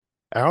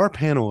Our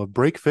panel of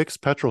break fix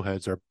petrol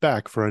heads are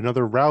back for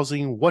another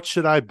rousing what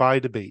should I buy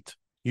debate.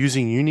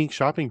 Using unique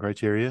shopping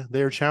criteria,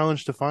 they are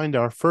challenged to find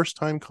our first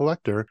time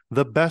collector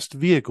the best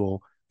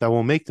vehicle that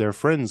will make their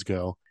friends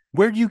go,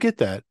 "Where do you get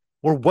that?"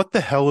 Or "What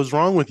the hell is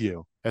wrong with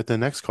you?" at the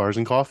next Cars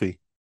and Coffee.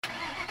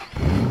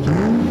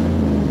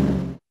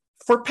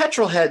 For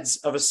petrol heads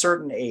of a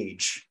certain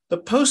age, the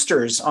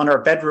posters on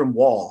our bedroom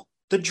wall,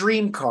 the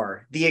dream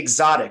car, the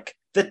exotic,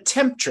 the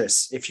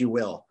temptress, if you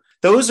will,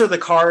 those are the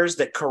cars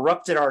that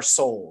corrupted our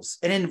souls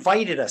and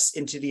invited us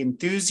into the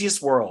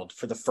enthusiast world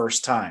for the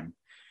first time.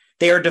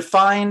 They are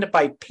defined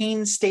by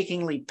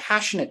painstakingly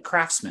passionate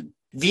craftsmen,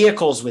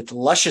 vehicles with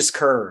luscious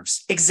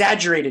curves,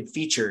 exaggerated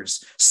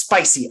features,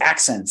 spicy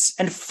accents,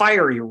 and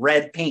fiery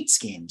red paint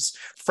schemes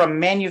from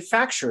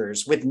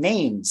manufacturers with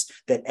names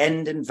that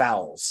end in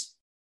vowels.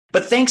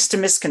 But thanks to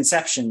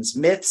misconceptions,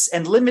 myths,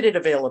 and limited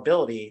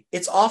availability,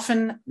 it's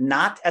often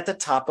not at the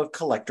top of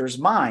collectors'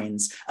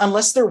 minds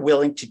unless they're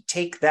willing to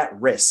take that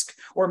risk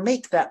or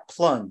make that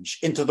plunge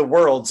into the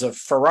worlds of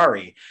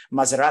Ferrari,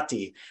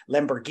 Maserati,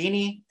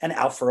 Lamborghini, and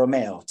Alfa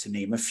Romeo, to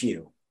name a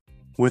few.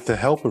 With the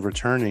help of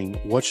returning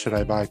What Should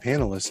I Buy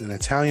panelists and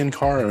Italian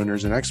car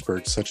owners and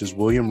experts such as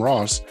William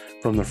Ross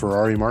from the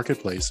Ferrari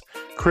Marketplace,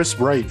 Chris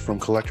Bright from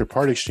Collector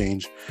Part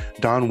Exchange,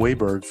 Don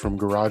Wayberg from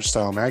Garage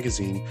Style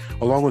Magazine,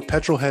 along with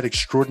petrolhead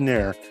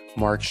extraordinaire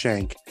Mark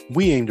Shank,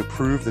 we aim to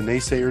prove the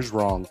naysayers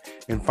wrong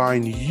and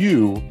find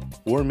you,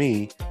 or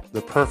me,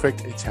 the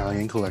perfect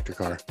Italian collector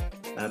car.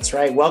 That's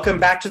right. Welcome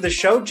back to the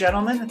show,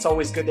 gentlemen. It's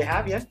always good to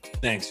have you.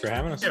 Thanks for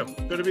having us. Yeah,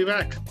 good to be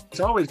back. It's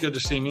always good to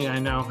see me, I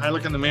know. I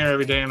look in the mirror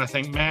every day and I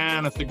think,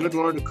 man, if the good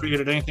Lord had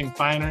created anything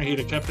finer, he'd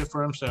have kept it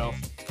for himself.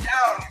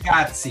 Ciao,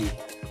 ragazzi.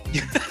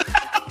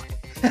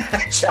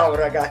 Ciao,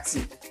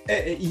 ragazzi.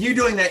 You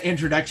doing that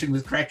introduction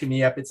was cracking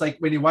me up. It's like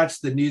when you watch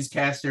the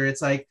newscaster,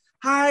 it's like,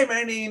 hi,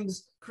 my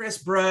name's Chris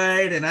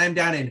Bright, and I'm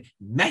down in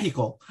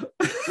Mexico.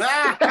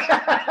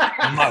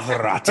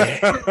 Maserati.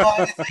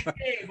 It's like,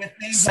 hey, with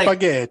names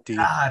Spaghetti.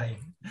 like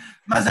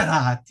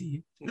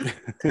Maserati.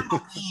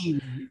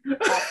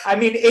 I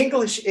mean,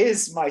 English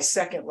is my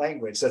second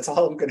language. That's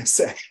all I'm going to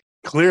say.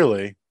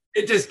 Clearly.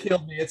 It just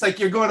killed me. It's like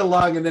you're going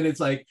along, and then it's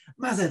like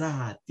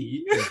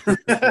Maserati.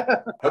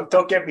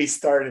 Don't get me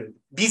started.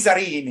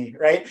 Bizzarini,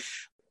 right?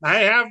 I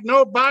have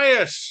no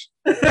bias.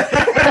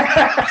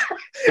 I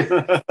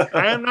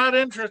am not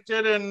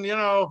interested in,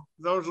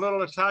 those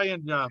little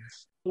Italian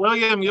jobs.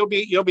 William, you'll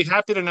be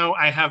happy to know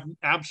I have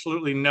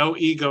absolutely no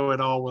ego at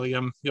all,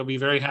 William. You'll be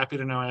very happy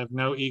to know I have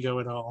no ego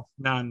at all.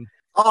 None.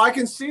 Oh, I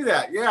can see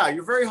that. Yeah,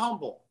 you're very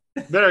humble.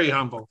 Very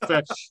humble.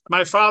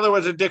 My father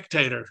was a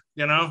dictator,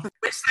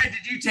 Which side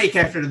did you take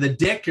after, the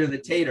dick or the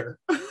tater?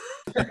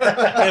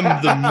 I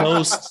am the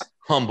most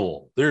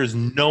humble. There is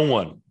no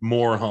one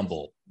more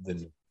humble than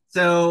me.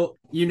 So,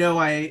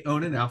 I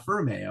own an Alfa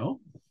Romeo.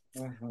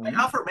 Mm-hmm. My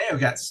Alfa Romeo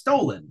got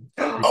stolen.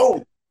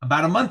 Oh,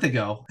 About a month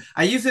ago.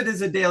 I use it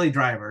as a daily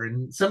driver,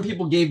 and some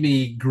people gave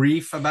me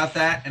grief about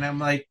that, and I'm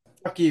like,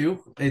 fuck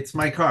you. It's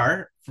my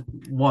car,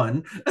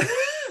 one.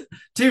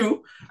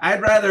 Two,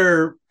 I'd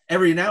rather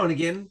every now and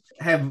again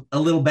have a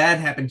little bad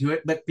happen to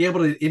it, but be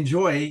able to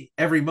enjoy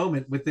every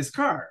moment with this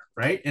car,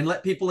 right? And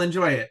let people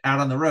enjoy it out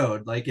on the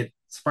road. Like, it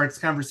sparks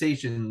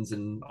conversations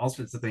and all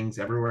sorts of things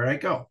everywhere I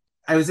go.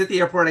 I was at the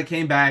airport. I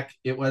came back.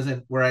 It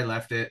wasn't where I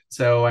left it.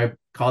 So I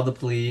called the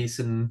police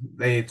and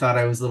they thought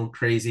I was a little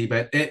crazy.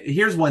 But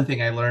here's one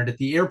thing I learned at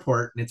the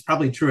airport, and it's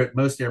probably true at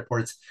most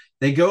airports.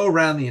 They go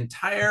around the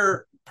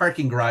entire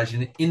parking garage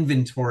and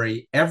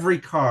inventory every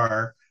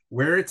car,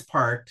 where it's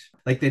parked.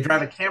 Like, they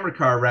drive a camera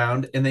car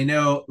around and they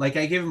know, like,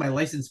 I gave them my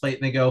license plate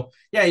and they go,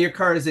 yeah, your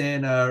car is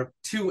in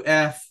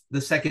 2F,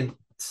 the second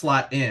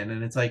slot in.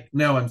 And it's like,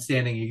 no, I'm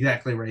standing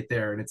exactly right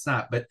there. And it's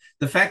not. But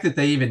the fact that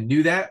they even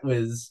knew that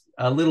was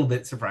a little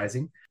bit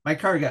surprising. My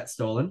car got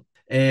stolen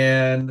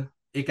and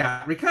it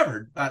got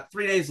recovered. About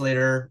 3 days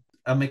later,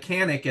 a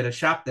mechanic at a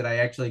shop that I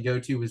actually go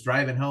to was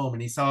driving home,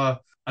 and he saw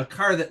a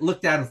car that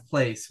looked out of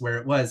place where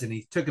it was, and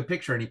he took a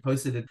picture and he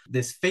posted it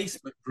this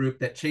Facebook group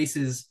that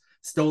chases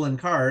stolen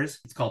cars.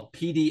 It's called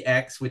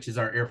PDX, which is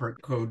our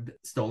airport code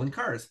stolen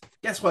cars.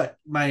 Guess what?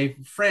 My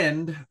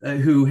friend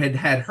who had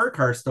her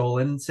car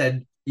stolen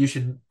said, you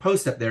should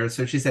post up there.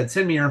 So she said,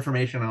 send me your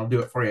information and I'll do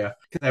it for you.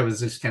 Because I was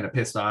just kind of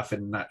pissed off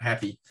and not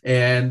happy.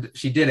 And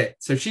she did it.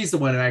 So she's the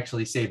one who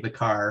actually saved the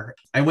car.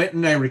 I went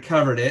and I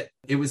recovered it.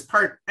 It was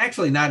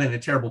actually not in a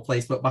terrible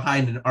place, but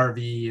behind an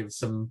RV of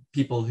some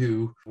people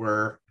who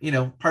were,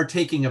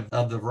 partaking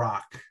of the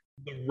rock.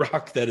 The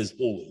rock that is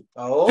holy.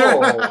 Oh.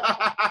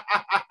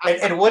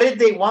 And what did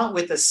they want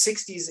with the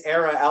 60s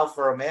era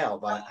Alfa Romeo?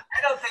 But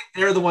I don't think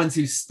they're the ones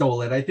who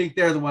stole it. I think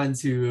they're the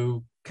ones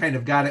who kind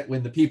of got it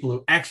when the people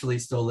who actually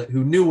stole it,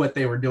 who knew what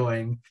they were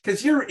doing,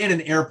 because you're in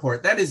an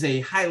airport, that is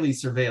a highly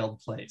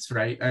surveilled place,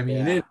 right? I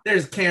mean,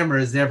 there's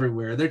cameras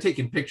everywhere. They're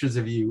taking pictures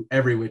of you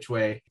every which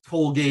way,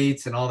 toll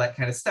gates and all that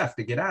kind of stuff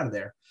to get out of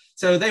there.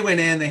 So they went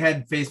in, they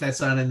had face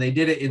masks on, and they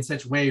did it in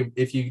such a way,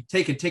 if you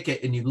take a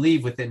ticket and you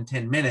leave within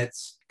 10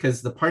 minutes,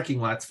 because the parking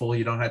lot's full,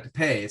 you don't have to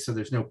pay. So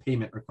there's no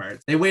payment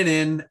required. They went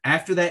in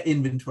after that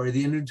inventory.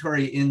 The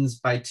inventory ends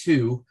by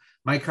 2.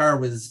 My car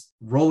was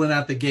rolling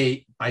out the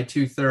gate by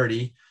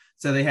 2:30.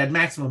 So they had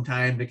maximum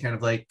time to kind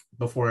of like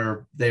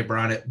before they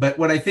brought it. But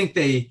what I think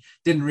they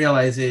didn't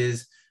realize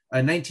is a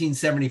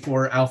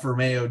 1974 Alfa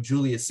Romeo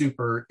Giulia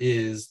Super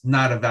is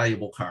not a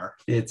valuable car.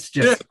 It's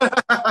just...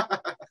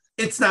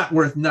 it's not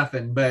worth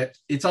nothing, but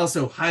it's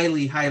also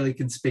highly, highly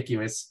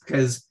conspicuous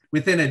because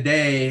within a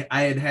day,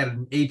 I had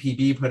an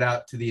APB put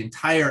out to the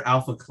entire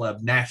Alpha Club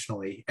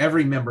nationally.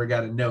 Every member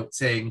got a note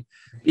saying,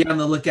 be on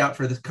the lookout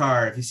for this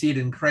car. If you see it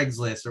in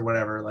Craigslist or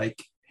whatever,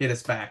 like hit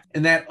us back.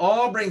 And that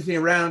all brings me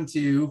around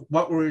to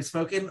what were we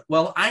smoking?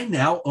 Well, I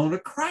now own a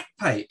crack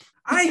pipe.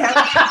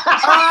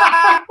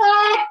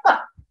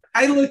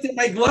 I looked at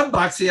my glove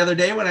box the other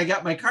day when I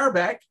got my car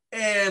back,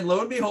 and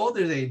lo and behold,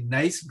 there's a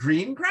nice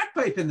green crack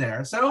pipe in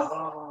there.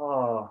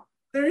 So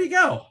there you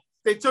go.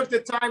 They took the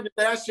time to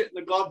dash it in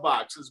the glove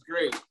box. It's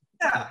great.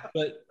 Yeah.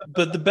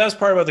 But the best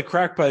part about the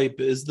crack pipe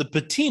is the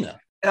patina.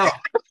 Oh.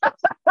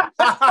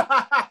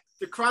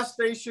 The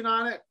crustacean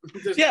on it.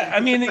 Yeah, I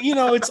mean,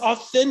 it's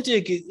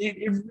authentic.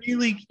 It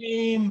really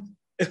came.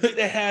 It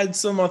had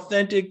some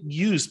authentic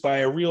use by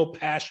a real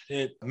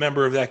passionate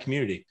member of that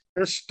community.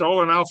 They're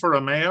stolen Alfa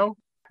Romeo.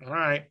 All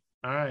right.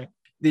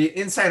 The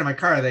inside of my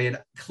car, they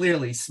had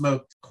clearly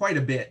smoked quite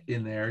a bit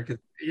in there.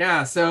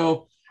 Yeah,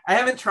 so I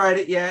haven't tried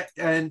it yet.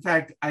 In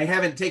fact, I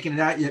haven't taken it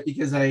out yet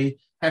because I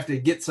have to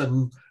get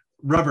some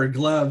rubber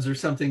gloves or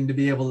something to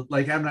be able to,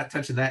 I'm not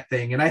touching that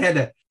thing. And I had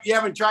to. You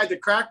haven't tried the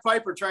crack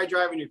pipe or tried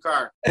driving your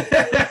car?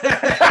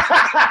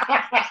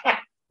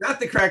 Not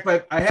the crack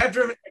pipe. I have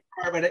driven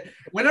a car, but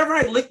whenever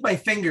I lick my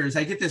fingers,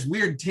 I get this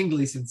weird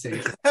tingly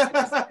sensation.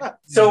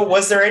 So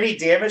was there any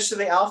damage to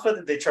the Alpha?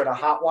 Did they try to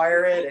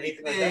hotwire it?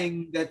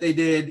 Anything like that they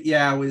did,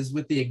 was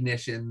with the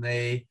ignition.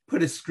 They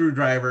put a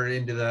screwdriver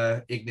into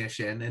the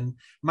ignition. And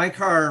my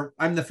car,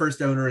 I'm the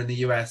first owner in the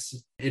US.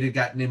 It had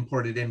gotten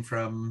imported in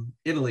from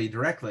Italy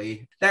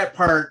directly. That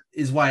part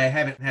is why I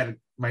haven't had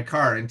my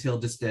car until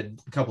just a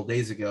couple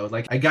days ago.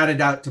 I got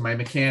it out to my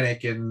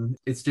mechanic and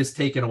it's just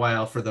taken a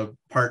while for the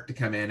part to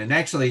come in. And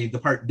actually the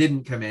part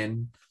didn't come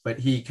in, but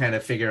he kind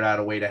of figured out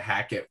a way to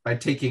hack it by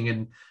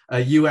taking a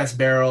US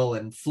barrel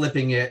and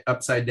flipping it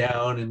upside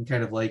down and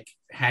kind of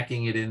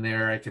hacking it in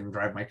there. I can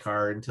drive my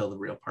car until the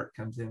real part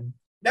comes in.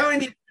 Now I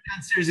need to go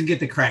downstairs and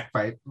get the crack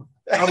pipe.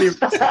 I'll be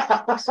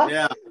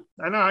Yeah.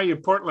 I know how you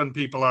Portland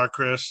people are,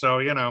 Chris.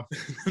 So,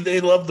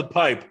 They love the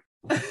pipe.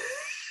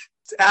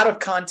 Out of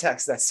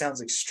context, that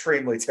sounds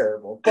extremely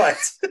terrible, but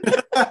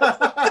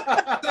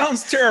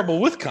Sounds terrible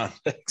with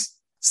context.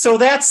 So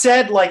that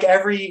said, like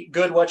every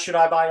good What Should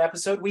I Buy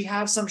episode, we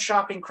have some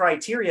shopping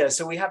criteria.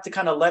 So we have to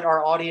kind of let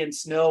our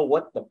audience know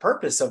what the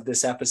purpose of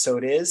this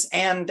episode is.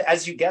 And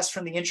as you guessed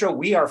from the intro,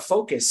 we are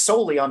focused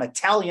solely on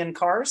Italian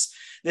cars.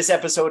 This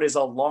episode is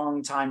a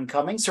long time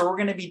coming. So we're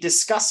going to be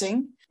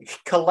discussing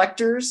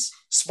collectors,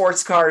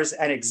 sports cars,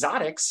 and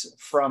exotics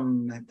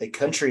from the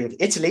country of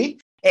Italy.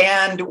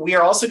 And we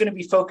are also going to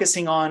be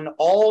focusing on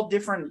all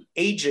different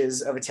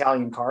ages of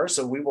Italian cars.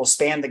 So we will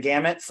span the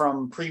gamut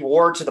from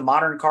pre-war to the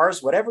modern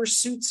cars, whatever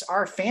suits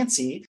our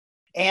fancy.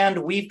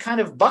 And we've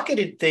kind of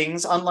bucketed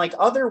things, unlike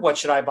other What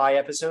Should I Buy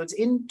episodes,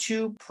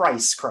 into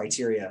price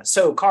criteria.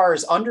 So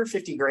cars under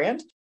 50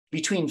 grand,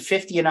 between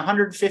 50 and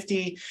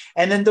 150,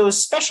 and then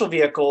those special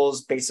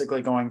vehicles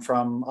basically going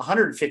from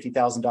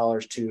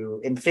 $150,000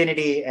 to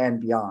infinity and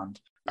beyond.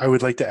 I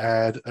would like to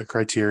add a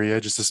criteria,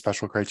 just a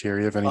special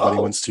criteria if anybody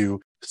wants to,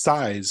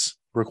 size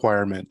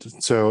requirement.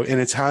 So an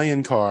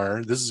Italian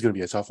car, this is going to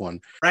be a tough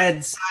one.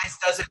 Red size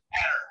doesn't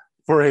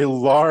matter. For a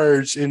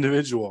large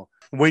individual.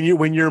 When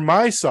you're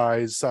my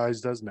size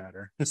does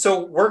matter.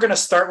 So we're going to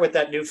start with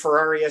that new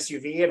Ferrari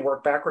SUV and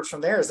work backwards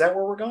from there. Is that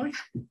where we're going?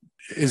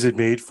 Is it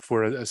made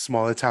for a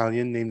small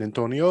Italian named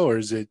Antonio, or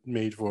is it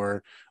made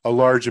for a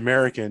large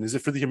American? Is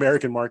it for the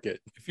American market?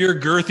 If you're a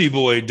girthy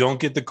boy, don't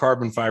get the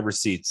carbon fiber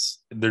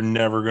seats. They're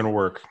never going to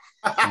work.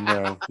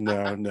 No.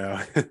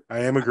 I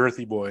am a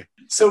girthy boy.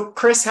 So,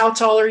 Chris, how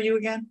tall are you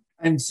again?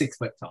 I'm 6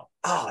 foot tall.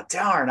 Oh,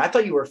 darn. I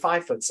thought you were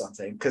 5 foot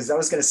something, because I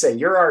was going to say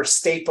you're our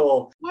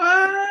staple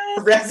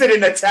What?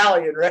 resident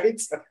Italian,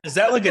 right? Is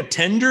that like a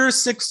tender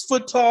 6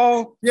 foot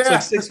tall? Yeah. It's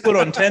like 6 foot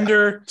on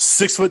tender.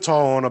 6 foot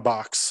tall on a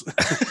box.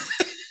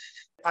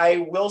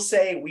 I will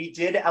say we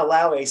did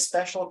allow a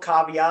special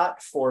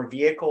caveat for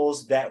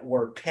vehicles that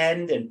were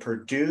penned and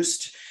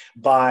produced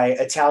by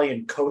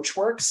Italian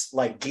coachworks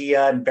like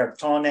Ghia and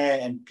Bertone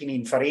and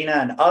Pininfarina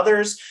and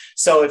others.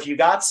 So if you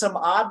got some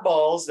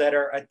oddballs that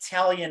are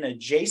Italian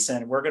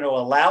adjacent, we're going to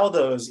allow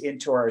those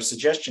into our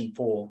suggestion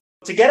pool.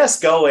 To get us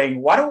going,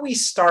 why don't we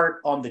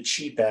start on the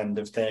cheap end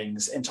of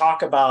things and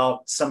talk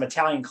about some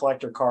Italian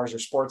collector cars or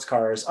sports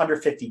cars under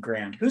 50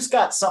 grand? Who's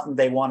got something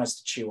they want us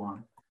to chew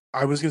on?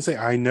 I was going to say,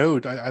 I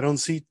don't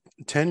see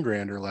 10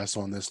 grand or less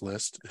on this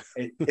list.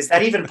 Is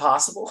that even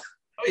possible?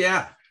 Oh,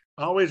 yeah.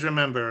 Always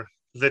remember,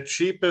 the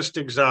cheapest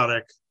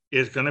exotic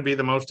is going to be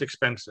the most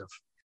expensive.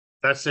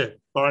 That's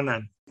it, bar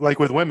none. Like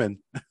with women.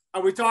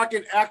 Are we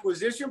talking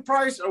acquisition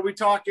price? Or are we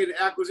talking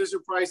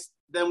acquisition price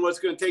then what's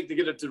going to take to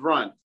get it to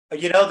run?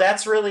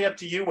 That's really up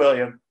to you,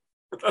 William.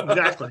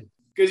 Exactly.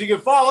 Because you can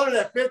fall under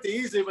that 50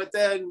 easily, but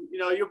then,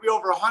 you'll be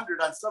over 100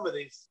 on some of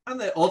these. On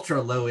the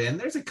ultra low end,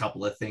 there's a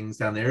couple of things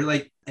down there.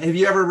 Like, have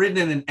you ever ridden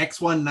in an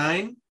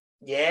X19?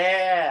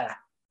 Yeah.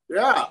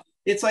 Yeah.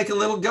 It's like a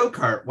little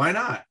go-kart. Why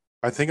not?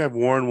 I think I've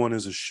worn one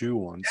as a shoe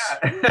once.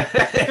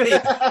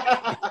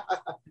 Yeah.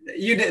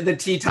 You did the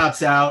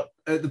T-tops out,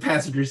 the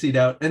passenger seat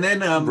out, and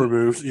then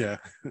Removed, yeah.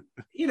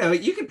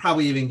 You could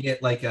probably even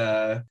get like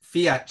a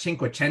Fiat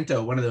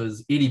Cinquecento, one of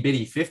those itty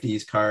bitty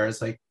 50s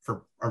cars, like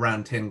for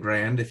around 10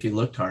 grand if you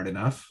looked hard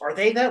enough. Are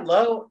they that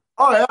low?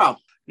 Oh, yeah.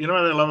 You know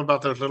what I love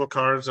about those little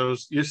cars?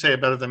 You say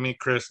it better than me,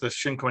 Chris, the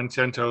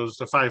Cinquecentos,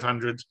 the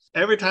 500s.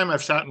 Every time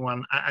I've sat in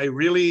one, I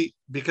really,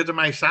 because of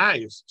my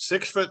size,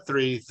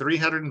 6'3",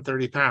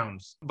 330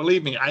 pounds.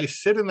 Believe me, I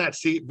sit in that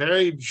seat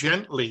very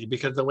gently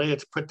because the way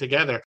it's put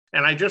together.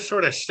 And I just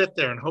sort of sit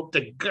there and hope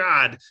to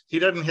God he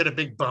doesn't hit a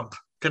big bump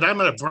because I'm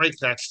going to break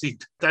that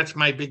seat. That's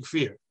my big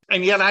fear.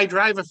 And yet I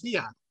drive a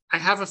Fiat. I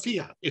have a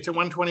Fiat. It's a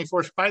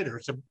 124 Spider.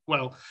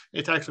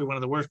 It's actually one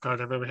of the worst cars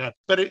I've ever had,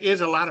 but it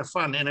is a lot of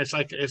fun. And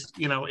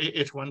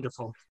it's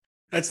wonderful.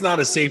 That's not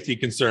a safety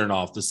concern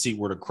if the seat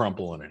were to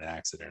crumple in an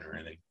accident or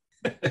anything.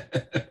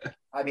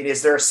 I mean,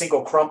 is there a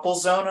single crumple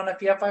zone on a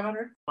Fiat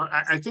 500?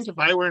 I think if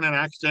I were in an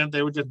accident,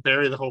 they would just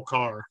bury the whole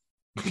car.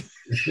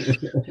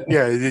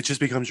 Yeah, it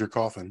just becomes your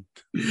coffin.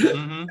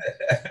 Mm-hmm.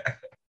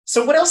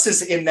 So what else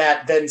is in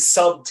that then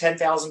sub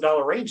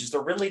 $10,000 range? Is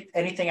there really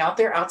anything out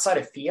there outside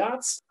of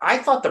Fiats? I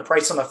thought the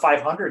price on the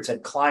 500s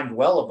had climbed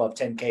well above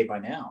 10K by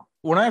now.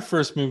 When I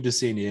first moved to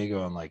San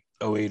Diego in like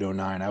 08,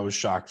 09, I was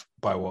shocked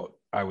by what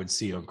I would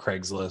see on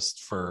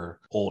Craigslist for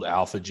old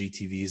Alpha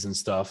GTVs and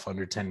stuff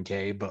under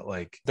 10K, but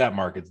like that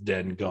market's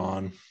dead and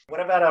gone. What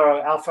about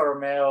an Alfa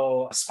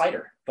Romeo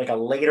Spider, like a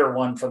later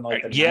one from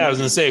like the 90s? I was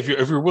gonna say if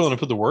you're willing to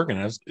put the work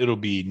in, it'll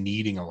be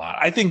needing a lot.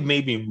 I think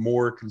maybe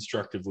more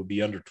constructive would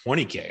be under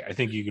 20K. I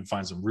think you could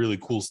find some really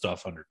cool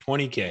stuff under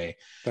 20K.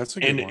 That's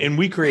a good one. And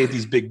we create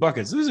these big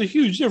buckets. There's a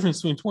huge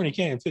difference between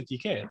 20K and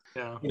 50K.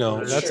 Yeah,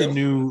 that's true.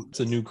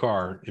 a new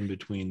car in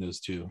between those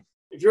two.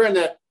 If you're in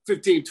that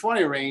 15,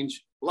 20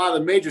 range, a lot of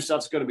the major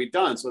stuff's going to be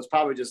done. So it's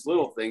probably just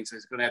little things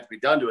that's going to have to be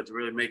done to it to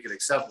really make it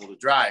acceptable to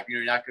drive.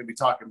 You're not going to be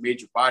talking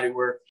major body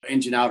work,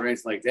 engine out or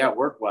anything like that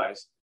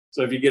work-wise.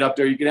 So if you get up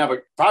there, you can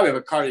probably have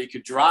a car that you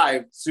could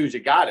drive as soon as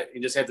you got it.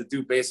 You just have to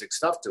do basic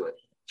stuff to it.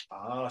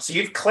 So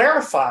you've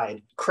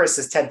clarified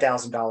Chris's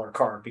 $10,000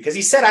 car because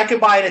he said I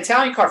could buy an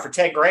Italian car for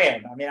 10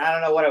 grand. I mean, I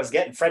don't know what I was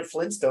getting. Fred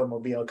Flintstone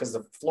mobile because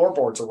the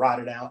floorboards are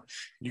rotted out.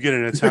 You get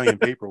an Italian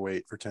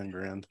paperweight for 10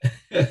 grand.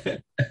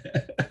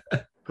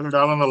 Put it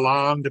out on the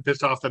lawn to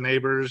piss off the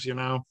neighbors,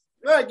 Well,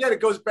 again, it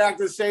goes back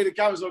to say the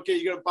comments, okay,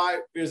 you're going to buy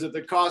it. Is it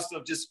the cost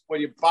of just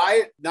when you buy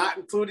it, not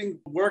including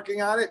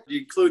working on it? You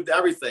include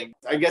everything.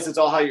 I guess it's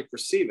all how you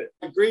perceive it.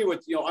 I agree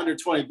with, under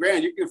 20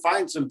 grand, you can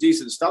find some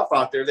decent stuff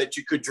out there that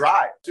you could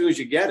drive as soon as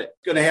you get it.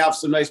 It's going to have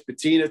some nice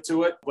patina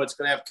to it, but it's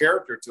going to have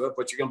character to it,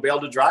 but you're going to be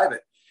able to drive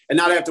it and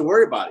not have to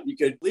worry about it. You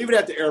could leave it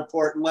at the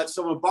airport and let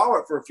someone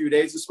borrow it for a few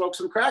days and smoke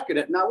some crack in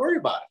it and not worry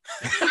about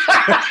it.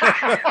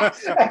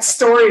 That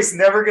story is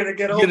never going to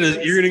get old.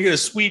 You're going to get a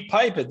sweet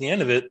pipe at the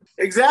end of it.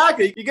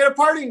 Exactly. You get a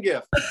parting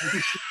gift.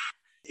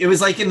 It was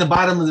like in the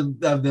bottom of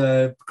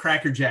the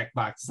Cracker Jack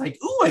box. It's like,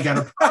 ooh, I got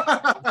a.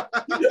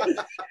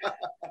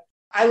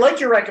 I like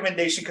your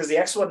recommendation because the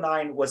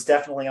X19 was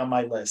definitely on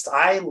my list.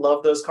 I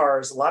love those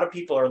cars. A lot of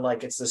people are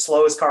like, it's the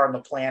slowest car on the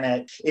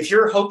planet. If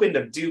you're hoping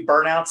to do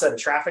burnouts at a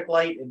traffic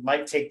light, it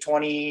might take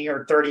 20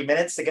 or 30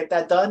 minutes to get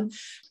that done.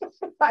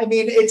 I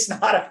mean, it's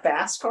not a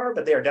fast car,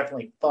 but they are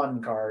definitely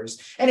fun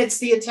cars. And it's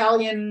the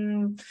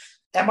Italian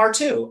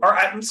MR2, or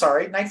I'm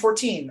sorry,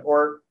 914,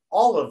 or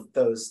all of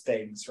those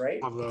things, right?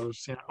 of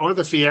those, or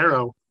the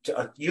Fiero.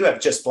 You have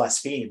just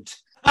blasphemed.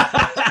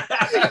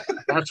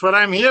 That's what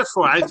I'm here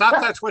for. I thought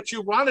that's what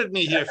you wanted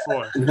me here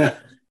for.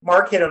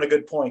 Mark hit on a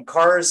good point.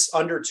 Cars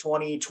under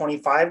 20,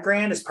 25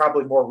 grand is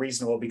probably more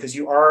reasonable because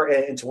you are,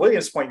 and to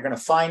William's point, you're going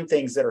to find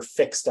things that are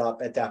fixed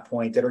up at that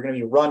point that are going to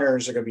be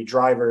runners, are going to be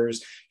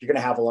drivers. You're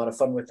going to have a lot of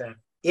fun with them.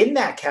 In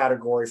that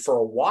category for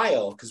a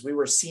while, because we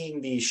were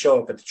seeing these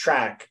show up at the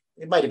track,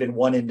 it might have been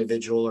one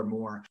individual or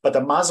more, but the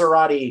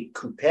Maserati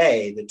Coupe,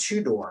 the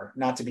two-door,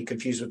 not to be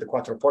confused with the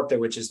Quattroporte,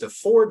 which is the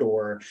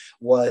four-door,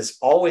 was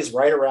always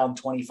right around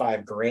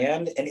 25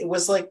 grand. And it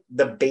was like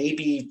the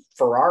baby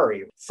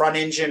Ferrari, front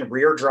engine,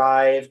 rear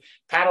drive,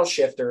 paddle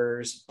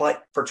shifters.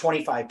 But for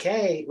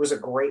 25K, it was a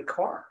great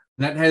car.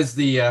 That has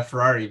the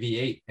Ferrari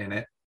V8 in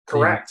it.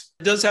 Correct.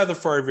 It does have the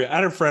Ferrari. I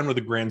had a friend with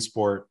a Grand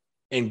Sport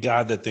And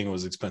God, that thing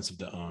was expensive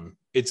to own.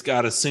 It's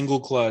got a single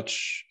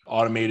clutch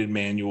automated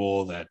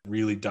manual that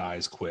really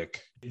dies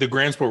quick. The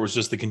Grand Sport was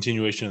just the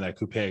continuation of that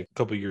coupe a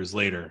couple years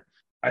later.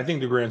 I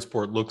think the Grand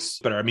Sport looks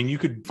better. I mean, you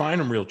could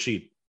find them real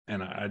cheap,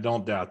 and I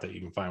don't doubt that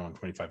you can find one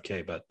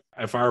 $25K. But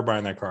if I were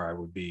buying that car, I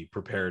would be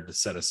prepared to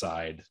set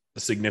aside a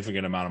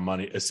significant amount of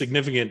money, a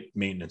significant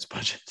maintenance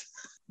budget.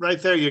 Right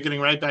there, you're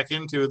getting right back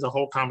into the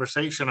whole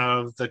conversation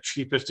of the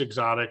cheapest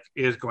exotic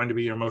is going to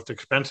be your most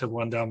expensive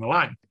one down the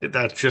line.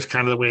 That's just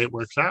kind of the way it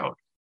works out.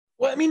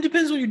 Well, I mean, it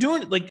depends what you're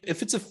doing. Like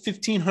if it's a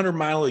 1,500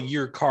 mile a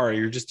year car,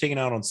 you're just taking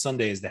out on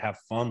Sundays to have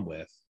fun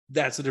with.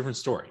 That's a different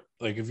story.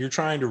 Like if you're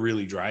trying to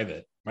really drive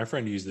it, my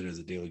friend used it as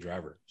a daily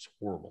driver. It's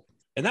horrible.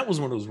 And that was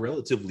when it was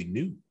relatively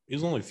new. It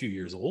was only a few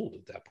years old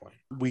at that point.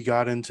 We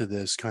got into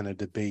this kind of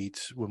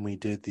debate when we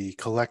did the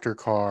collector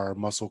car,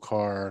 muscle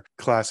car,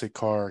 classic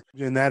car.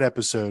 In that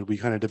episode, we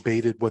kind of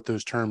debated what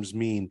those terms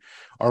mean.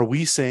 Are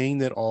we saying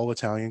that all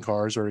Italian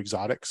cars are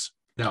exotics?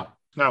 No.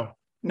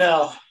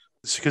 No.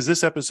 Because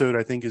this episode,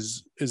 I think,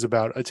 is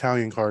about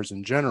Italian cars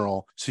in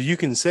general. So you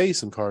can say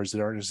some cars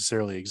that aren't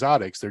necessarily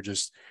exotics. They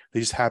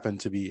just happen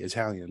to be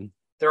Italian.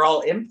 They're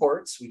all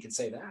imports. We can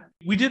say that.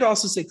 We did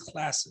also say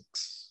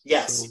classics.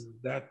 Yes. So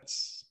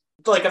that's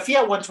like a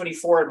Fiat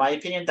 124, in my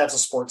opinion, that's a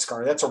sports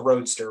car. That's a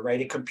roadster,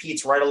 right? It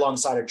competes right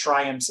alongside of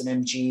Triumphs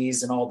and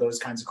MGs and all those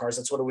kinds of cars.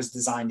 That's what it was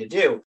designed to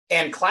do.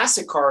 And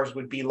classic cars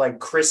would be like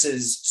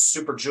Chris's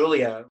Super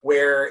Giulia,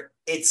 where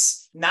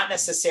it's not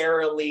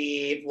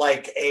necessarily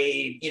like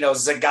a,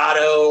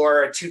 Zagato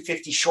or a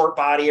 250 short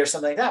body or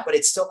something like that, but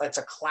it's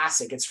a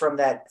classic. It's from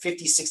that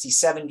 50s, 60s,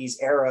 70s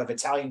era of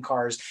Italian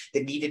cars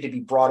that needed to be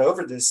brought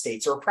over to the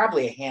States, or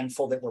probably a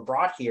handful that were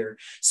brought here.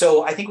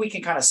 So I think we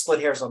can kind of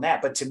split hairs on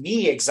that. But to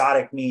me,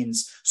 exotic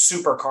means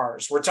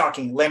supercars. We're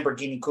talking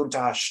Lamborghini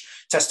Countach,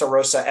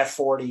 Testarossa,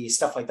 F40,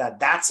 stuff like that.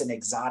 That's an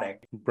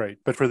exotic. Right.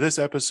 But for this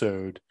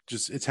episode,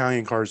 just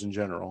Italian cars in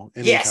general.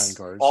 Yes, Italian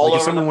cars. all Like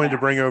if over someone the wanted to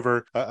map. bring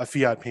over a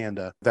Fiat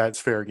Panda,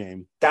 that's fair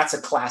game. That's a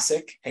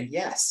classic. And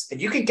yes,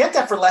 and you can get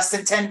that for less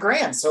than 10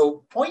 grand.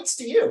 So points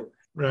to you.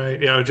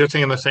 Right. Yeah, I was just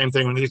thinking the same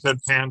thing when he said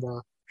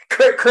Panda.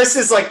 Chris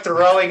is like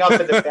throwing up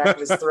in the back of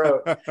his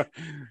throat.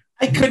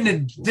 I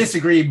couldn't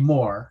disagree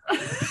more.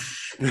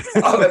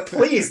 Oh, but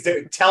please,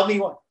 dude, tell me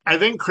what. I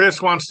think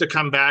Chris wants to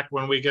come back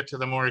when we get to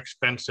the more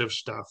expensive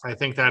stuff. I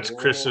think that's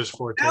Chris's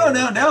forte.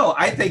 No.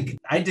 I think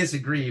I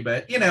disagree,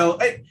 but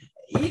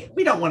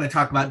we don't want to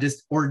talk about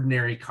just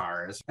ordinary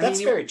cars. That's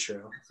very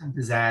true. Some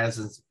pizzazz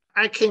and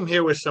I came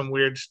here with some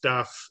weird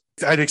stuff.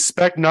 I'd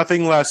expect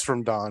nothing less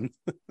from Don.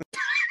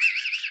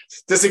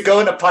 Does it go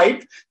in a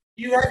pipe?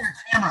 you have your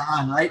camera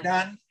on, right,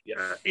 Don?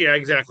 Yeah,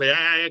 exactly.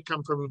 I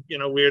come from,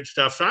 weird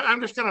stuff. So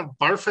I'm just going to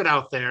barf it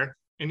out there.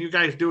 And you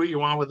guys do what you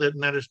want with it,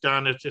 and then it's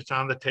done. It's just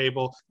on the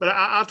table. But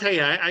I'll tell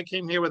you, I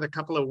came here with a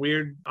couple of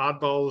weird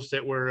oddballs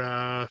that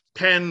were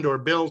penned or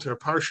built or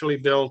partially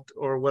built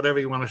or whatever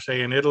you want to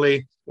say in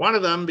Italy. One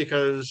of them,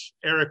 because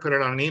Eric put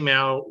it on an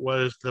email,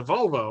 was the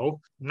Volvo,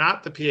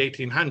 not the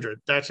P1800.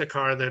 That's a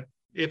car that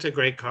it's a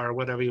great car,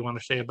 whatever you want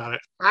to say about it.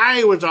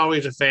 I was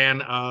always a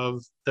fan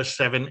of the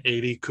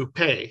 780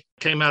 Coupe.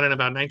 Came out in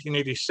about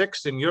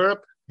 1986 in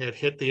Europe. It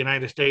hit the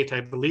United States, I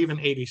believe, in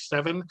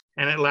 87,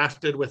 and it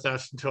lasted with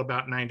us until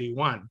about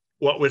 91.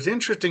 What was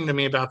interesting to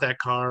me about that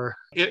car,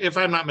 if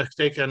I'm not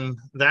mistaken,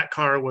 that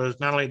car was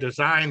not only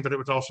designed, but it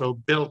was also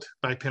built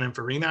by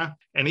Pininfarina.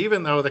 And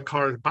even though the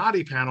car's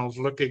body panels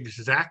look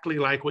exactly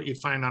like what you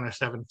find on a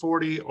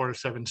 740 or a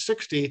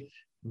 760,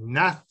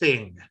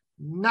 nothing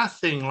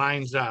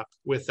lines up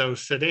with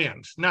those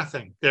sedans.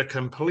 Nothing. They're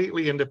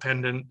completely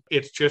independent.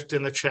 It's just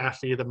in the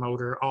chassis, the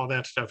motor, all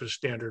that stuff is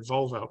standard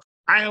Volvo.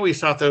 I always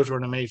thought those were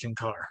an amazing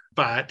car,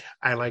 but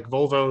I like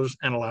Volvos,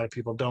 and a lot of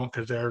people don't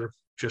because they're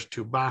just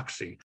too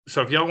boxy.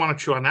 So if y'all want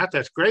to chew on that,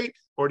 that's great.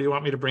 Or do you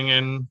want me to bring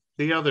in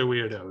the other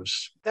weirdos?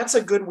 That's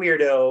a good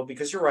weirdo,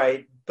 because you're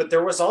right. But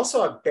there was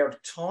also a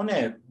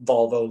Bertone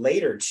Volvo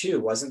later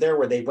too, wasn't there?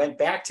 Where they went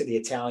back to the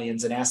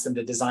Italians and asked them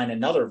to design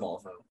another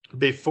Volvo.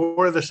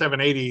 Before the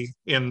 780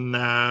 in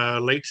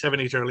late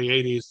 70s, early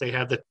 80s, they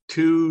had the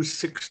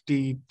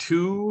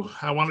 262,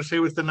 I want to say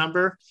was the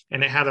number,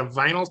 and it had a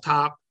vinyl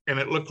top, and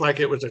it looked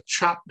like it was a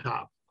chop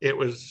top. It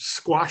was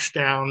squashed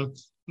down,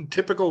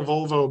 typical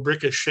Volvo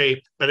brickish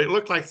shape, but it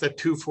looked like the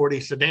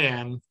 240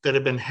 sedan that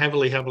had been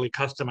heavily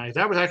customized.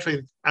 That was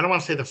actually, I don't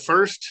want to say the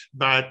first,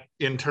 but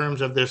in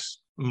terms of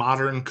this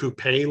modern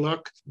coupe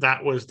look,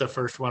 that was the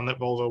first one that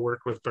Volvo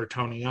worked with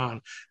Bertone on.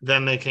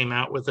 Then they came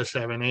out with the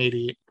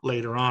 780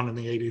 later on in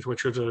the 80s,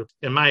 which was,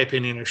 in my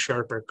opinion, a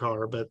sharper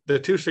car. But the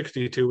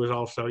 262 was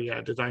also,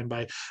 designed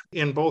by,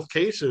 in both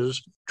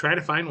cases, try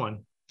to find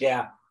one.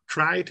 Yeah.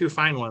 Try to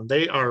find one.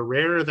 They are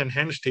rarer than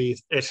hen's teeth,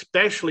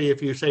 especially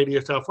if you say to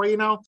yourself,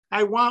 well,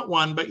 I want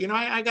one, but,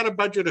 I got a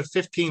budget of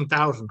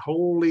 $15,000.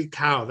 Holy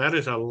cow, that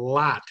is a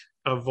lot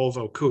of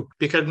Volvo coupe,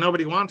 because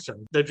nobody wants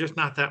them. They're just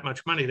not that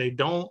much money.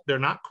 They're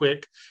not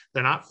quick.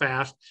 They're not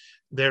fast.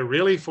 They're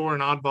really for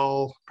an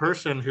oddball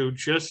person who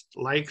just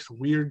likes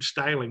weird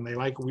styling. They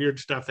like weird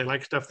stuff. They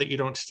like stuff that you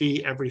don't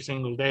see every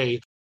single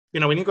day.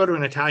 when you go to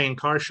an Italian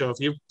car show, if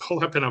you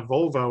pull up in a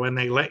Volvo and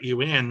they let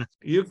you in,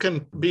 you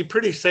can be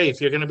pretty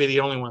safe. You're going to be the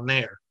only one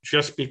there,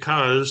 just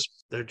because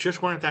there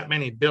just weren't that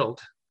many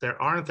built.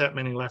 There aren't that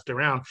many left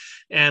around.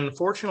 And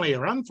fortunately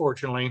or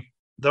unfortunately,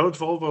 those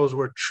Volvos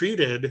were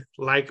treated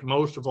like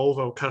most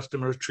Volvo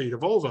customers treat a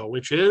Volvo,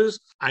 which is,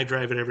 I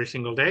drive it every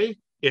single day.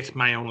 It's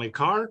my only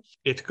car.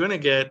 It's going to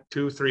get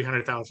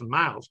 200,000-300,000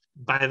 miles.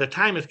 By the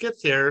time it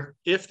gets there,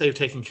 if they've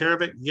taken care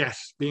of it,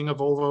 yes, being a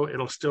Volvo,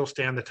 it'll still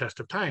stand the test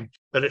of time,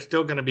 but it's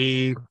still going to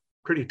be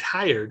pretty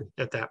tired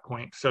at that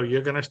point. So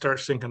you're going to start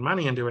sinking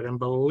money into it. And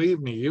believe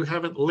me, you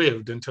haven't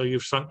lived until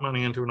you've sunk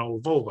money into an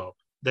old Volvo.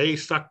 They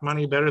suck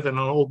money better than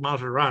an old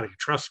Maserati.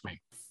 Trust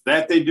me.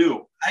 That they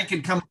do. I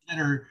could come with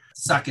better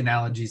suck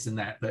analogies than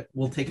that, but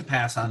we'll take a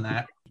pass on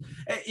that.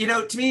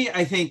 To me,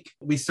 I think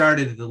we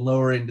started at the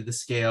lower end of the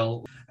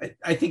scale.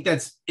 I think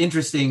that's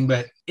interesting,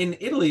 but in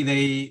Italy,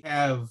 they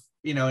have,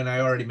 and I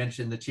already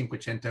mentioned the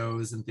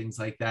Cinquecentos and things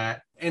like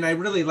that. And I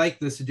really like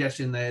the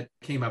suggestion that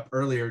came up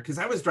earlier, because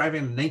I was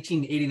driving a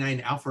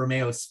 1989 Alfa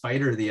Romeo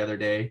Spider the other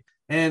day,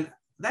 and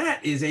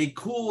that is a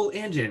cool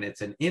engine.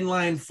 It's an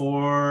inline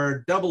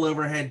four, double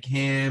overhead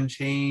cam,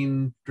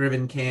 chain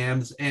driven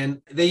cams.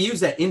 And they use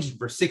that engine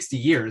for 60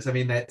 years. I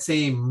mean, that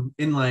same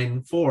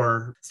inline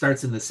four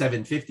starts in the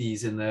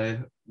 750s in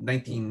the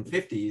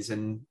 1950s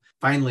and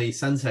finally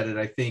sunsetted,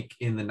 I think,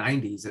 in the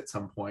 90s at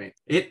some point.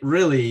 It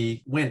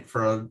really went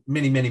for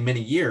many, many,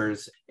 many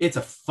years. It's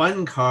a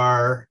fun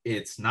car.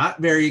 It's not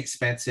very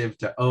expensive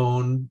to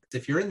own.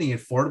 If you're in the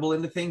affordable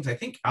end of things, I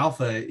think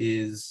Alfa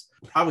is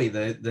probably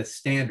the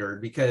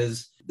standard,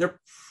 because they're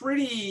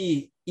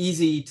pretty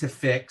easy to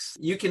fix.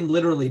 You can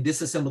literally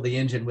disassemble the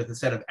engine with a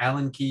set of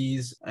Allen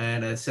keys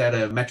and a set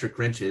of metric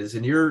wrenches,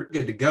 and you're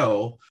good to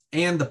go.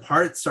 And the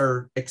parts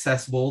are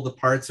accessible, the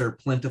parts are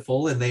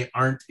plentiful, and they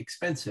aren't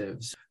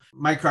expensive.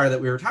 My car that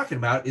we were talking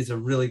about is a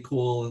really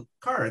cool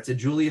car. It's a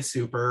Giulia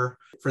Super.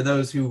 For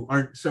those who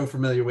aren't so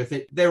familiar with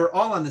it, they were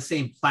all on the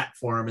same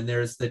platform. And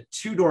there's the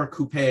two-door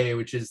coupe,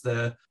 which is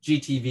the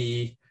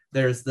GTV.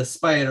 There's the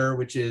Spider,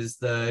 which is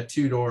the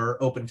two-door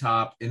open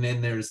top. And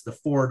then there's the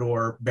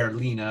four-door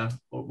Berlina,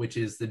 which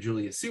is the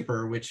Giulia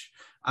Super, which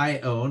I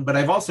own. But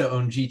I've also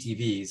owned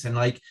GTVs. And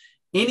like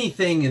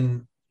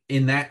anything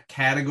in that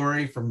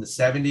category from the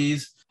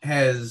 70s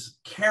has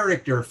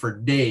character for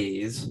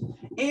days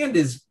and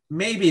is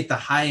maybe at the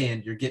high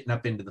end, you're getting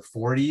up into the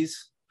 40s,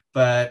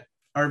 but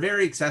are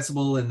very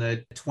accessible in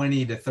the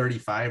 20 to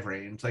 35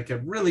 range. Like a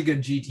really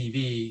good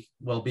GTV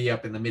will be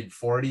up in the mid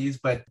 40s,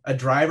 but a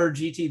driver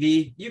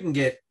GTV, you can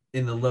get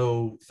in the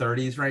low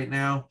 30s right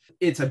now.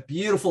 It's a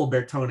beautiful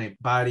Bertone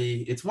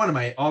body. It's one of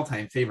my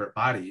all-time favorite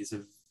bodies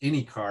of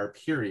any car,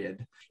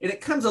 period. And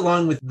it comes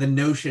along with the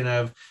notion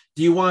of,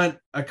 do you want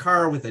a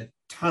car with a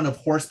ton of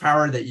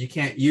horsepower that you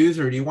can't use,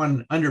 or do you want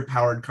an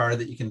underpowered car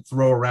that you can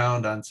throw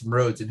around on some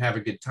roads and have a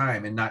good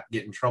time and not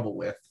get in trouble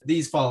with?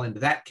 These fall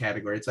into that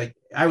category. It's like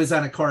I was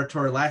on a car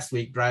tour last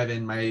week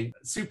driving my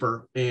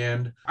Super,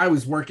 and I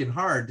was working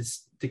hard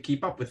to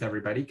keep up with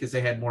everybody because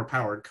they had more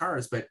powered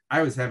cars, but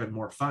I was having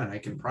more fun, I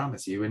can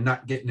promise you, and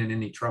not getting in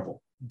any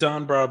trouble.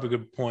 Don brought up a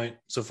good point.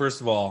 So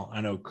first of all,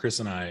 I know Chris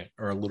and I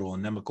are a little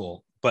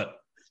inimical, but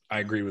I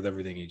agree with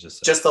everything he just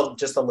said. Just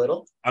a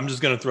little? I'm just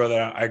going to throw that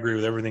out. I agree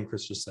with everything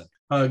Chris just said.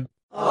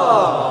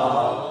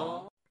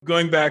 Aww.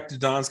 Going back to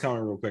Don's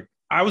comment real quick.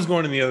 I was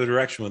going in the other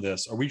direction with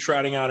this. Are we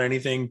trotting out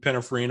anything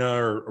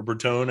Pininfarina or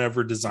Bertone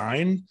ever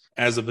designed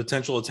as a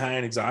potential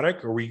Italian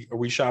exotic? Are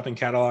we shopping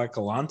Cadillac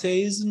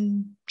Galantes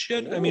and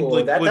shit? I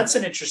mean, that's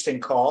an interesting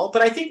call.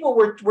 But I think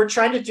what we're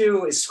trying to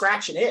do is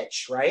scratch an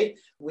itch, right?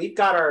 We've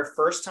got our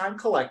first time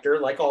collector,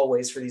 like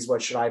always for these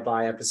What Should I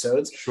Buy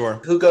episodes,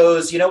 sure, who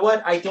goes, you know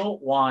what? I don't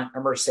want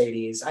a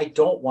Mercedes. I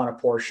don't want a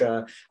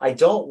Porsche. I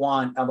don't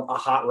want a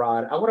hot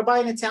rod. I want to buy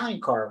an Italian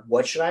car.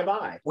 What should I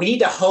buy? We need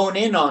to hone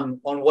in on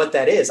what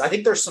that is. I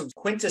think there's some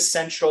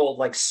quintessential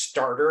like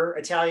starter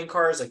Italian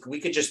cars. Like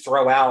we could just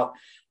throw out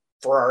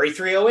Ferrari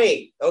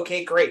 308.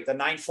 Okay, great. The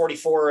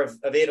 944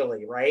 of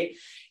Italy, right?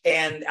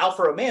 And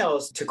Alfa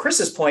Romeo's, to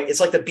Chris's point, it's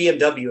like the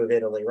BMW of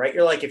Italy, right?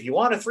 You're like, if you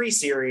want a 3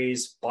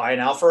 Series, buy an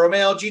Alfa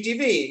Romeo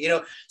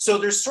GTV, So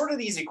there's sort of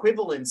these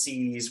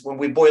equivalencies when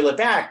we boil it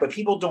back, but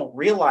people don't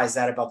realize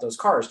that about those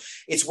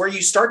cars. It's where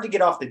you start to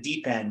get off the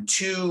deep end.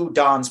 To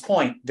Don's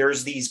point,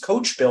 there's these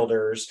coach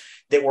builders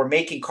that were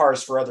making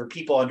cars for other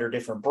people under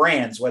different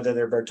brands, whether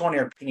they're Bertone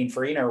or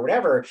Pininfarina or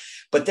whatever.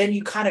 But then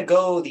you kind of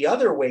go the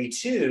other way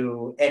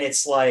too. And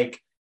it's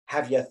like,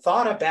 have you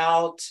thought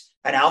about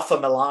an Alfa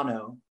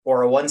Milano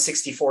or a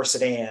 164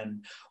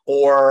 sedan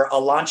or a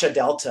Lancia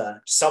Delta?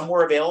 Some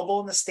were available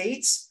in the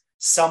States.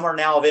 Some are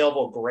now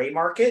available gray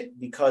market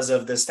because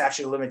of the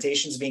statute of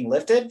limitations being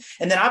lifted.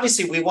 And then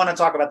obviously we want to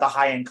talk about the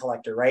high-end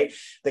collector, right?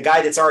 The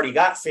guy that's already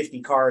got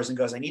 50 cars and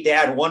goes, I need to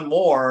add one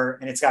more,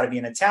 and it's got to be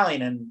an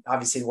Italian. And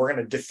obviously we're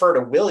going to defer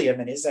to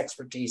William and his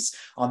expertise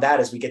on that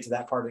as we get to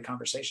that part of the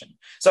conversation.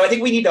 So I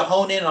think we need to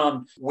hone in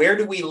on where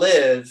do we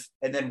live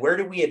and then where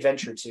do we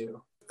adventure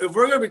to? If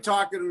we're going to be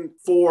talking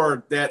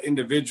for that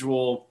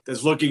individual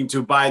that's looking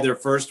to buy their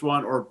first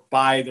one or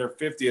buy their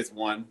 50th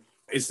one,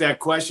 It's that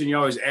question you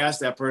always ask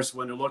that person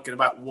when they're looking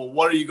about, well,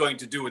 what are you going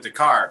to do with the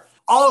car?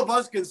 All of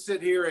us can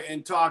sit here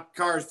and talk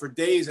cars for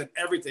days and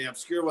everything,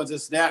 obscure ones,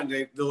 this and that, and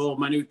the little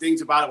minute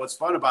things about it, what's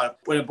fun about it.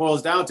 When it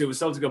boils down to it, when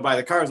someone's going to buy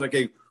the car, it's like,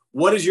 hey,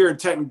 what is your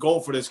intent and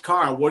goal for this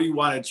car? And what do you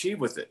want to achieve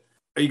with it?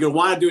 Are you going to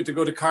want to do it to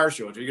go to car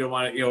shows? Are you going to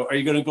want to, are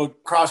you going to go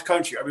cross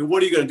country? I mean,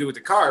 what are you going to do with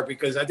the car?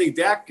 Because I think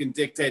that can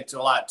dictate to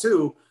a lot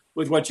too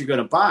with what you're going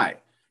to buy.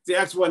 The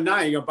X19, you're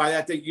going to buy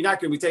that thing. You're not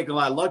going to be taking a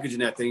lot of luggage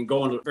in that thing and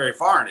going very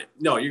far in it.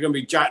 No, you're going to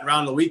be jotting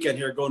around the weekend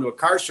here, going to a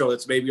car show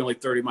that's maybe only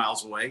 30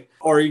 miles away.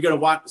 Or you're going to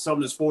want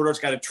something that's 4 doors,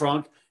 got a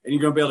trunk, and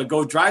you're going to be able to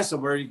go drive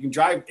somewhere. You can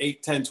drive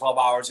 8, 10, 12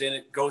 hours in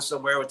it, go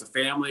somewhere with the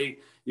family,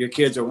 your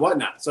kids or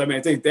whatnot. So, I mean,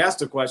 I think that's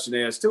the question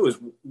to ask too, is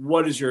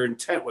what is your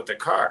intent with the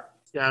car?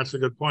 Yeah, that's a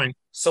good point.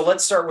 So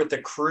let's start with the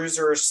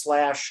cruiser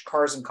 /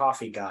 cars and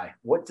coffee guy.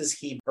 What does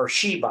he or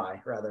she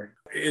buy, rather?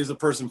 Is the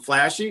person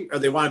flashy, or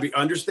they want to be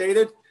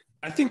understated?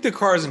 I think the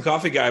cars and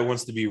coffee guy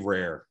wants to be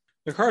rare.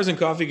 The cars and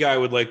coffee guy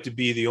would like to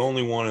be the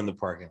only one in the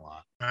parking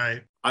lot. All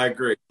right. I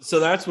agree. So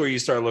that's where you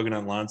start looking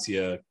at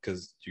Lancia,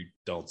 because you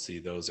don't see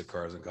those at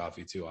Cars and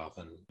Coffee too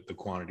often. The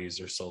quantities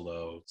are so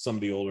low. Some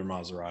of the older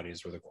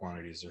Maseratis where the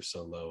quantities are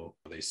so low,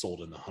 they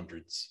sold in the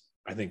hundreds.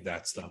 I think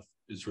that stuff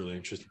is really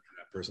interesting for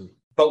that person.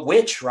 But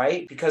which,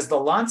 right? Because the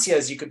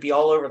Lancias, you could be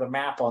all over the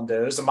map on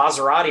those. The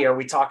Maserati, are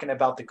we talking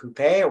about the coupe?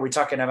 Are we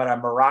talking about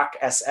a Merak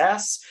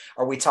SS?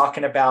 Are we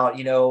talking about,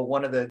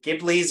 one of the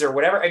Ghiblis or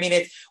whatever? I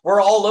mean, we're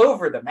all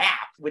over the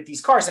map with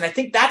these cars. And I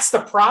think that's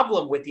the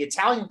problem with the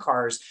Italian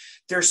cars.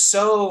 They're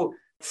so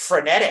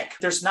frenetic.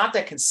 There's not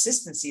that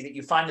consistency that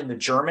you find in the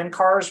German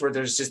cars where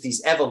there's just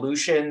these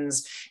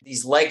evolutions,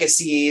 these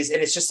legacies.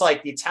 And it's just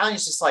like the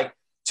Italians just like,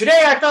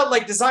 today I felt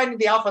like designing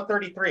the Alpha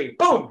 33.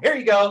 Boom, here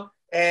you go.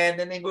 And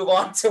then they move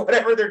on to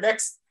whatever their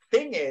next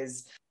thing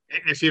is.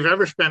 If you've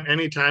ever spent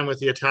any time with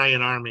the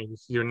Italian army,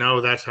 you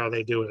know that's how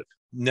they do it.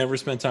 Never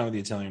spent time with the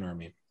Italian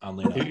army.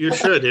 You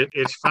should.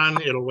 It's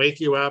fun. It'll wake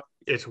you up.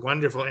 It's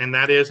wonderful. And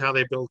that is how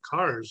they build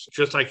cars.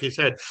 Just like you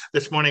said,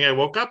 this morning I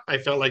woke up, I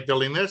felt like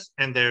building this,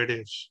 and there it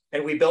is.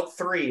 And we built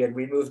 3 and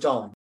we moved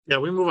on. Yeah,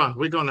 we move on.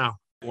 We go now.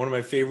 One of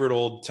my favorite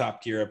old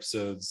Top Gear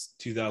episodes,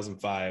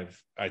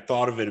 2005. I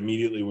thought of it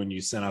immediately when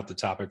you sent out the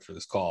topic for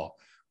this call.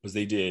 Was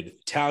they did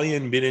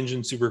Italian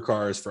mid-engine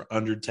supercars for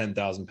under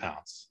 10,000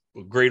 pounds.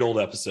 A great old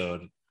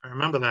episode. I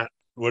remember that.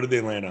 What did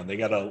they land on? They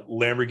got a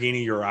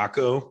Lamborghini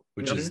Urraco,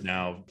 which is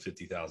now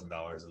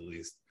 $50,000 at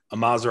least. A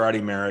Maserati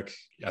Merak,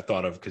 I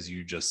thought of because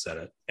you just said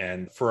it.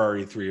 And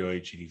Ferrari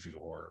 308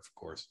 GT4, of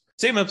course.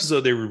 Same episode,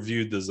 they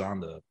reviewed the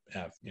Zonda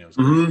F. It was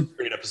a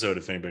great episode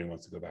if anybody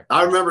wants to go back.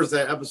 I remember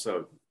that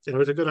episode. It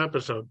was a good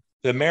episode.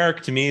 The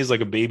Merak to me is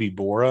like a baby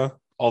Bora.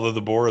 Although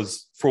the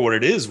Bora's, for what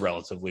it is,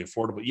 relatively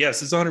affordable.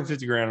 Yes, it's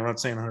 150 grand. I'm not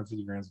saying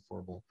 150 grand is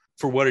affordable.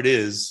 For what it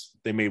is,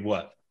 they made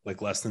what?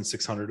 Like less than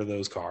 600 of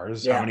those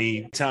cars. Yeah. How many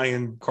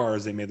Italian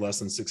cars they made less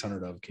than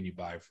 600 of can you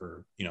buy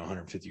for,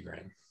 150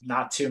 grand?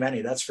 Not too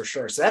many, that's for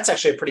sure. So that's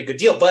actually a pretty good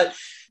deal. But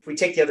if we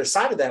take the other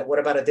side of that, what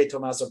about a De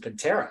Tomaso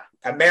Pantera?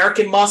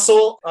 American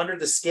muscle under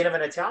the skin of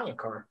an Italian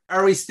car.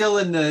 Are we still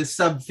in the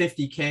sub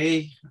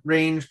 50K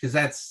range? Because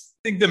that's...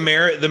 I think the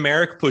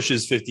Merak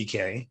pushes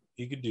 50K.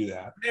 You could do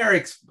that.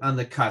 Merak's on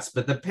the cusp,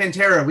 but the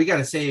Pantera, we got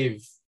to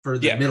save for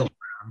the middle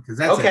ground because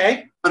that's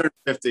okay.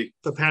 150.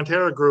 The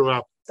Pantera grew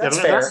up. That's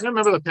fair. I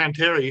remember the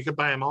Pantera. You could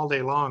buy them all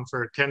day long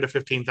for 10 to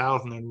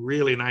 15,000 in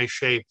really nice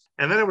shape.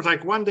 And then it was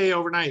like one day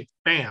overnight,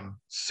 bam,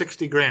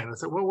 60 grand. I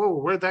said, whoa,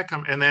 where'd that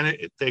come? And then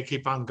they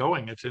keep on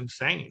going. It's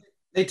insane.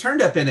 They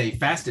turned up in a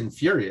Fast and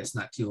Furious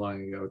not too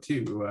long ago,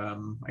 too.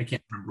 I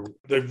can't remember.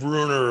 The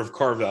ruiner of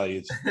car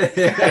values.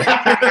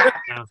 I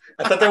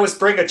thought that was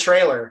Bring a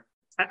Trailer.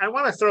 I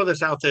want to throw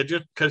this out there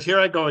just because here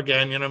I go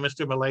again.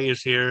 Mr. Malay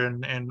is here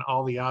and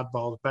all the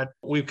oddballs, but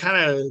we've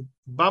kind of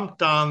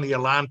bumped on the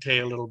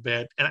Alante a little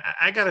bit. And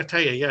I got to tell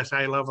you, yes,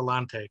 I love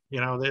Alante.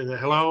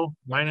 Hello,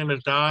 my name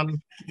is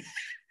Don.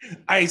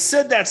 I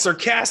said that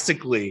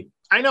sarcastically.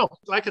 I know.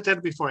 Like I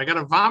said before, I got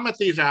to vomit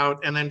these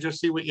out and then just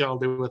see what y'all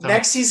do with them.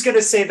 Next, he's going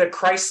to say the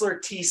Chrysler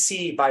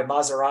TC by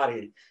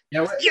Maserati.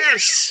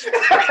 Yes!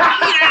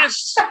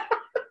 Yes!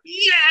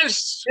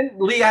 Yes!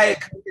 Didn't Lee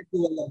Iacocca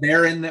do a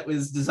LeBaron that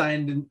was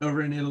designed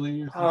over in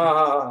Italy?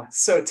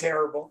 So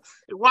terrible.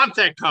 I want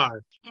that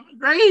car.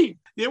 Great.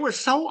 They were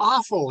so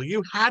awful.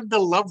 You had to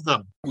love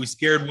them. We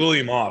scared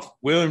William off.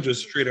 William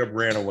just straight up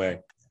ran away.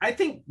 I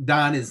think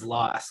Don is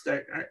lost.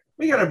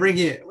 We got to bring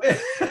you.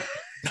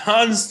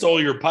 Don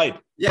stole your pipe.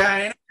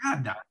 Yeah,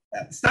 God,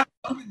 Don. Stop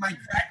moving my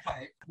crack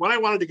pipe. What I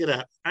wanted to get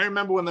at, I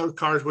remember when those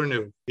cars were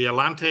new, the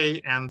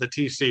Alante and the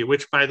TC,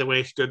 which, by the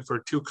way, stood for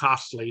too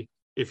costly,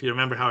 if you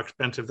remember how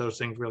expensive those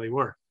things really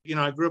were.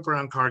 I grew up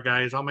around car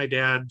guys. All my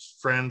dad's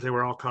friends, they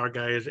were all car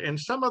guys. And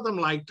some of them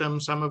liked them.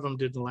 Some of them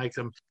didn't like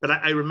them. But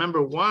I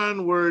remember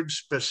one word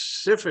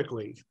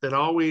specifically that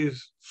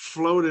always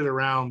floated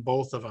around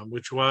both of them,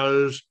 which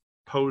was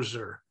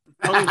poser.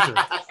 Poser.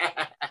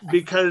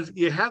 Because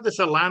you have this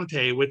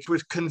Alante, which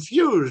was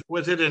confused.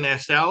 Was it an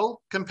SL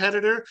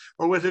competitor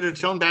or was it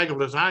its own bag of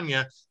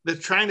lasagna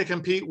that's trying to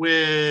compete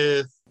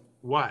with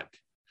what?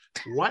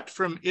 what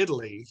from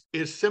Italy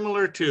is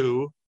similar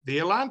to the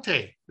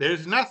Elante?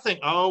 There's nothing.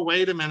 Oh,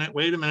 wait a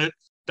minute.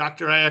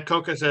 Dr.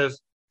 Iacocca says,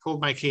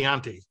 hold my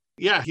Chianti.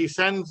 Yeah, he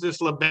sends this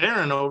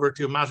LeBaron over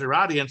to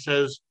Maserati and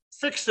says,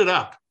 fix it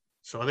up.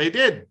 So they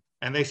did,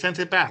 and they sent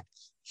it back.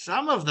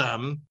 Some of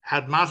them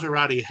had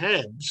Maserati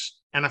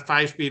heads and a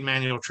 5-speed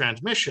manual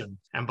transmission.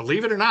 And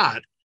believe it or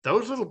not,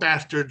 those little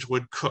bastards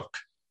would cook.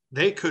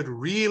 They could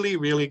really,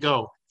 really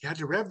go. You had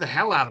to rev the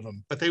hell out of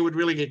them, but they would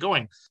really get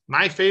going.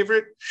 My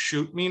favorite,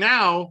 shoot me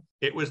now,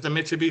 it was the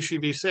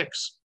Mitsubishi V6.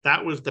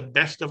 That was the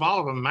best of all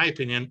of them, in my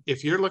opinion.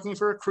 If you're looking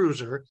for a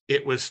cruiser,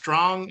 it was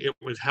strong, it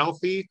was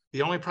healthy.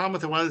 The only problem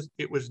with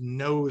it was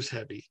nose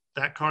heavy.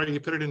 That car, you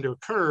put it into a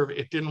curve,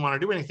 it didn't want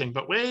to do anything.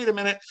 But wait a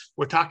minute,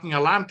 we're talking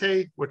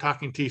Elante, we're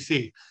talking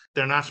TC.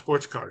 They're not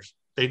sports cars.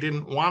 They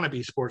didn't want to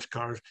be sports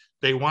cars.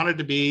 They wanted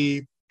to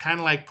be kind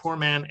of like poor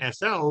man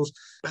SLs,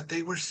 but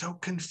they were so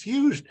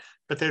confused.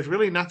 But there's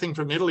really nothing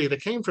from Italy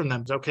that came from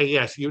them. Okay,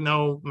 yes, you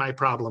know my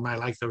problem. I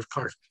like those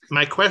cars.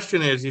 My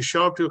question is, you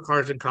show up to a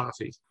Cars and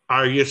Coffee.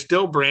 Are you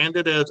still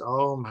branded as,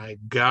 oh my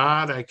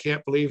God, I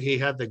can't believe he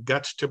had the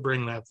guts to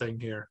bring that thing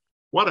here.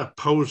 What a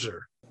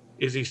poser.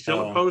 Is he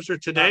still a poser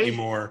today? Not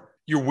anymore.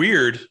 You're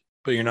weird,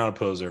 but you're not a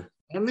poser.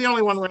 I'm the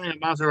only one wearing a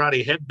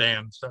Maserati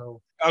headband,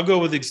 so. I'll go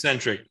with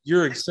eccentric.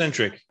 You're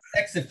eccentric.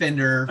 Sex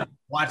offender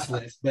watch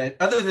list, but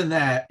other than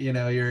that, you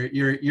know,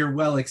 you're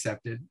well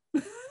accepted.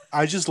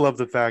 I just love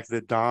the fact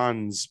that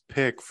Don's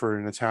pick for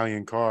an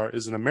Italian car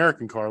is an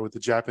American car with a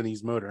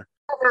Japanese motor.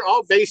 Cover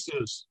all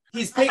bases.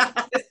 He's taking.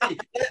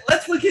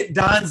 Let's look at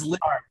Don's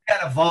list.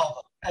 Got a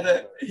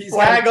Volvo. He's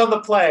flag on the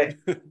play.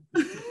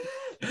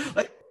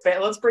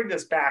 Let's bring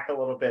this back a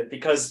little bit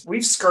because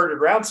we've skirted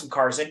around some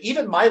cars, and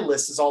even my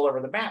list is all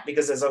over the map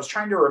because as I was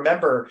trying to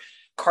remember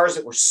cars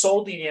that were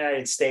sold in the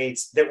United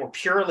States that were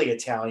purely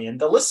Italian,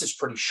 the list is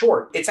pretty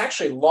short. It's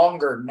actually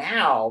longer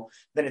now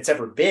than it's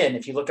ever been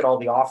if you look at all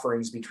the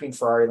offerings between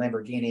Ferrari,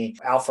 Lamborghini,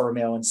 Alfa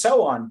Romeo, and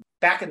so on.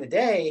 Back in the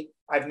day,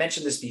 I've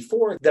mentioned this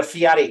before, the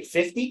Fiat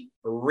 850,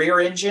 rear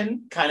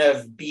engine, kind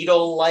of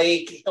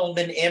Beetle-like,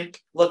 Hillman Imp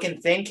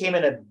looking thing, came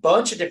in a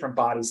bunch of different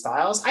body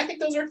styles. I think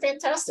those are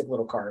fantastic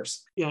little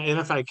cars. Yeah, and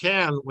if I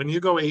can, when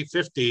you go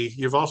 850,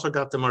 you've also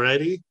got the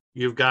Moretti.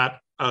 You've got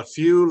a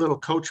few little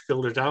coach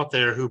builders out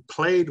there who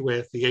played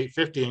with the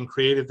 850 and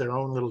created their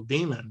own little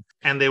demon.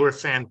 And they were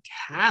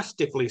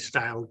fantastically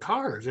styled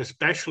cars,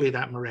 especially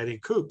that Moretti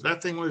coupe.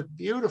 That thing was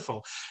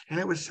beautiful. And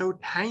it was so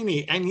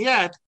tiny. And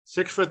yet,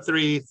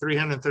 6'3",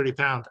 330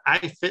 pounds, I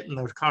fit in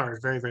those cars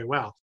very, very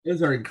well.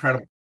 Those are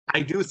incredible.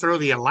 I do throw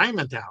the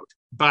alignment out,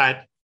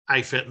 but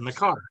I fit in the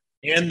car.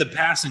 And the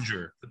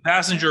passenger. The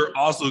passenger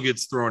also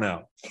gets thrown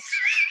out.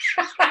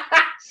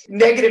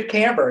 Negative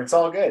camber. It's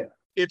all good.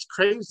 It's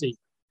crazy.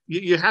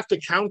 You have to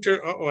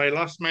counter. I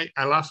lost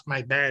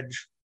my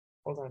badge.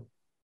 Hold on.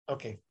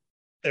 Okay,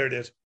 there it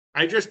is.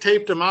 I just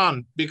taped them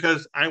on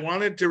because I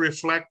wanted to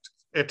reflect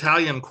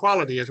Italian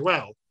quality as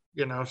well.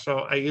 You know, so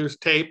I used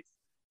tape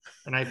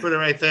and I put it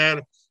right there.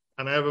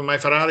 And I have my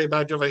Ferrari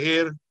badge over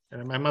here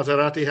and my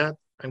Maserati hat.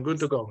 I'm good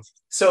to go.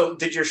 So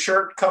did your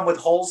shirt come with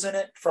holes in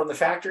it from the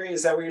factory?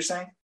 Is that what you're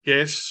saying?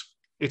 Yes.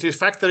 It is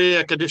factory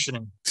air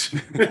conditioning.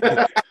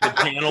 The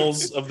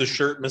panels of the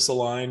shirt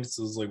misaligned.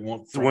 So it's like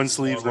one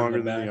sleeve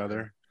longer than the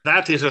other.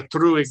 That is a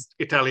true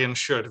Italian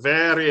shirt.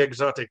 Very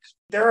exotic.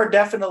 There are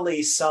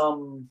definitely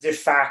some de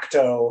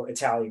facto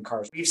Italian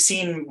cars. We've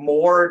seen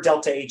more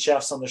Delta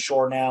HFs on the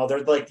shore now.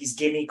 They're like these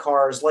gimme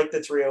cars, like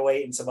the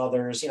 308 and some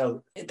others. You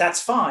know,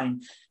 that's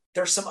fine.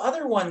 There's some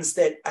other ones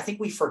that I think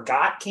we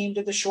forgot came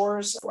to the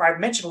shores. I've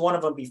mentioned one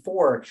of them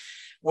before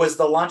was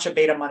the Lancia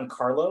Beta Monte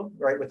Carlo,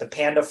 right? With the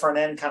Panda front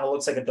end, kind of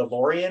looks like a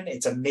DeLorean.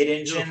 It's a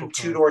mid-engine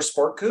two-door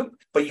sport coupe,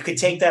 but you could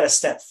take that a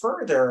step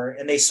further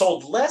and they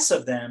sold less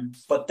of them.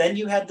 But then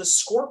you had the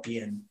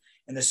Scorpion,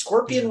 and the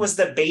Scorpion was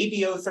the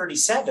baby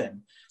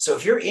 037. So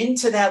if you're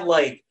into that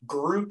like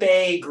Group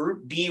A,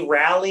 Group B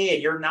rally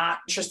and you're not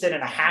interested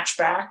in a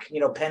hatchback, you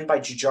know, penned by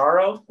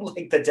Giugiaro,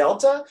 like the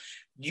Delta,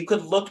 you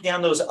could look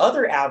down those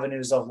other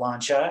avenues of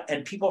Lancia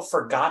and people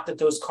forgot that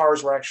those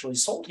cars were actually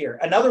sold here.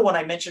 Another one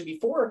I mentioned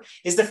before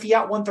is the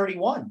Fiat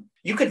 131.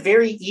 You could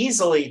very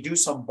easily do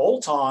some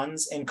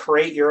bolt-ons and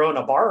create your own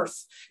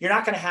Abarth. You're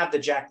not going to have the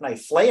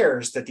jackknife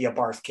flares that the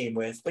Abarth came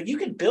with, but you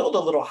can build a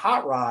little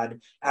hot rod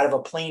out of a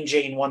plain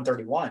Jane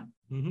 131.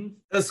 Mm-hmm.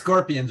 Those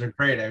Scorpions are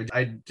great.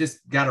 I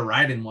just got a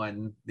ride in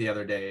one the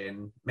other day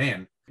and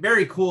man,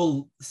 very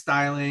cool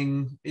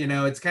styling. You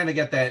know, it's kind of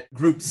got that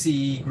Group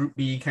C, Group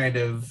B kind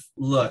of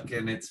look,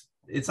 and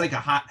it's like a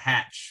hot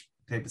hatch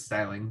type of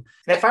styling.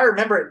 And if I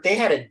remember, they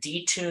had a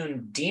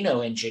detuned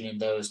Dino engine in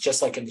those,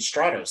 just like in the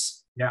Stratos.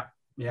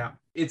 Yeah.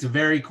 It's a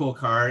very cool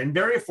car and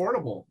very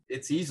affordable.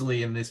 It's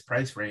easily in this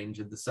price range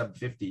of the sub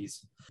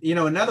 50s. You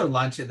know, another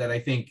Lancia that I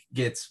think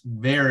gets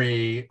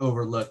very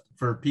overlooked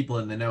for people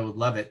in the know would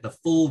love it, the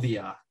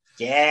Fulvia.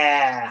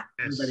 Yeah.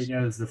 Everybody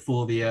knows the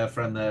Fulvia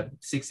from the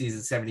 60s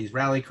and 70s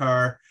rally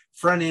car.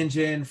 Front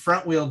engine,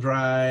 front wheel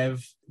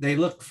drive. They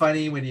look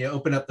funny when you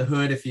open up the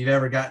hood. If you've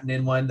ever gotten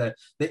in one, the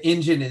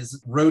engine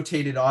is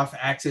rotated off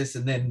axis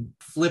and then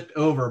flipped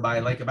over by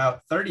like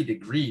about 30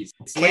 degrees.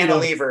 It's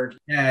Cantilevered.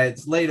 Yeah,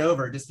 it's laid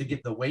over just to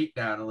get the weight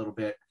down a little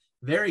bit.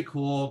 Very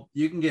cool.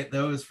 You can get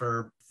those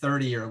for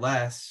 30 or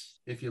less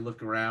if you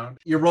look around.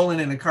 You're rolling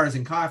in a Cars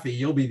and Coffee,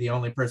 you'll be the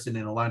only person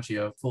in a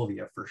Lancia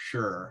Fulvia for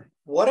sure.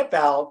 What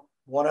about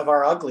one of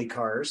our ugly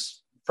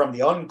cars from the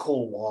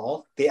uncool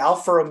wall, the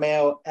Alfa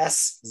Romeo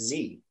SZ?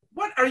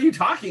 What are you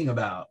talking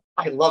about?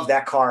 I love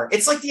that car.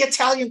 It's like the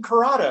Italian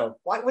Corrado.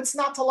 What's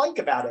not to like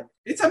about it?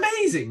 It's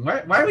amazing.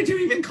 Why would you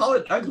even call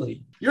it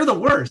ugly? You're the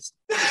worst.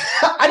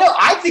 I know.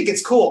 I think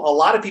it's cool. A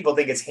lot of people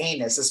think it's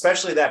heinous,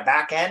 especially that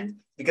back end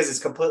because it's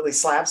completely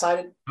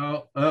slab-sided.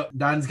 Oh,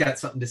 Don's got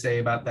something to say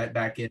about that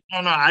back end. No,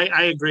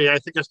 I agree. I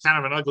think it's kind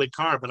of an ugly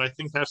car, but I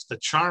think that's the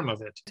charm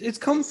of it. It's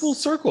come full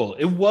circle.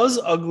 It was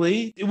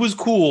ugly. It was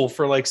cool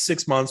for like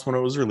 6 months when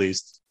it was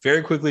released.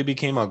 Very quickly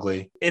became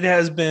ugly. It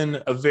has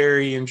been a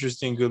very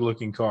interesting,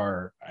 good-looking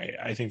car,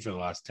 I think, for the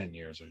last 10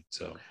 years or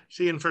so.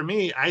 See, and for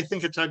me, I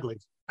think it's ugly.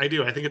 I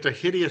do. I think it's a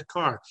hideous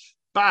car,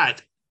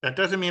 but that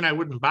doesn't mean I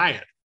wouldn't buy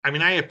it. I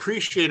mean, I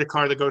appreciate a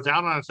car that goes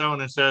out on its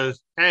own and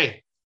says,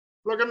 hey,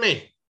 look at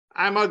me.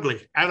 I'm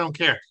ugly. I don't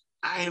care.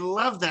 I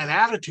love that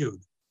attitude.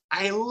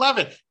 I love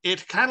it.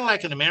 It's kind of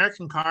like an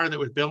American car that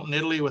was built in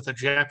Italy with a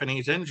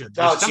Japanese engine.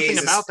 There's something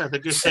Jesus. about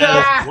that just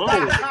says,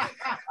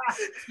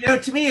 whoa.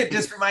 To me, it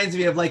just reminds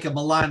me of like a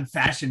Milan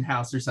fashion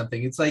house or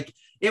something. It's like,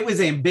 it was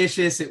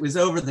ambitious. It was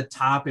over the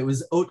top. It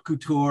was haute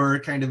couture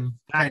kind of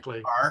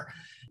car.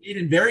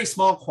 In very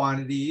small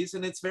quantities,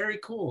 and it's very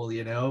cool,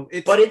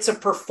 but it's a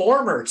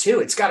performer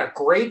too. It's got a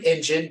great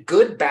engine,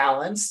 good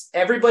balance.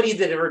 Everybody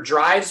that ever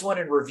drives one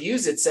and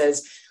reviews it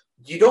says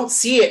you don't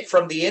see it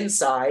from the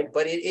inside,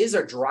 but it is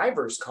a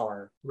driver's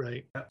car.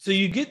 Right. So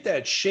you get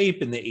that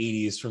shape in the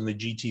 80s from the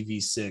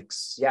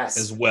GTV6 yes.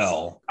 as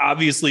well.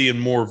 Obviously in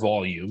more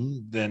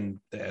volume than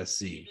the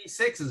SC.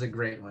 GTV6 is a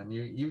great one.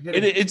 You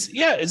hit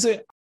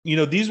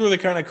these were the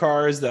kind of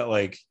cars that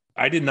like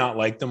I did not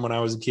like them when I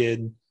was a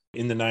kid.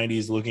 In the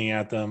 90s, looking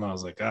at them, I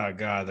was like, oh,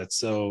 God, that's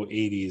so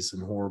 80s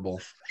and horrible.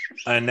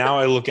 And now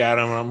I look at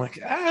them and I'm like,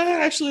 it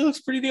actually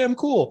looks pretty damn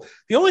cool.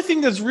 The only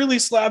thing that's really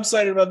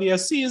slab-sided about the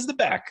SC is the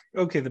back.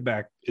 Okay, the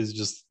back is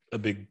just a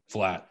big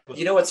flat.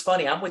 You know what's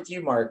funny? I'm with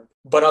you, Mark,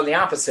 but on the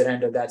opposite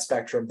end of that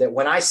spectrum, that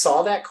when I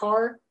saw that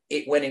car,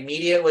 it went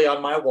immediately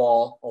on my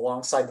wall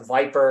alongside the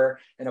Viper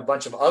and a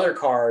bunch of other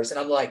cars. And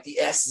I'm like, the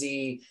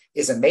SZ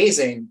is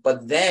amazing.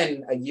 But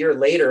then a year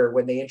later,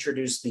 when they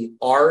introduced the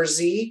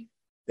RZ,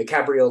 the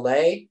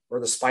Cabriolet or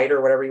the Spider,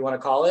 whatever you want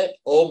to call it.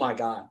 Oh my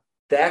God,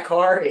 that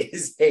car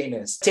is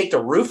heinous. Take the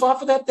roof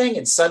off of that thing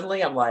and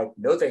suddenly I'm like,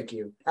 no, thank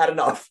you. Had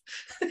enough.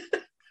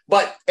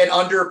 But an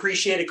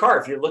underappreciated car.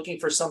 If you're looking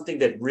for something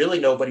that really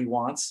nobody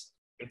wants.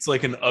 It's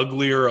like an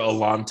uglier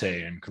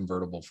Alante in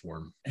convertible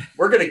form.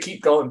 We're going to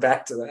keep going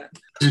back to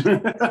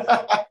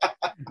that.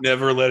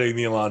 Never letting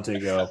the Alante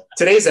go.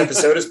 Today's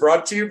episode is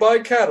brought to you by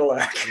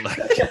Cadillac.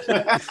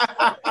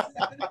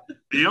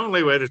 The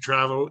only way to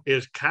travel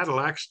is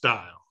Cadillac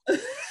style.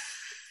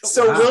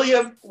 So, wow.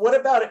 William, what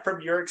about it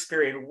from your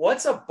experience?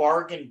 What's a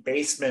bargain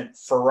basement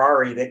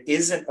Ferrari that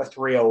isn't a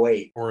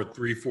 308? Or a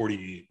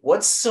 348?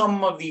 What's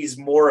some of these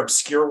more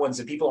obscure ones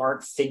that people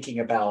aren't thinking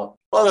about?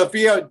 Well, the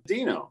Fiat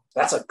Dino.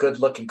 That's a good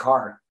looking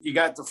car. You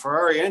got the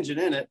Ferrari engine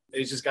in it.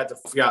 It's just got the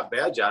Fiat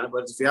badge on it,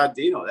 but it's a Fiat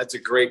Dino. That's a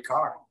great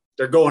car.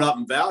 They're going up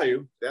in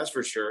value, that's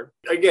for sure.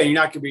 Again, you're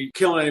not going to be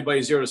killing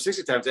anybody 0 to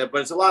 60 times that,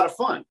 but it's a lot of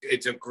fun.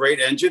 It's a great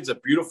engine. It's a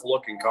beautiful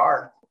looking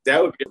car.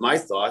 That would be my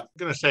thought. I'm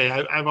going to say,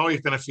 I've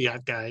always been a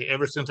Fiat guy.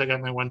 Ever since I got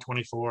my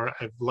 124,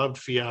 I've loved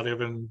Fiat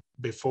even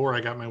before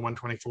I got my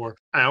 124.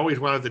 I always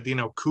wanted the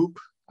Dino Coupe.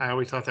 I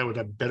always thought that was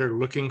a better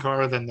looking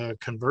car than the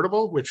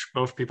convertible, which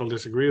most people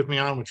disagree with me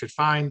on, which is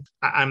fine.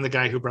 I'm the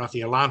guy who brought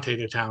the Alante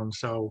to town.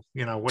 So,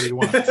 what do you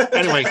want?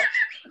 Anyway,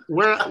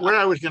 where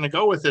I was going to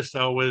go with this,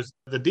 though, was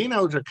the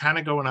Dinos are kind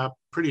of going up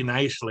pretty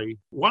nicely.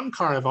 One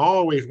car I've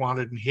always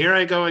wanted, and here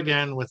I go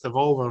again with the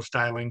Volvo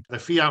styling, the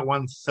Fiat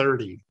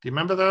 130. Do you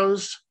remember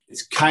those?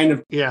 It's kind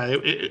of... Yeah,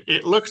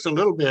 it looks a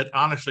little bit,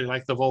 honestly,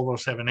 like the Volvo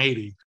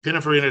 780.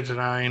 Pininfarina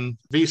design,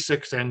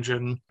 V6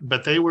 engine,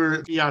 but they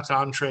were Fiat's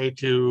entree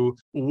to,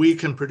 we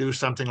can produce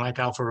something like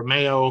Alfa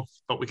Romeo,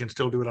 but we can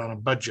still do it on a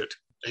budget.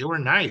 They were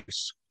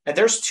nice. And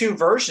there's two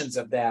versions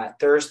of that.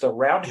 There's the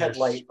round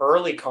headlight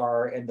early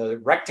car and the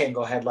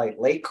rectangle headlight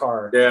late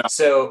car. Yeah.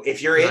 So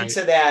if you're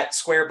into that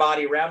square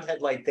body round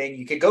headlight thing,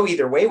 you could go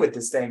either way with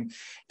this thing.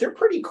 They're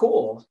pretty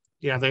cool.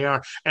 Yeah, they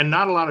are. And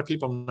not a lot of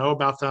people know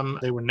about them.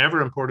 They were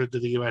never imported to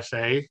the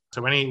USA.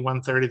 So any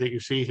 130 that you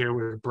see here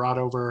was brought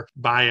over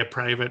by a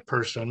private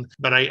person.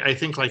 But I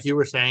think, like you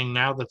were saying,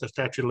 now that the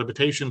statute of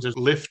limitations is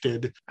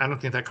lifted, I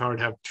don't think that car would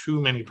have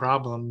too many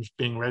problems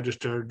being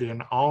registered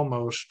in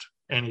almost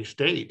any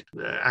state.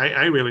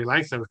 I really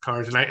like those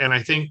cars. And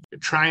I think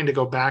trying to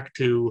go back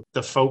to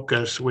the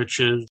focus, which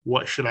is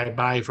what should I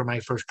buy for my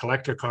first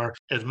collector car,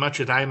 as much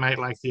as I might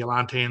like the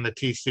Elante and the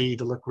TC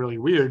to look really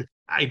weird,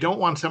 I don't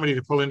want somebody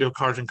to pull into a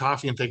Cars and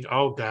Coffee and think,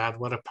 oh God,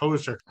 what a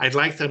poser. I'd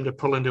like them to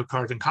pull into a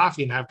Cars and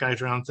Coffee and have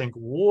guys around and think,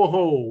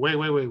 whoa, wait,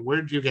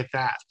 where'd you get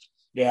that?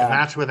 Yeah. And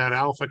that's where that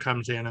Alfa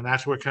comes in. And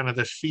that's where kind of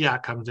this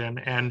Fiat comes in.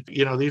 And,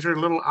 these are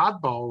little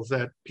oddballs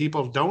that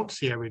people don't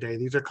see every day.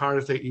 These are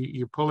cars that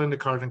you pull into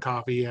Cars and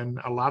Coffee, and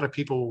a lot of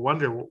people will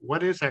wonder,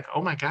 what is that?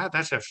 Oh my God,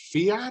 that's a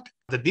Fiat?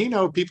 The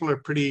Dino people are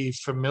pretty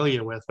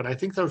familiar with, but I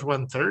think those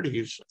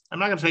 130s, I'm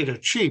not going to say they're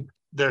cheap.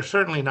 They're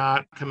certainly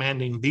not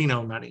commanding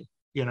Dino money.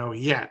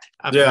 Yet.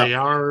 They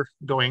are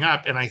going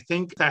up. And I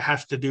think that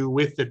has to do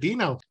with the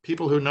Dino.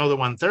 People who know the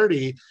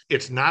 130,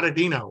 it's not a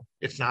Dino.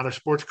 It's not a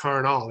sports car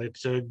at all.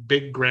 It's a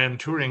big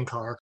grand touring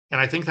car. And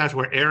I think that's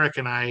where Eric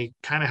and I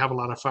kind of have a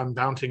lot of fun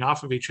bouncing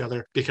off of each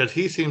other, because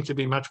he seems to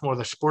be much more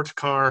the sports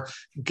car,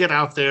 get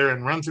out there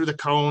and run through the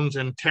cones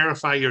and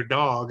terrify your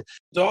dog.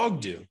 Dog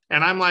do.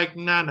 And I'm like,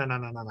 no.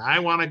 I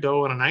want to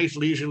go on a nice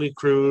leisurely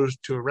cruise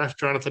to a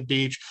restaurant at the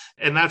beach.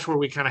 And that's where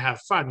we kind of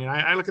have fun.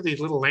 I look at these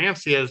little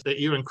Lancias that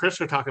you and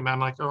Chris are talking about. I'm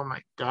like, oh my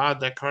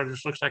God, that car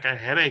just looks like a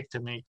headache to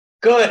me.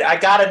 Good. I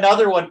got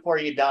another one for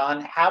you,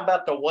 Don. How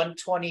about the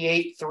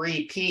 128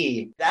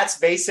 3P? That's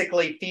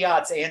basically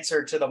Fiat's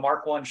answer to the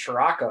Mark I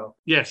Scirocco.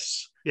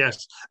 Yes.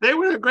 They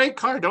were a great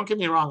car. Don't get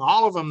me wrong.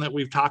 All of them that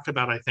we've talked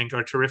about, I think,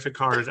 are terrific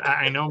cars.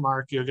 I know,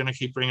 Mark, you're going to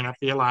keep bringing up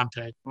the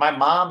Elante. My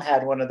mom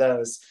had one of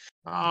those.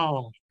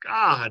 Oh,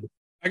 God.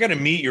 I got to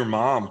meet your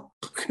mom.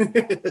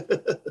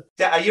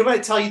 You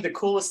might tell you the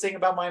coolest thing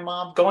about my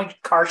mom. Going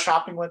car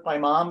shopping with my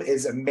mom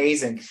is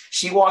amazing.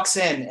 She walks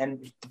in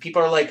and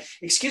people are like,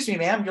 excuse me,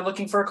 ma'am, you're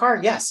looking for a car?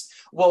 Yes.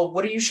 Well,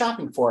 what are you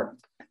shopping for?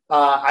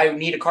 I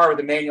need a car with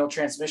a manual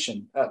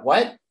transmission.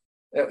 What?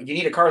 You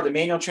need a car with a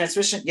manual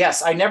transmission?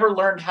 Yes. I never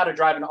learned how to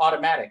drive an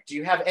automatic. Do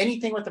you have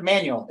anything with a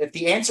manual? If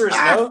the answer is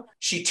no,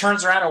 she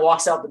turns around and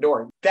walks out the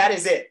door. That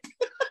is it.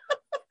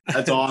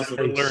 That's awesome.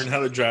 I learned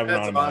how to drive an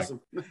automatic.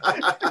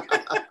 Awesome.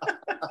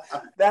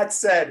 That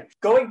said,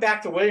 going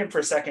back to William for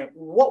a second,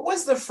 what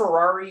was the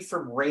Ferrari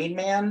from Rain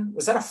Man?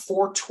 Was that a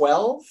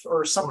 412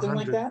 or something 400.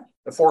 like that?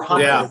 The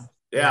 400?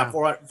 Yeah,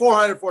 400,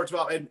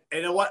 412. And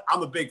you know what?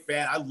 I'm a big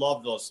fan. I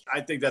love those.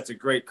 I think that's a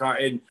great car.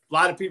 And a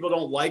lot of people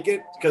don't like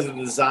it because of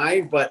the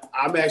design, but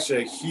I'm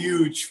actually a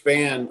huge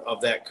fan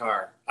of that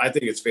car. I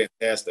think it's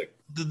fantastic.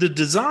 The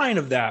design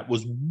of that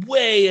was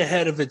way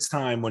ahead of its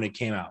time when it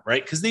came out,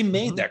 right? Because they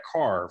made that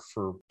car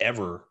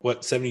forever.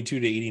 What, 72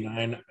 to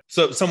 89?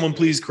 So someone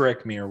please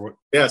correct me or what?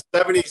 Yeah,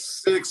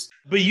 76.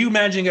 But you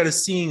imagine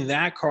seeing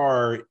that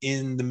car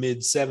in the mid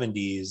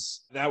 70s.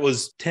 That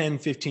was 10,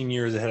 15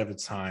 years ahead of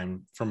its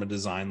time from a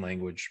design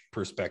language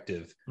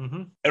perspective.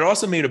 Mm-hmm. It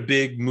also made a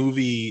big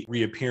movie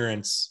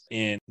reappearance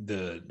in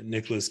the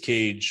Nicolas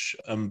Cage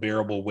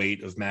Unbearable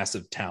Weight of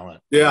Massive Talent.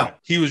 Yeah.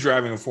 He was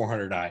driving a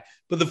 400i.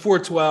 But the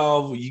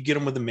 412, you get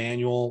them with the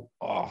manual.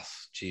 Oh,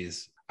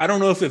 geez. I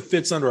don't know if it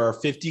fits under our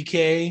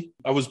 50K.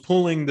 I was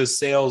pulling the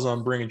sales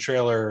on Bring a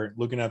Trailer,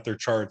 looking at their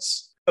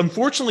charts.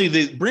 Unfortunately,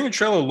 the Bring a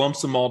Trailer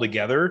lumps them all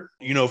together,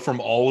 from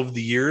all of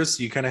the years.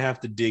 So you kind of have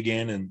to dig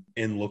in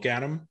and look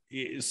at them.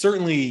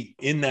 Certainly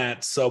in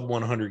that sub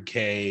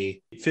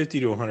 100K, 50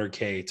 to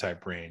 100K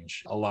type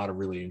range, a lot of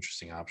really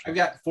interesting options. I've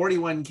got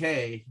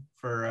 41K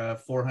for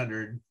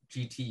 400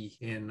 GT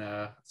in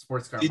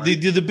sports car.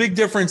 The big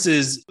difference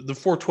is the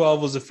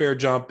 412 was a fair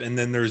jump, and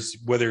then there's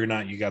whether or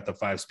not you got the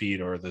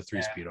 5-speed or the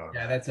 3-speed on.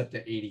 Yeah, that's up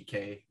to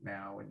 80K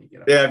now when you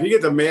get up. Yeah, if you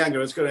get the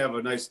manual, it's going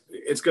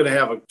to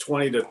have a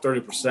 20 to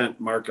 30%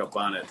 markup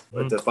on it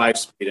with the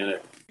 5-speed in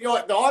it.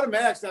 The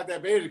automatic's not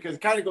that bad because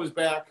it kind of goes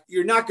back.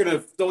 You're not going to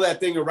throw that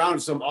thing around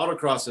at some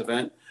autocross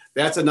event.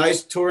 That's a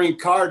nice touring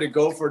car to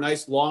go for a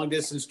nice long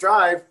distance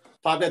drive.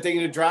 Pop that thing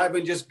in a drive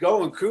and just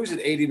go and cruise at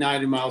 80,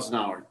 90 miles an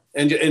hour.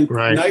 And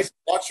right. Nice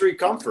luxury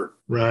comfort.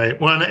 Right.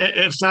 Well,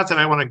 it's not that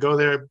I want to go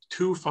there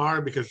too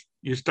far because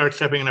you start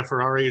stepping in a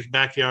Ferrari's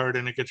backyard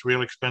and it gets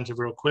real expensive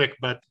real quick.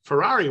 But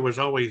Ferrari was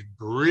always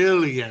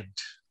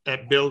brilliant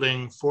at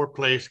building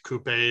 4-place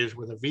coupes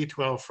with a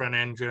V12 front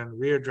engine,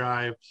 rear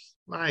drive.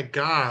 My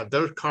God,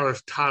 those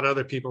cars taught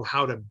other people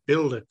how to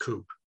build a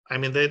coupe. I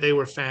mean, they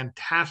were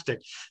fantastic.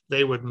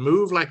 They would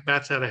move like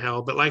bats out of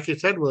hell. But like you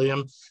said,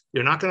 William,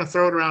 you're not going to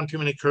throw it around too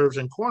many curves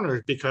and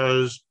corners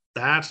because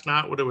that's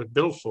not what it was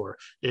built for.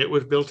 It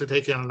was built to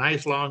take you on a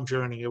nice long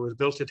journey. It was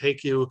built to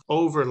take you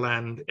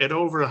overland at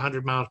over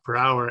 100 miles per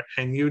hour,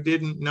 and you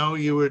didn't know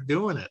you were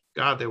doing it.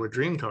 God, they were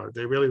dream cars.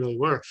 They really, really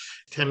were.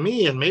 To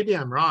me, and maybe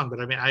I'm wrong,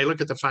 but I mean, I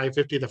look at the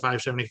 550, the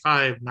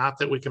 575, not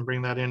that we can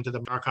bring that into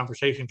our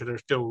conversation because they're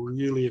still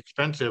really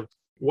expensive.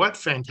 What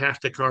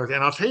fantastic cars.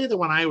 And I'll tell you the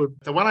one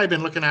I've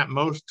been looking at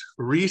most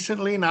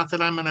recently, not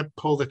that I'm going to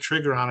pull the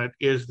trigger on it,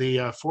 is the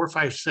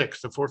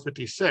 456, the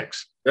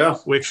 456. Yeah.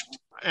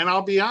 And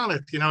I'll be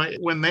honest,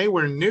 when they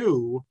were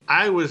new,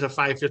 I was a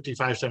 550,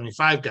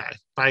 575 guy.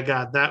 By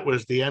God, that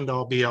was the end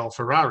all be all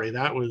Ferrari.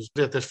 That was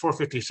that this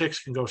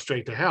 456 can go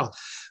straight to hell.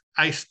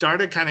 I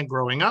started kind of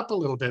growing up a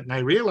little bit and I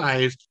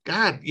realized,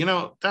 God,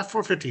 that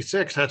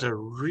 456 has a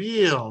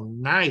real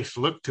nice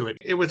look to it.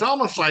 It was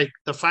almost like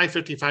the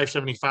 550,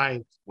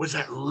 575 was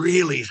that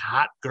really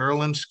hot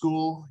girl in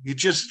school. You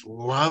just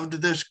loved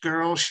this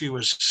girl. She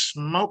was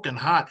smoking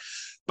hot,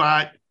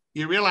 but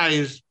you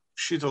realize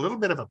she's a little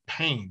bit of a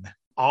pain.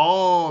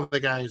 All the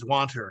guys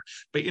want her,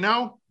 but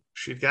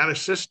she's got a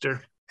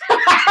sister.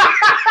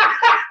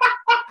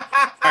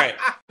 All right.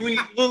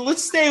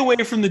 Let's stay away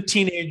from the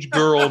teenage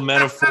girl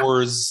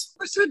metaphors.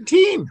 Who said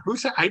teen? Who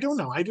said? I don't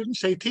know. I didn't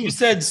say teen. You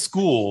said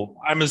school.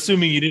 I'm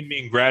assuming you didn't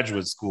mean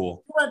graduate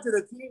school. You went to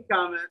the teen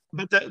comment.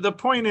 But the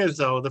point is,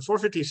 though, the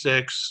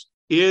 456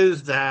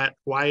 is that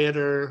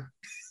quieter,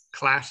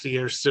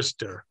 classier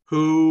sister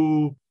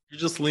who You're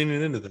just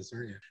leaning into this,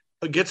 aren't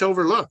you? gets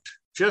overlooked.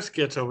 Just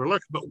gets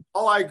overlooked. But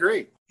I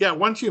agree. yeah,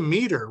 once you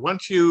meet her,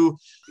 once you,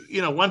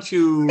 this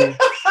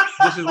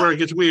is where it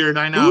gets weird.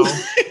 I know.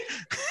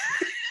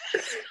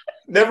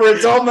 Never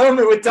a dull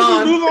moment with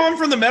Can we Don. move on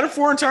from the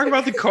metaphor and talk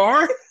about the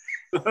car?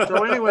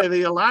 So anyway,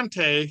 the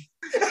Elante is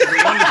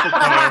a wonderful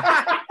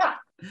car.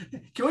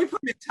 Can we put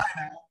it in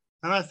timeout?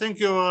 And I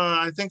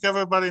think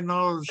everybody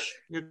knows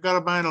you got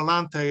to buy an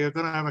Elante. You're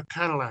going to have a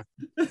Cadillac.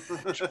 It's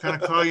the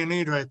kind of car you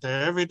need right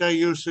there. Everyday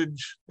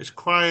usage. It's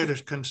quiet.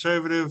 It's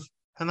conservative.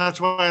 And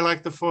that's why I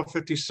like the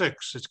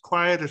 456. It's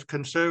quiet. It's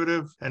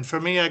conservative. And for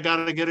me, I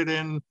got to get it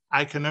in.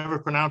 I can never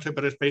pronounce it,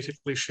 but it's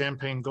basically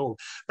champagne gold.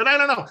 But I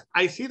don't know.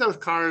 I see those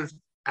cars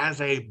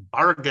as a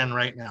bargain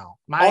right now.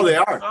 They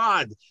are.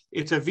 God,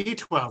 it's a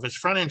V12. It's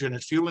front engine.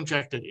 It's fuel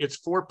injected. It's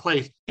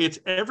 4-place. It's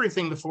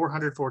everything the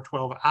 400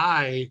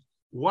 412i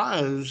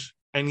was,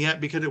 and yet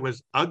because it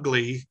was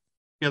ugly,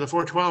 the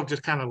 412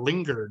 just kind of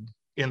lingered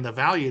in the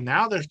value.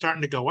 Now they're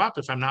starting to go up,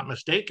 if I'm not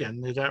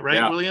mistaken. Is that right,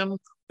 Yeah. William?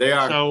 They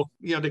are. So,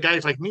 the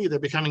guys like me, they're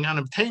becoming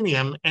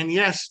unobtainium. And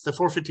yes, the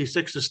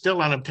 456 is still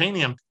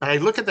unobtainium. But I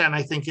look at that and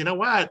I think, you know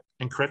what?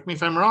 And correct me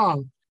if I'm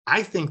wrong,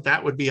 I think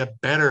that would be a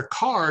better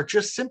car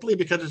just simply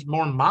because it's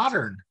more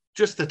modern.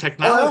 Just the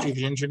technology,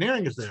 the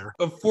engineering is there.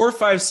 A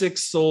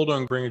 456 sold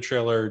on Bring a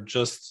Trailer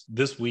just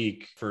this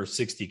week for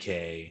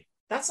 $60K.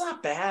 That's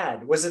not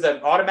bad. Was it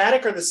the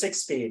automatic or the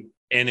 6-speed?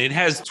 And it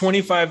has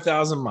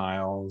 25,000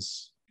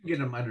 miles. Get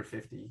them under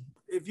 50.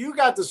 If you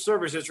got the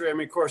service history,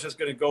 of course, it's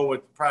going to go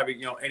with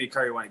probably, any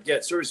car you want to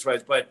get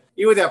service-wise. But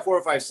even with that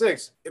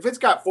 456, if it's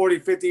got 40,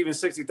 50, even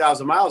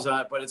 60,000 miles on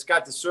it, but it's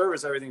got the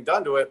service, everything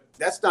done to it,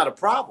 that's not a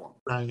problem.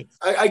 Right.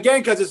 Again,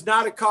 because it's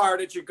not a car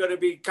that you're going to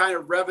be kind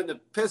of revving the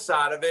piss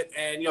out of it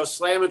and,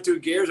 slamming through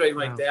gears or anything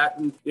like that.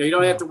 And, you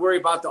don't have to worry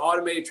about the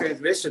automated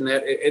transmission.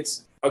 That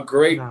it's a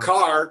great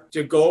car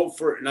to go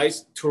for a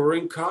nice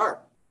touring car.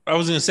 I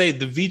was going to say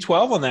the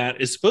V12 on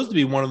that is supposed to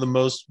be one of the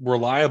most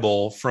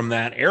reliable from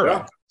that era.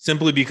 Yeah.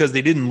 Simply because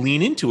they didn't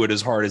lean into it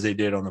as hard as they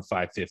did on the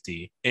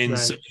 550. And Right.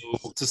 so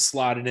to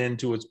slot it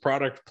into its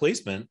product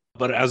placement,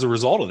 but as a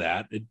result of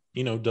that, it,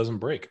 doesn't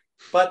break.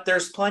 But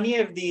there's plenty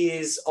of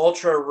these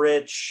ultra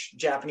rich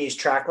Japanese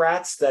track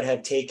rats that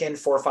have taken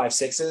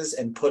 456s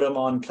and put them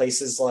on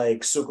places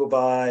like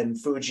Tsukuba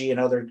and Fuji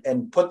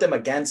and put them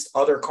against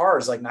other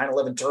cars like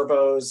 911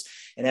 turbos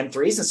and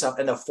M3s and stuff.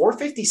 And the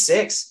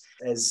 456,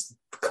 as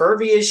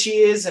curvy as she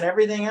is and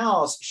everything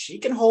else, she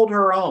can hold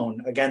her own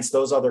against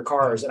those other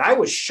cars. And I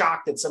was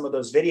shocked at some of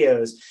those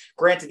videos.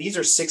 Granted, these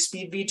are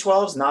 6-speed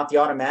V12s, not the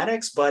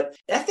automatics, but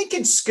that thing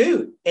can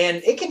scoot and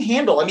it can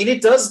handle. I mean,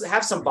 it does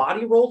have some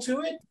body roll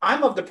to it.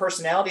 I'm of the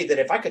personality that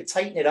if I could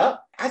tighten it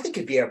up, I think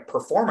it'd be a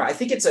performer. I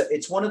think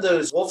it's one of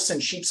those wolves in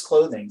sheep's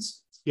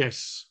clothings.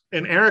 Yes.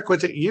 And Eric,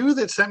 was it you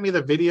that sent me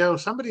the video?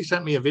 Somebody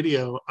sent me a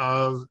video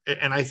of,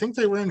 and I think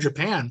they were in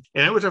Japan,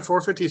 and it was a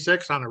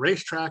 456 on a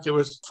racetrack. It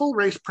was full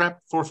race prep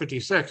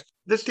 456.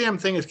 This damn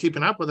thing is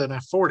keeping up with an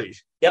F40.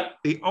 Yep.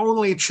 The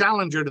only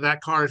challenger to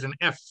that car is an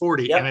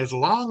F40. Yep. And as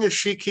long as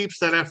she keeps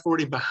that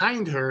F40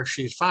 behind her,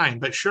 she's fine.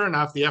 But sure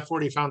enough, the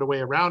F40 found a way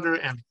around her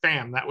and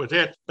bam, that was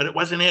it. But it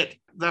wasn't it.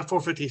 That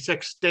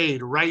 456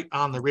 stayed right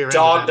on the rear end.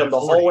 Dogged them the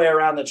whole way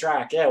around the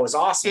track. Yeah, it was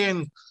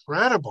awesome.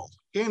 Incredible.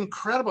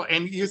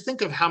 And you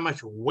think of how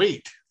much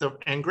weight,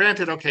 and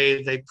granted,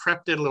 okay, they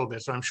prepped it a little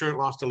bit, so I'm sure it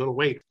lost a little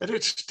weight, but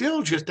it's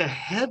still just a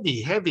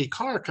heavy, heavy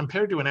car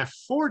compared to an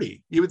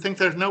F40. You would think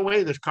there's no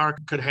way this car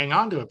could hang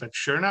on to it, but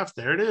sure enough,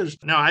 there it is.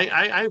 No,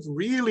 I've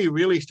really,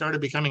 really started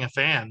becoming a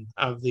fan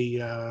of the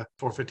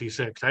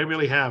 456. I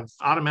really have.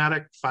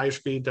 Automatic,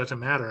 5-speed, doesn't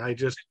matter.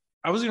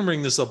 I was going to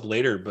bring this up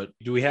later, but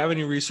do we have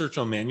any research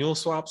on manual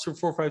swaps for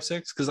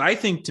 456? Because I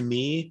think, to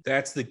me,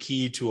 that's the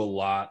key to a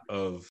lot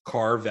of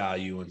car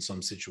value in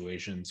some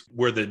situations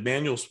where the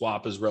manual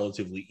swap is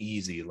relatively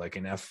easy, like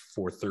an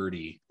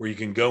F430, where you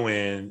can go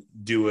in,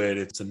 do it.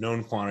 It's a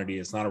known quantity.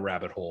 It's not a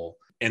rabbit hole.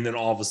 And then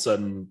all of a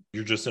sudden,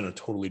 you're just in a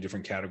totally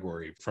different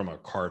category from a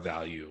car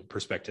value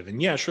perspective.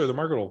 And yeah, sure, the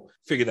market will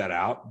figure that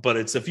out. But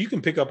it's if you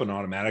can pick up an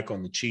automatic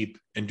on the cheap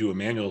and do a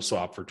manual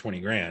swap for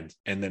 20 grand,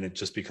 and then it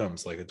just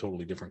becomes like a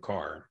totally different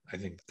car. I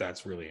think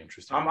that's really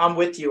interesting. I'm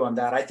with you on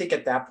that. I think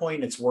at that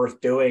point, it's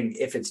worth doing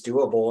if it's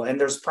doable. And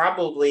there's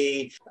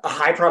probably a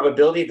high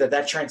probability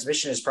that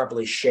transmission is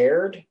probably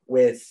shared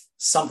with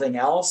something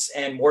else,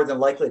 and more than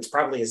likely it's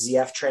probably a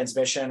ZF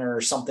transmission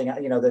or something,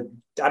 that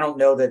I don't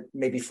know that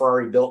maybe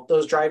Ferrari built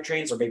those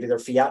drivetrains, or maybe they're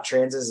Fiat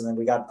Transits and then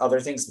we got other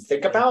things to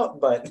think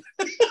about. But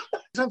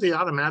isn't the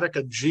automatic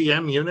a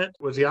GM unit?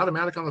 Was the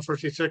automatic on the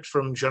 56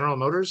 from General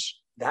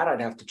Motors? That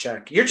I'd have to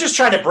check. You're just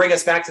trying to bring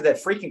us back to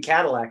that freaking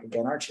Cadillac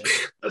again, aren't you?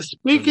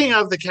 Speaking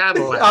of the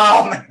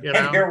Cadillac,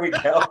 man, here we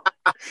go.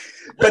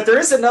 But there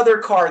is another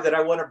car that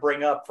I want to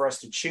bring up for us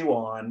to chew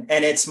on,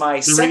 and it's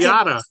my second.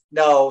 Riata.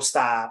 No,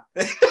 stop.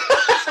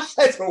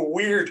 That's a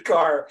weird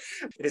car.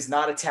 It is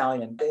not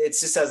Italian. It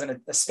just has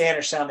a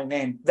Spanish sounding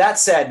name. That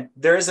said,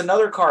 there is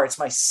another car. It's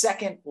my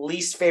second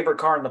least favorite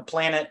car on the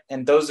planet.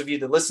 And those of you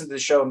that listen to the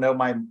show know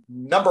my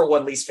number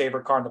one least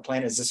favorite car on the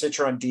planet is the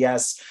Citroen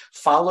DS,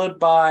 followed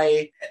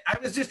by... I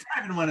was just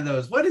driving one of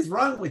those. What is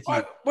wrong with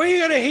you? Why you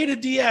gotta hate a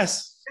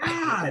DS?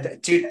 God.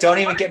 Dude, don't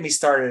even get me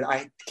started.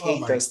 I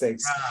hate those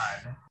things.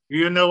 God.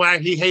 You know why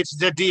he hates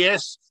the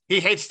DS? He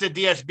hates the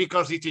DS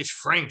because it is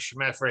French,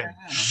 my friend.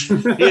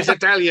 He is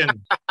Italian.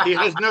 He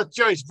has no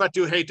choice but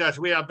to hate us.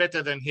 We are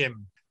better than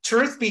him.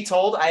 Truth be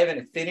told, I have an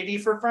affinity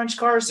for French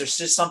cars. There's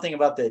just something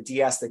about the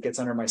DS that gets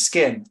under my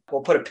skin.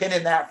 We'll put a pin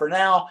in that for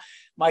now.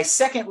 My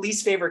second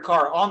least favorite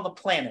car on the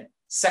planet,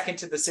 second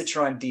to the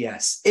Citroen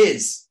DS,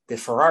 is the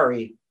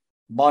Ferrari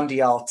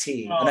Mondial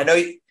T. And I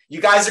know you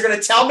guys are going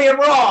to tell me I'm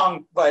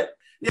wrong, but...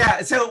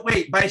 Yeah, so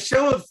wait, by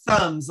show of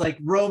thumbs, like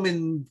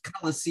Roman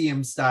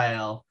Colosseum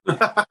style,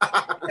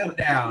 come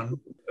down.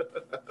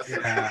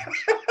 Yeah.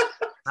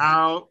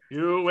 Now,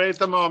 you wait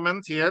a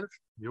moment here.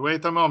 You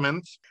wait a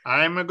moment.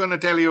 I'm going to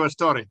tell you a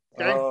story.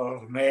 Okay?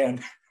 Oh,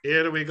 man.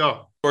 Here we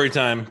go. Story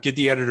time. Get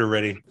the editor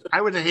ready.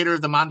 I was a hater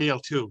of the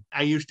Mondial too.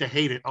 I used to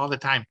hate it all the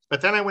time.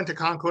 But then I went to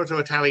Concorso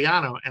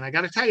Italiano, and I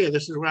got to tell you,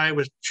 this is where I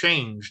was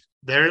changed.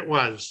 There it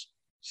was,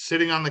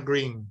 sitting on the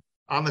green,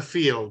 on the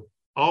field,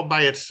 all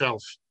by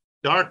itself.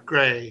 Dark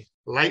gray,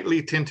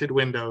 lightly tinted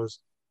windows,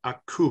 a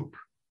coupe.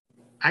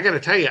 I got to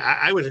tell you,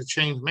 I was a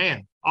changed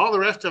man. All the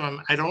rest of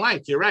them, I don't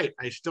like. You're right.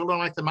 I still don't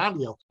like the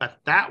Mondial. But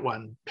that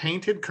one,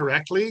 painted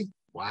correctly,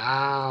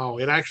 wow,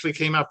 it actually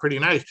came out pretty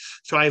nice.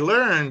 So I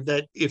learned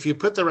that if you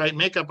put the right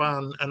makeup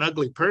on an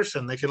ugly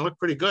person, they can look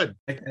pretty good.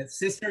 Like that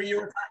sister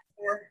you were talking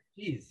for?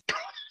 Jeez.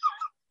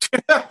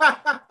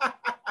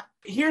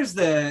 Here's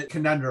the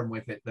conundrum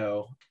with it,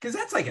 though, because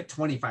that's like a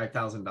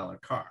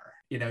 $25,000 car.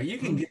 You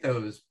can get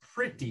those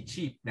pretty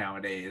cheap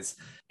nowadays.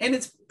 And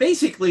it's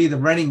basically the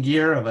running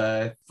gear of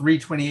a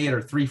 328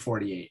 or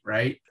 348,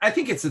 right? I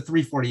think it's a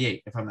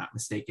 348, if I'm not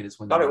mistaken, is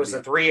when I thought it was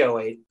a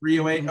 308.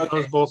 308? It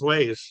goes both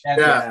ways.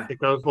 Yeah. It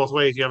goes both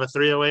ways. You have a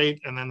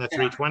 308 and then the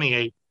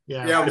 328.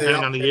 Yeah,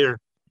 depending on the year.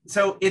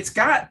 So it's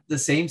got the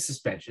same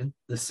suspension,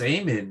 the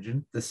same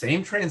engine, the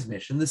same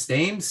transmission, the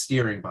same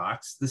steering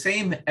box, the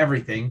same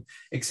everything,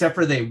 except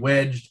for they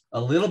wedged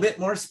a little bit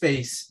more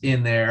space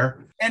in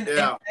there. And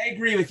I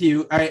agree with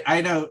you.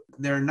 I know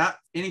they're not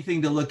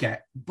anything to look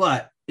at,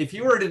 but if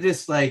you were to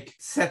just like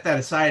set that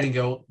aside and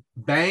go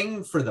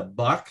bang for the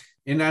buck,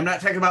 and I'm not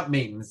talking about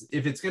maintenance.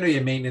 If it's going to be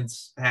a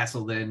maintenance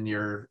hassle, then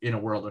you're in a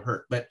world of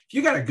hurt. But if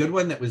you got a good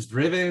one that was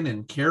driven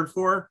and cared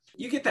for,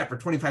 you get that for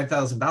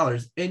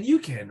 $25,000 and you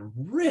can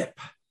rip.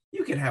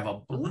 You can have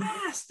a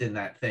blast in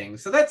that thing.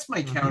 So that's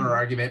my counter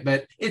argument,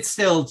 but it's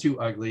still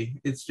too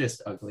ugly. It's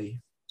just ugly.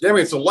 Yeah, I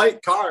mean, it's a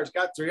light car. It's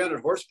got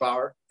 300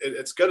 horsepower.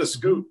 It's going to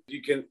scoot.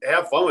 You can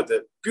have fun with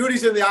it.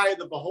 Beauty's in the eye of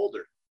the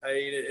beholder. I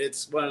mean,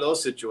 it's one of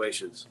those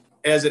situations.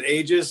 As it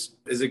ages,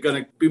 is it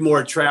going to be more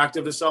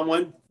attractive to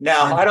someone?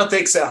 No, I don't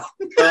think so.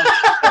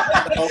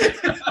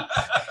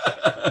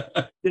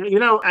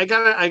 I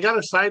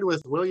gotta side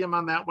with William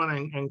on that one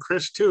and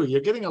Chris too.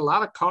 You're getting a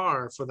lot of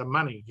car for the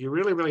money. You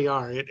really, really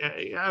are.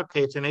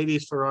 It's an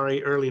 80s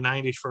Ferrari, early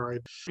 90s Ferrari.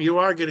 You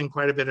are getting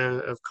quite a bit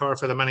of car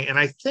for the money. And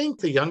I think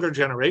the younger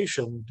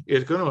generation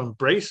is going to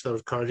embrace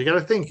those cars. You got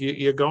to think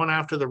you're going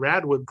after the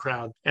Radwood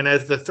crowd. And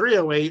as the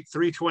 308,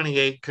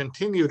 328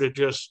 continue to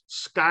just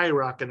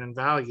skyrocket in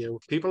value,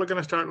 people are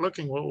going to start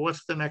looking, well,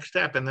 what's the next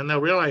step? And then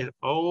they'll realize,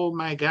 oh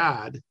my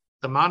God,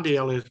 the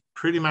Mondial is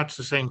pretty much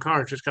the same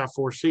car. It's just got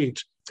 4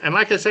 seats. And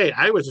like I say,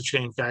 I was a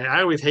change guy.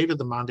 I always hated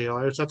the Mondial.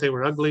 I always thought they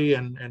were ugly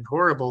and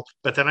horrible.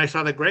 But then I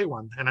saw the gray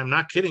one, and I'm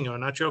not kidding you.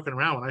 I'm not joking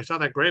around. When I saw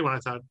that gray one, I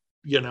thought,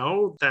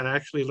 that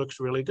actually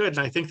looks really good. And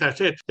I think that's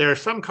it. There are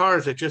some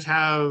cars that just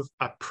have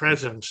a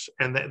presence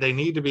and they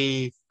need to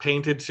be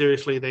painted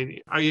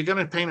seriously. Are you going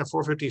to paint a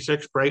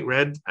 456 bright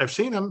red? I've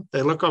seen them.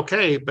 They look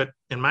okay, but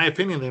in my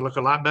opinion, they look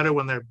a lot better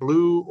when they're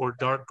blue or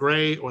dark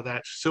gray or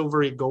that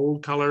silvery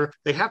gold color.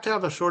 They have to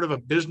have a sort of a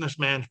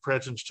businessman's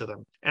presence to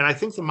them. And I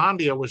think the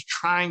Mondial was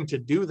trying to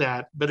do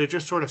that, but it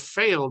just sort of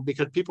failed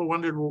because people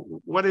wondered, well,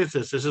 what is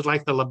this? This is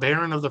like the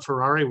LeBaron of the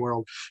Ferrari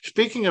world.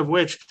 Speaking of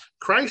which,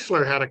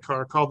 Chrysler had a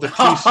car called the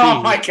TC.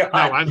 Oh my God. No,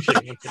 I'm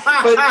kidding.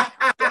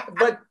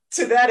 But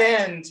To that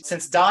end,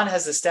 since Don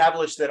has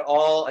established that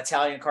all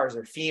Italian cars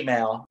are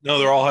female, No,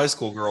 they're all high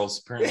school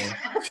girls, apparently.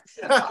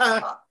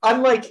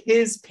 unlike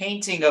his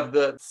painting of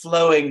the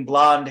flowing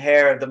blonde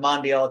hair of the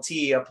Mondial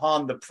T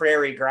upon the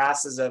prairie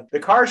grasses of the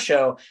car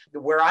show,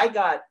 where I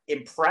got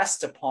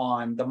impressed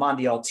upon the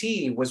Mondial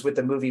T was with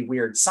the movie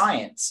Weird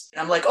Science.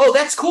 And I'm like, oh,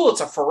 that's cool.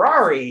 It's a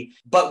Ferrari.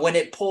 But when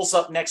it pulls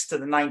up next to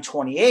the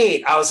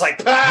 928, I was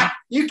like,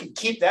 you can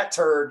keep that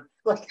turd.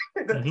 Like,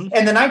 and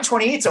the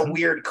 928 is a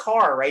weird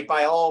car, right?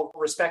 By all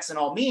respects and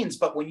all means.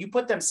 But when you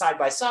put them side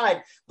by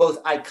side,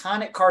 both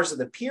iconic cars of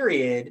the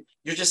period,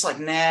 you're just like,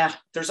 nah,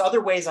 there's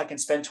other ways I can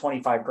spend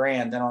 25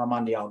 grand than on a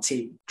Mondial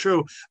T.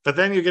 True. But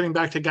then you're getting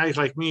back to guys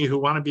like me who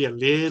want to be a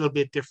little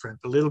bit different,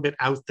 a little bit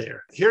out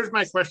there. Here's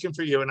my question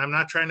for you, and I'm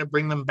not trying to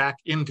bring them back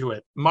into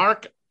it.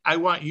 Mark, I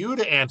want you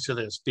to answer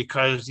this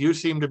because you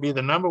seem to be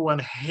the number one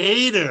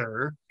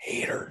hater.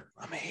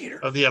 I'm a hater.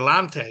 Of the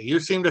Elante.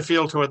 You seem to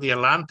feel toward the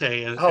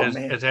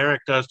Elante as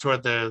Eric does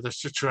toward the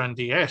Citroen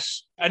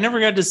DS. I never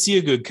got to see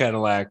a good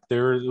Cadillac.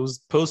 It was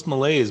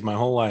post-malaise my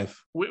whole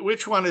life.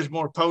 Which one is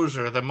more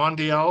poser, the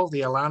Mondial, the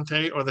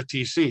Elante, or the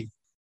TC?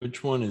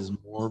 Which one is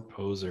more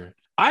poser?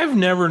 I've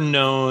never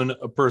known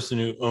a person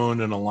who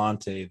owned an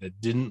Elante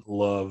that didn't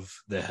love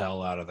the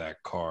hell out of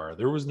that car.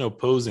 There was no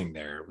posing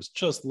there. It was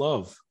just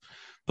love.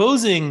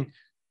 Posing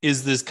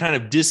is this kind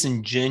of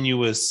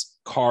disingenuous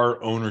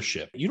car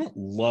ownership. You don't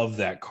love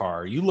that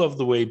car. You love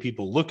the way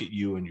people look at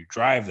you when you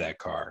drive that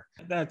car.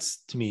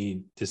 That's, to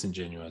me,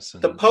 disingenuous.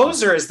 The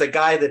poser is the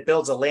guy that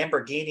builds a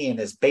Lamborghini in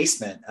his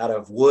basement out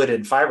of wood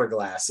and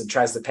fiberglass and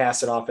tries to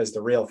pass it off as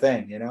the real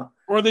thing, you know?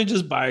 Or they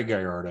just buy a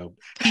Gallardo.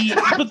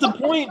 But the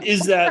point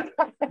is that...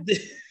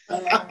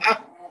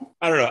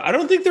 I don't know. I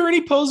don't think there are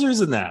any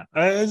posers in that.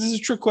 This is a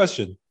trick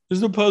question.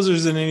 There's no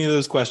posers in any of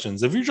those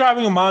questions. If you're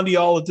driving a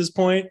Mondial at this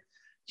point,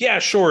 yeah,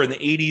 sure, in the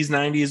 80s,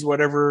 90s,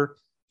 whatever,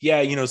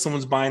 yeah, you know,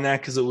 someone's buying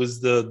that because it was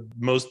the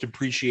most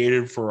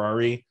depreciated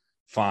Ferrari,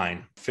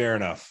 fine, fair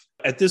enough.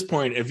 At this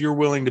point, if you're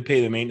willing to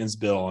pay the maintenance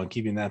bill on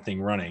keeping that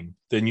thing running,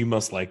 then you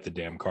must like the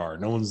damn car.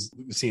 No one's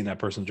seeing that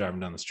person driving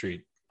down the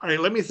street. All right,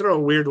 let me throw a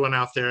weird one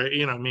out there.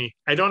 You know me.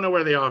 I don't know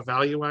where they are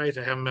value-wise.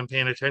 I haven't been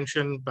paying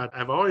attention, but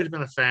I've always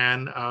been a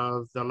fan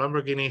of the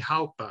Lamborghini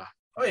Jalpa.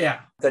 Oh, yeah.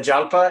 The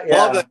Jalpa?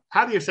 Yeah.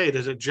 How do you say it?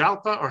 Is it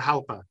Jalpa or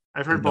Jalpa?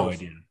 I've heard both.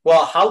 Idea.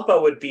 Well,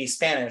 Jalpa would be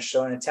Spanish,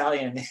 so in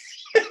Italian,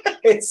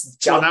 it's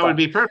Jalpa. Well, that would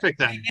be perfect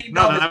then.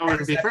 No, that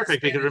would be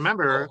perfect because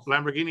remember,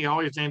 Lamborghini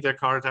always named their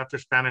cars after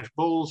Spanish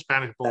bulls,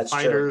 Spanish bull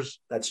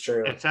fighters. That's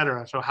true.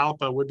 Etc. So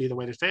Jalpa would be the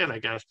way to say it, I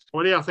guess.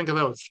 What do y'all think of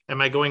those?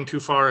 Am I going too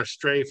far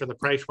astray for the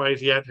price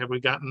wise yet? Have we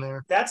gotten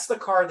there? That's the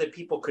car that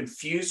people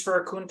confuse for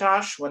a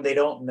Countach when they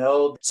don't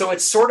know. So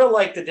it's sort of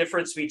like the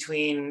difference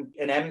between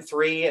an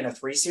M3 and a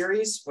 3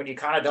 Series when you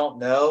kind of don't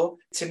know.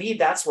 To me,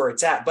 that's where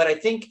it's at. But I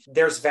think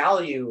there's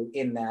value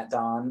in that,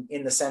 Don,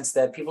 in the sense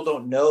that people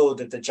don't know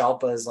that the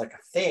Jalpa is like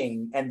a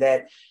thing and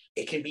that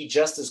it can be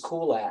just as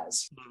cool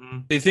as.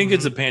 They think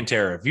it's a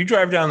Pantera. If you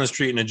drive down the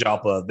street in a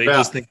Jalpa, they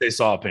just think they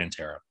saw a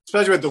Pantera.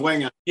 Especially with the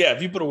wing on. Yeah,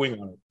 if you put a wing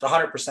on it.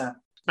 100%.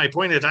 My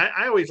point is,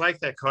 I always like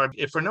that car.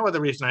 If for no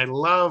other reason, I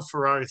love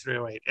Ferrari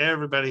 308.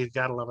 Everybody's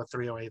got to love a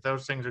 308.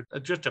 Those things are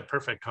just a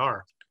perfect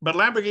car. But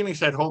Lamborghini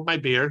said, hold my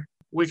beer.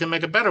 We can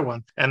make a better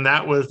one. And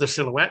that was the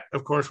Silhouette,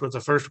 of course, was the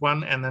first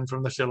one. And then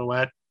from the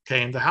Silhouette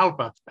came the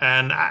Jalpa.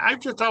 And I've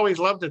just always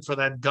loved it for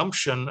that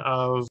gumption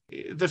of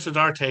this is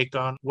our take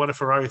on what a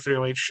Ferrari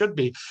 308 should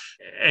be.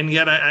 And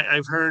yet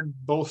I've heard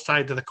both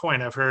sides of the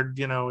coin. I've heard,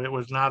 you know, it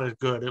was not as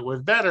good. It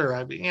was better.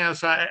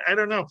 So I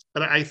don't know.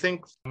 But I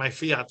think my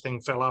Fiat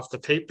thing fell off the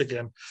tape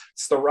again.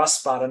 It's the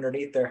rust spot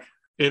underneath there.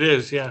 It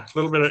is, yeah. A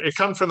little bit. It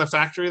comes from the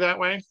factory that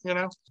way, you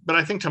know. But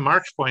I think to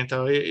Mark's point,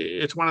 though,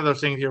 it's one of those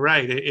things. You're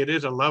right. It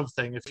is a love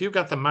thing. If you've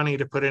got the money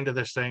to put into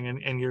this thing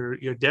and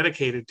you're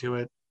dedicated to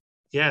it,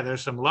 yeah,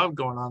 there's some love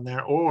going on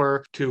there.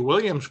 Or to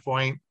William's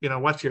point, you know,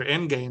 what's your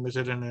end game? Is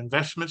it an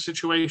investment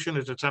situation?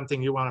 Is it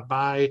something you want to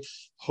buy,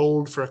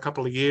 hold for a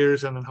couple of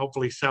years, and then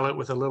hopefully sell it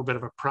with a little bit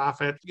of a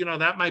profit? You know,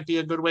 that might be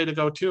a good way to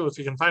go too, if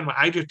you can find one.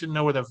 I just didn't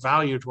know where the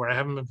values were. I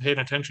haven't been paying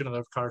attention to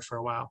those cars for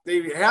a while.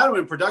 They had them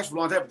in production for a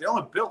long time, but they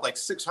only built like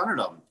 600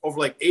 of them over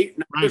like 8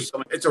 years.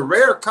 It's a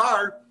rare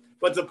car.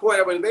 But the point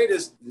I want to make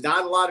is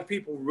not a lot of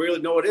people really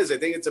know what it is. They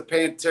think it's a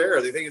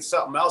Pantera. They think it's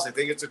something else. They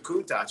think it's a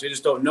Countach. They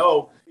just don't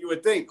know. You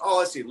would think, oh,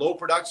 let's see, low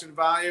production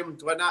volume,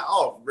 whatnot.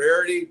 Oh,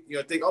 rarity. You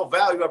know, think, oh,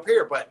 value up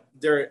here. But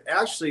they're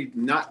actually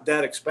not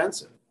that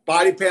expensive.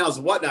 Body panels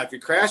and whatnot, if you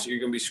crash it, you're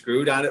going to be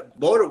screwed on it.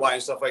 Motor wire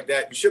and stuff like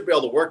that, you should be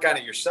able to work on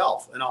it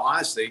yourself. In all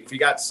honesty, if you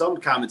got some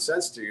common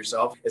sense to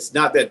yourself, it's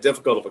not that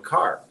difficult of a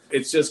car.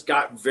 It's just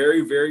got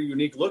very, very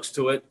unique looks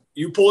to it.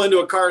 You pull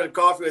into a car and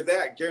coffee with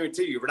that,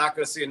 guarantee you, we're not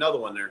going to see another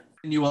one there.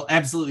 And you will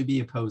absolutely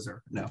be a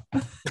poser. No.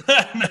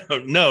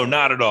 No,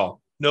 not at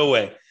all. No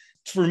way.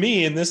 For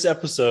me, in this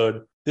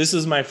episode, this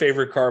is my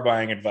favorite car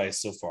buying advice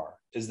so far,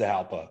 is the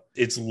Jalpa.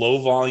 It's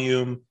low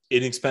volume,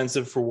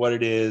 inexpensive for what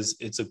it is.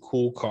 It's a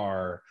cool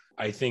car.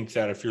 I think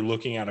that if you're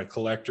looking at a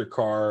collector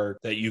car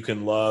that you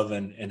can love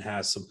and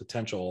has some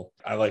potential,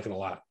 I like it a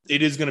lot.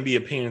 It is going to be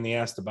a pain in the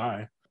ass to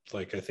buy.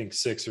 like, I think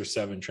 6 or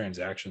 7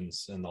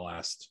 transactions in the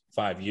last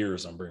 5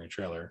 years on Bring a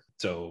Trailer.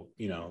 So,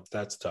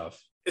 that's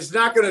tough. It's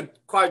not going to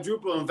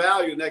quadruple in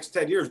value the next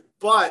 10 years,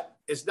 but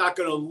it's not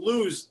going to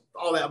lose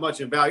all that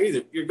much in value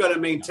either. You're going to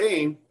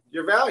maintain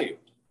your value.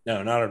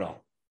 No, not at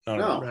all. Not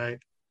at all. Right.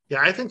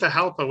 Yeah, I think the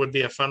Halpa would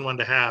be a fun one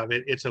to have.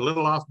 It's a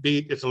little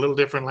offbeat. It's a little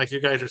different. Like you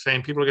guys are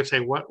saying, people are going to say,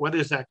 what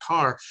is that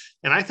car?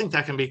 And I think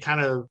that can be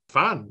kind of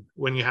fun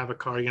when you have a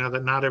car,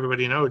 that not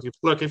everybody knows.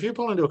 Look, if you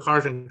pull into a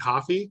Cars and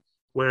Coffee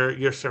where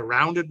you're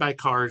surrounded by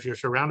cars, you're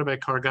surrounded by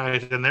car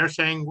guys, and they're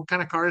saying, what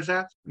kind of car is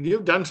that?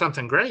 You've done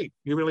something great.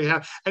 You really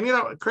have. And,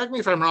 correct me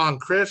if I'm wrong,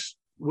 Chris,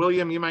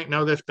 William, you might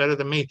know this better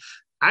than me.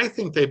 I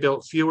think they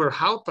built fewer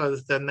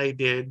Halpas than they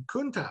did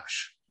Countach.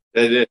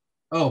 They did.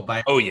 Oh,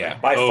 yeah.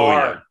 By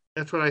far. Yeah.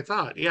 That's what I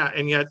thought. Yeah.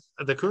 And yet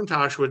the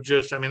Countach would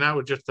that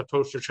would just the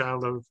poster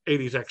child of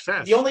 80s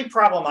excess. The only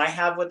problem I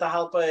have with the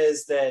Halpa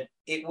is that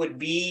it would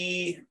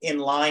be in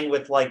line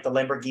with like the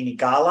Lamborghini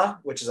Gala,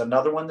 which is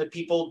another one that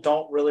people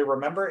don't really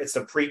remember. It's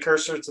the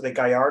precursor to the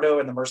Gallardo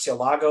and the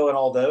Murcielago and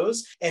all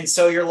those. And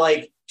so you're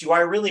like, do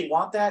I really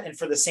want that? And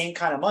for the same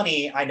kind of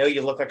money, I know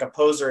you look like a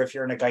poser if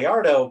you're in a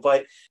Gallardo,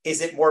 but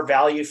is it more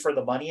value for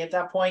the money at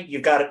that point?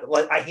 You've got,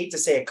 I hate to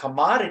say a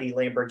commodity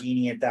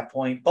Lamborghini at that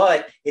point,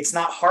 but it's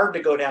not hard to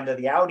go down to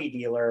the Audi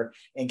dealer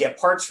and get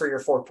parts for your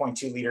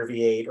 4.2 liter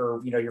V8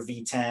 or, your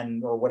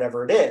V10 or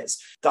whatever it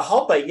is. The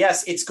Halpa,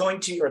 yes, it's going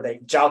to, or the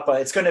Jalpa,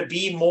 it's going to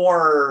be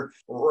more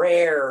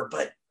rare,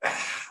 but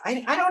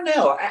I don't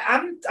know.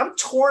 I'm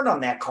torn on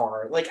that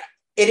car. Like,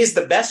 it is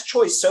the best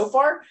choice so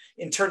far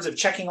in terms of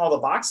checking all the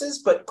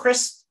boxes. But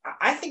Chris,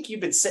 I think you've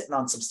been sitting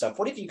on some stuff.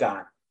 What have you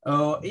got?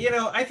 Oh,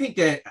 I think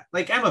that,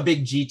 like, I'm a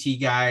big GT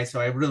guy,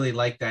 so I really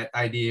like that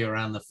idea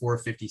around the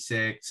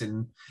 456.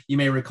 And you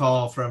may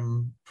recall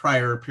from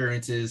prior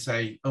appearances,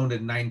 I owned a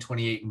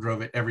 928 and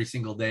drove it every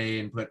single day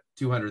and put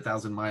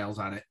 200,000 miles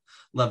on it.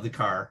 Love the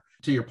car.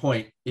 To your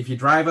point, if you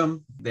drive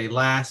them, they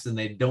last and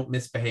they don't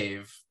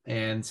misbehave.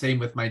 And same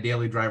with my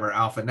daily driver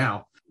Alpha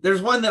now.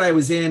 There's one that I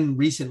was in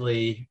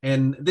recently,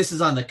 and this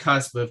is on the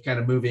cusp of kind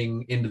of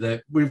moving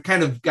into we've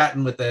kind of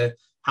gotten with the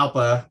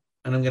Halpa,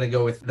 and I'm going to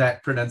go with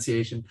that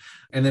pronunciation.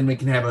 And then we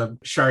can have a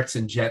Sharks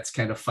and Jets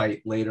kind of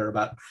fight later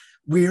about,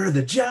 we're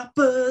the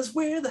Jalpas,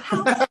 we're the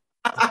Halpa.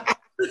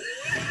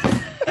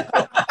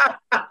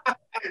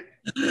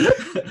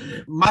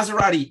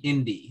 Maserati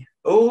Indy.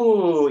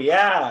 Oh,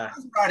 yeah.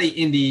 Maserati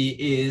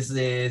Indy is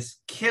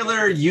this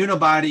killer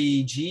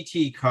unibody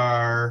GT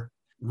car,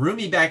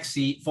 roomy back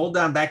seat, fold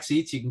down back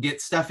seats. You can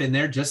get stuff in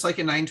there just like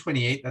a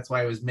 928. That's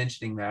why I was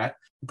mentioning that.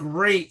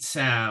 Great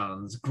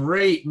sounds,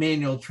 great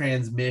manual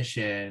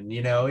transmission.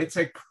 It's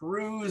a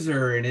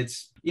cruiser, and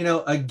it's, a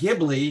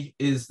Ghibli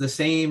is the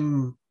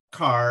same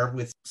car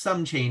with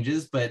some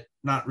changes, but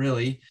not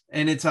really.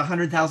 And it's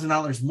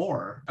 $100,000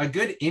 more. A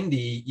good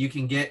Indy you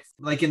can get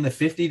like in the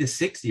 50 to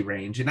 60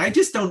 range. And I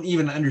just don't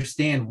even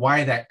understand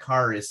why that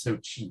car is so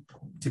cheap,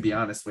 to be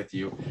honest with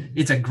you.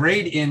 It's a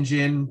great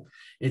engine.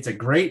 It's a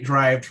great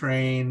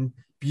drivetrain,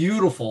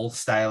 beautiful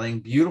styling,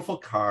 beautiful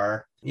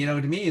car.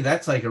 To me,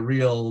 that's like a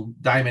real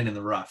diamond in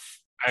the rough.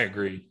 I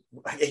agree.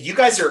 You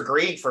guys are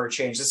agreeing for a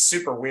change. It's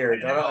super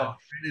weird. I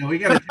know. We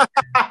got to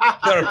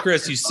Shut up,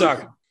 Chris. You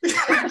suck.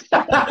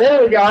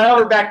 There we go. Now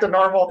we're back to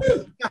normal.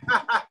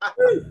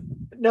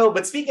 No,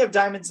 but speaking of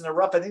diamonds in the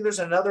rough, I think there's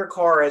another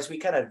car as we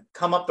kind of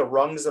come up the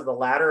rungs of the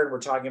ladder and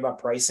we're talking about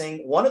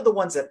pricing. One of the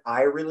ones that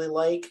I really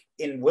like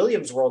in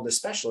Williams' world,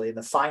 especially in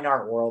the fine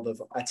art world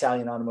of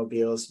Italian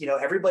automobiles,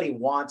 everybody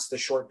wants the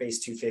short base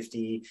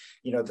 250,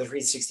 the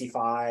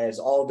 365s,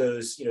 all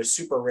those,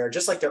 super rare,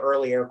 just like the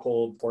early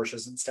air-cooled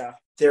Porsches and stuff.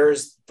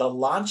 There's the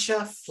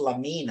Lancia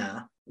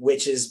Flamina,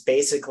 which is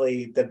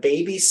basically the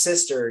baby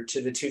sister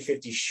to the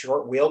 250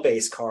 short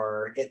wheelbase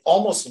car. It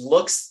almost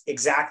looks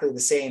exactly the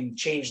same,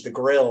 change the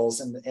grills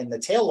and the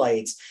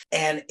taillights,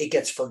 and it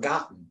gets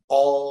forgotten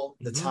all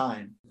the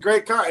time.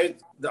 Great car.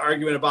 The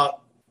argument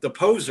about the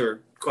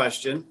poser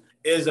question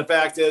is the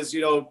fact is,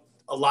 a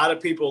lot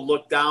of people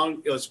look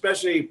down,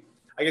 especially,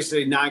 I guess,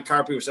 the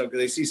non-car people, because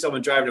they see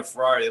someone driving a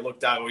Ferrari, they look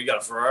down, you got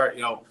a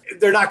Ferrari,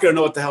 they're not going to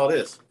know what the hell it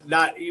is.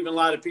 Not even a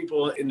lot of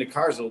people in the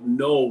cars will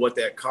know what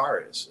that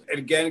car is. And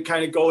again,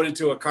 kind of going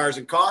into a Cars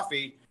and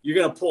Coffee, you're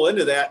going to pull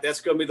into that.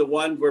 That's going to be the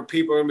one where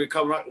people are going to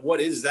become,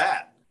 what is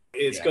that?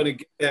 It's going to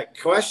get that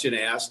question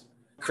asked,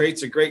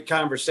 creates a great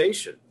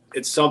conversation.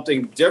 It's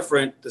something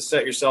different to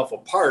set yourself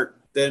apart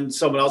than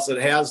someone else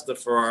that has the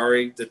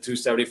Ferrari, the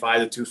 275,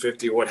 the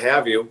 250, what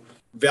have you.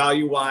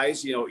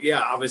 Value-wise,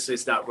 obviously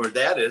it's not where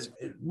that is.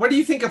 What do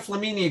you think a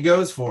Flaminia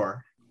goes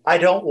for? I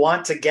don't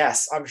want to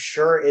guess. I'm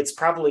sure it's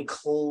probably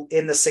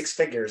in the six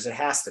figures. It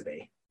has to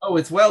be. Oh,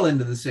 it's well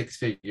into the six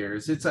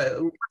figures. We're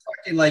talking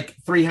like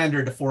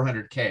 300 to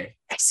 400K.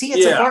 See,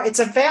 it's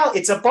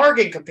a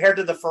bargain compared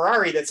to the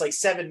Ferrari that's like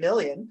 7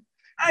 million.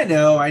 I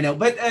know.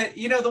 But,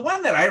 the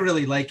one that I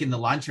really like in the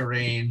Lancia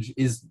range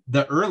is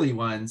the early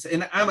ones.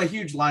 And I'm a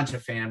huge Lancia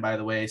fan, by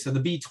the way. So the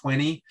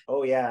B20.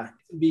 Oh, yeah.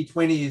 The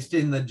B20 is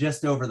in the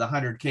just over the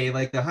 100K,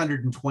 like the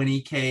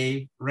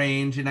 120K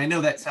range. And I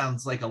know that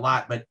sounds like a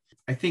lot, but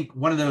I think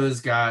one of those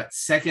got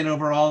second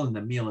overall in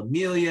the Mille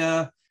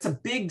Miglia. It's a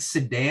big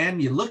sedan.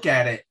 You look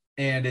at it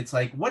and it's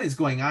like, what is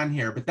going on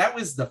here? But that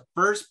was the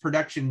first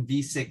production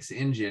V6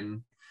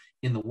 engine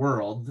in the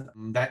world.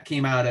 That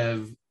came out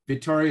of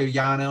Vittorio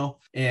Jano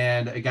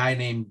and a guy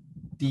named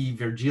Di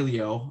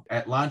Virgilio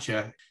at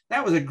Lancia.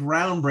 That was a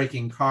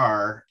groundbreaking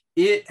car.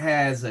 It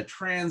has a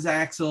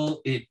transaxle.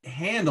 It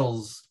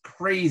handles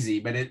crazy,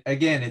 but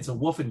it's a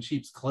wolf in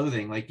sheep's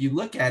clothing. Like you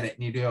look at it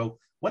and you go,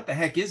 what the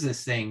heck is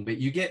this thing? But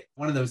you get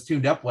one of those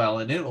tuned up well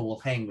and it will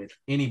hang with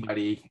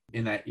anybody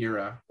in that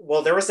era.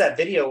 Well, there was that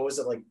video, was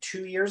it like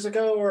 2 years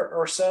ago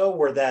or so,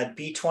 where that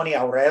B20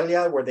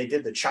 Aurelia, where they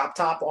did the chop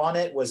top on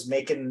it, was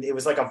making, it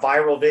was like a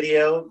viral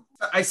video.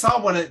 I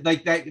saw one of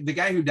like that. The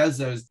guy who does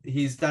those,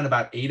 he's done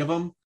about 8 of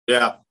them.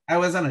 Yeah. I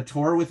was on a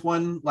tour with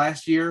one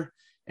last year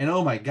and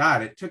oh my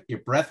God, it took your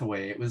breath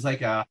away. It was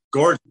like a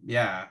Gorgeous.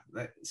 Yeah,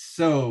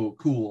 so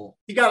cool.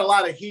 He got a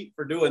lot of heat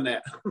for doing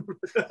that.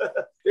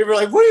 They were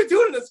like, what are you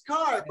doing in this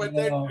car? But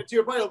then to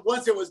your point,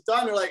 once it was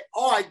done, they're like,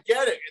 oh, I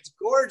get it. It's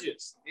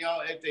gorgeous. You know,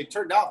 they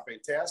turned out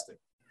fantastic.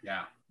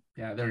 Yeah.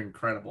 Yeah, they're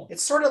incredible.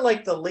 It's sort of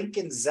like the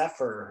Lincoln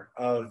Zephyr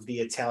of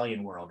the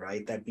Italian world,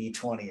 right? That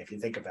B20, if you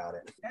think about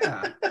it.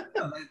 Yeah,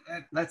 no,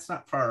 that's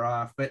not far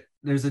off. But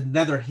there's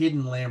another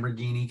hidden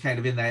Lamborghini kind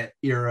of in that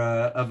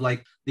era of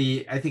like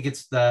I think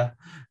it's the,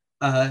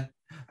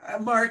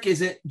 Mark,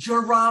 is it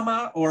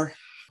Jarama or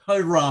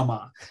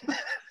Harama?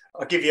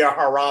 I'll give you a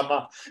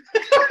Harama.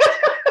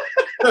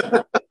 I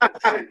don't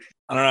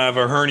know. I have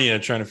a hernia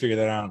trying to figure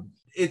that out.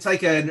 It's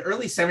like an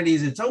early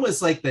 70s. It's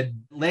almost like the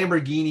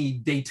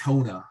Lamborghini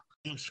Daytona.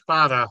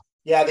 Spada.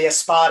 Yeah, the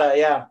Espada,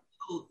 yeah.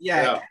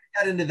 Yeah, it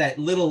got into that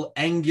little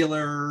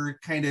angular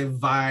kind of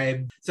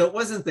vibe. So it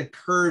wasn't the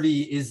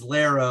curvy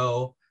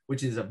Islero,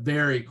 which is a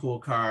very cool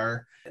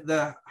car.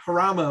 The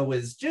Harama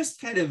was just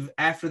kind of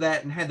after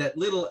that and had that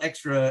little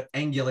extra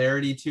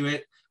angularity to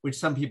it, which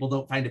some people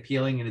don't find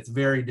appealing, and it's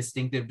very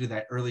distinctive to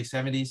that early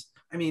 70s.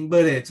 I mean,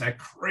 but it's a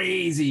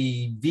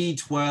crazy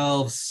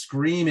V12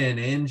 screaming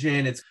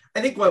engine.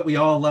 I think what we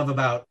all love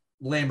about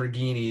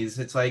Lamborghinis,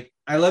 it's like,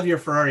 I love your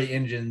Ferrari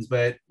engines,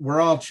 but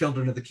we're all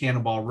children of the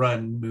Cannonball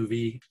Run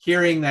movie.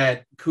 Hearing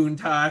that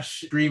Countach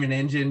screaming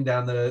engine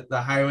down the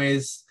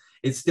highways,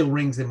 it still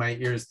rings in my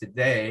ears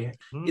today.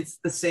 It's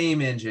the same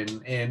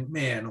engine, and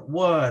man,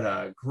 what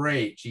a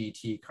great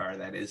GT car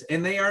that is.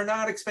 And they are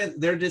not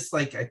expensive. They're just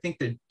like, I think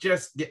they're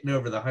just getting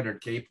over the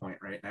 100K point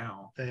right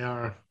now. They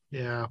are.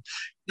 Yeah.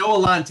 No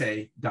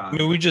Alante, Don. I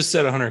mean, we just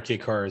said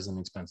 100K car isn't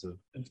expensive.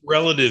 It's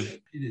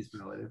relative. It is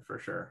relative for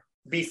sure.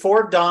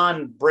 Before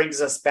Don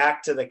brings us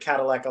back to the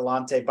Cadillac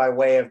Alante by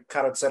way of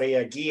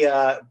Carrozzeria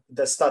Ghia,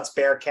 the Stutz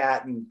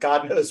Bearcat, and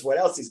God knows what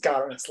else he's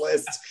got on his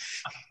list,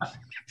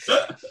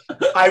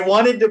 I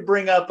wanted to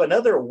bring up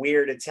another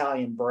weird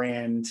Italian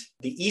brand,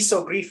 the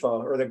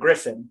Isogrifo, or the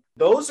Griffin.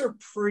 Those are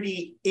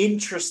pretty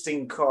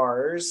interesting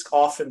cars,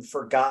 often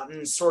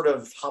forgotten, sort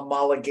of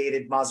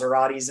homologated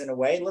Maseratis in a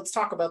way. Let's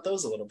talk about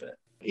those a little bit.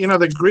 You know,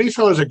 the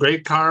Grifo is a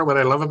great car. What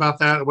I love about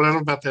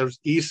those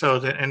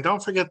Isos, and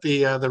don't forget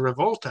the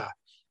Revolta.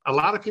 A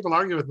lot of people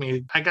argue with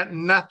me. I got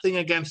nothing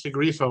against the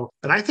Grifo,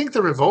 but I think the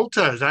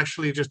Revolta is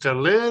actually just a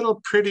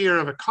little prettier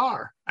of a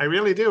car. I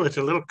really do. It's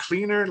a little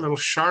cleaner, a little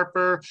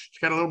sharper. It's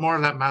got a little more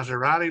of that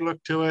Maserati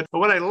look to it. But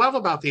what I love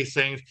about these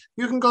things,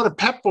 you can go to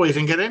Pep Boys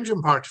and get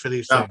engine parts for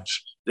these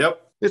things.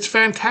 Yep. It's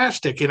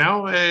fantastic, you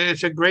know.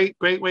 It's a great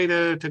way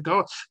to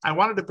go. I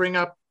wanted to bring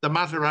up the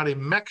Maserati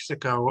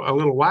Mexico a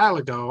little while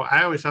ago.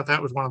 I always thought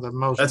that was one of the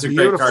most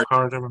beautiful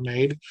cars ever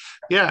made.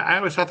 Yeah, I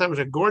always thought that was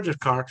a gorgeous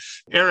car.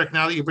 Eric,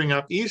 now that you bring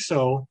up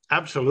ISO,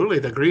 absolutely.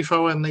 The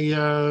Grifo and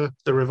the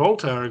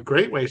Revolta are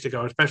great ways to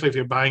go, especially if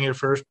you're buying your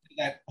first.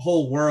 That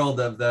whole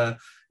world of the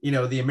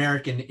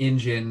American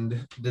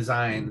engined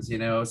designs,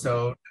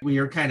 so we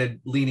are kind of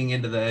leaning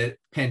into the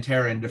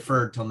Pantera and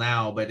deferred till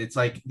now, but it's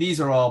like,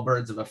 these are all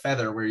birds of a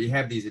feather where you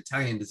have these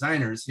Italian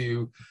designers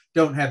who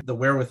don't have the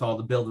wherewithal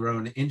to build their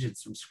own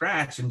engines from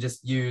scratch and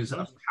just use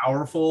a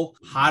powerful,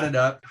 hotted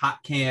up, hot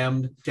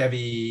cammed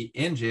Chevy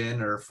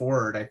engine, or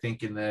Ford, I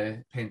think, in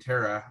the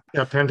Pantera.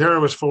 Yeah,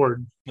 Pantera was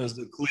Ford. It was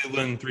the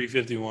Cleveland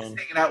 351. I was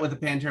hanging out with the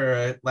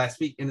Pantera last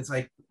week, and it's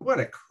like, what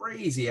a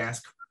crazy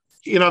ass.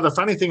 You know, the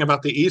funny thing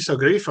about the Iso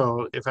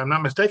Grifo, if I'm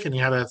not mistaken, he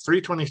had a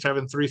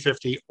 327,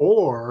 350,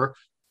 or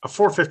a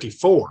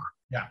 454.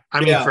 Yeah.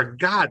 I mean, for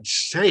God's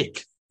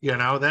sake,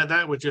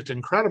 that was just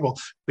incredible.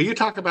 But you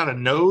talk about a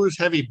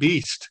nose-heavy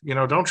beast.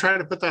 Don't try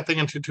to put that thing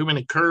into too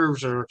many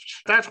curves, or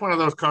that's one of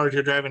those cars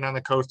you're driving on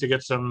the coast to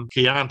get some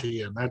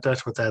Chianti, and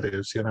that's what that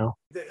is,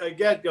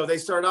 Again, they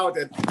start out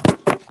at...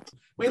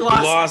 We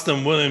lost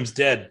him. Williams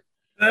dead.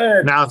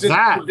 Now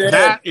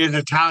that is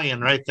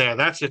Italian right there.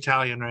 That's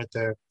Italian right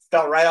there.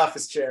 Fell right off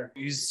his chair.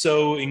 He's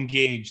so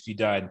engaged, he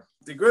died.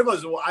 The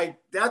Grifos,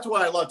 that's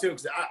what I love too,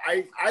 because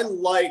I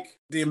like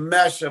the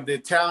mesh of the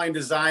Italian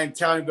design,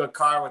 Italian built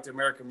car with the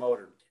American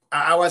motor.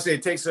 I want to say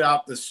it takes it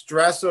out the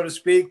stress, so to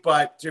speak,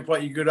 but to your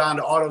point, you go down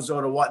to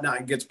AutoZone or whatnot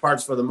and gets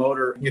parts for the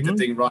motor and get the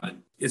thing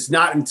running. It's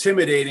not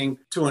intimidating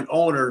to an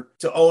owner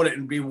to own it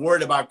and be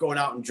worried about going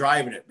out and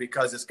driving it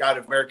because it's got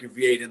an American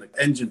V8 in the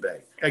engine bay.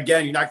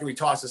 Again, you're not going to be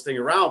tossing this thing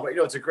around, but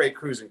it's a great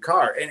cruising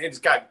car and it's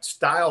got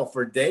style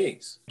for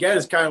days. Again,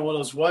 it's kind of one of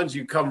those ones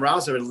you come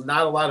around, so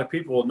not a lot of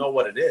people will know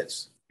what it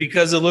is.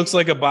 Because it looks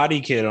like a body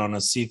kit on a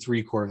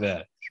C3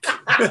 Corvette.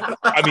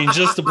 I mean,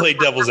 just to play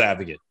devil's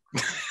advocate.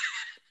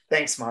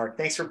 Thanks, Mark.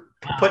 Thanks for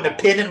putting a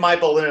pin in my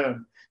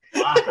balloon.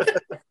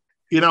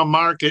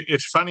 Mark,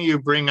 it's funny you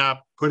bring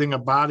up putting a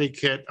body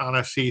kit on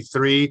a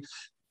C3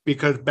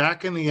 because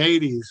back in the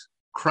 80s,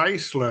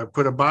 Chrysler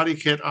put a body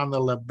kit on the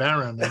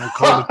LeBaron and they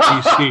called it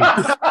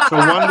TC. It's a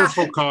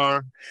wonderful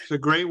car. It's a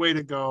great way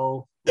to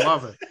go.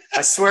 Love it.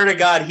 I swear to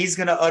God, he's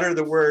going to utter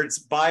the words,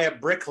 buy a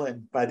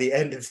Bricklin by the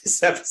end of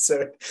this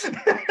episode.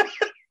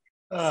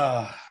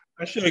 I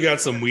should have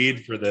got some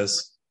weed for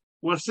this.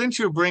 Well, since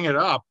you bring it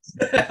up.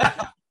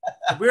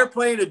 We were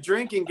playing a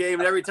drinking game,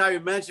 and every time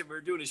you mentioned we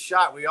were doing a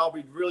shot, we all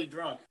be really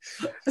drunk.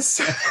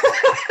 So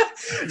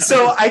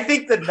I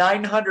think the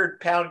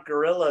 900-pound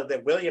gorilla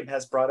that William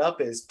has brought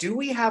up is, do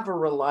we have a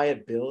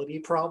reliability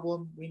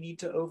problem we need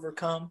to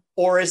overcome?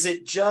 Or is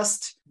it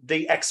just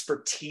the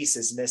expertise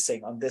is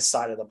missing on this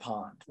side of the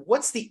pond?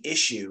 What's the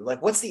issue?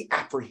 Like, what's the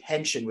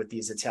apprehension with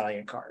these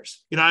Italian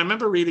cars? I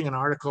remember reading an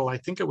article, I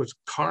think it was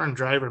Car and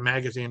Driver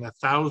magazine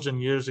 1,000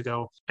 years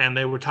ago, and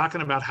they were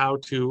talking about how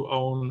to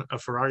own a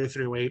Ferrari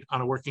 308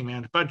 on a working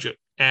man's budget.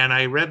 And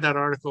I read that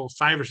article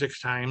 5 or 6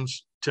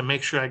 times to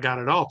make sure I got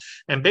it all.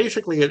 And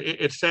basically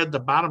it said the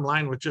bottom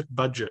line was just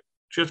budget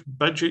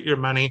your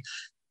money.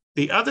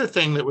 The other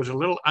thing that was a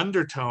little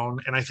undertone,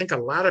 and I think a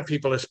lot of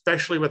people,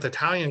 especially with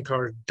Italian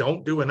cars,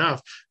 don't do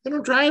enough, they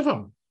don't drive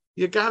them.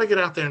 You got to get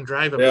out there and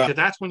drive them because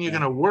that's when you're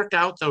going to work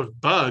out those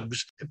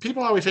bugs.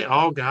 People always say,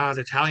 oh God,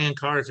 Italian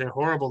cars, they're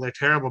horrible, they're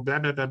terrible, blah,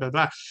 blah, blah, blah,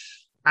 blah.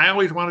 I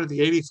always wanted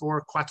the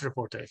 84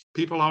 Quattroporte.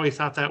 People always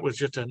thought that was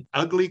just an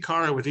ugly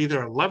car. It was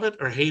either a love it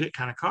or hate it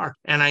kind of car.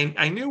 And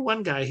I knew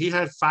one guy, he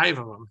had 5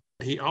 of them.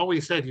 He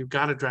always said, you've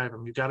got to drive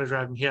them. You've got to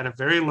drive them. He had a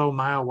very low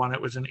mile one.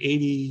 It was an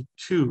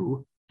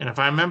 82. And if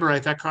I remember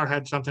right, that car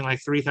had something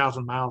like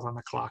 3,000 miles on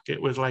the clock.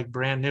 It was like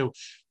brand new,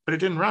 but it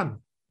didn't run.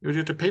 It was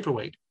just a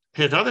paperweight.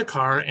 His other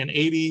car, an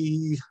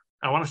 80,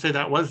 I want to say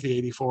that was the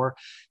 84,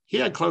 he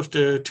had close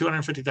to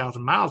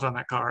 250,000 miles on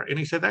that car. And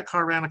he said that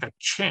car ran like a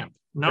champ.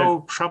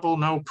 No trouble,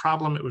 no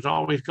problem. It was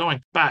always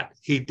going. But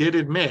he did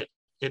admit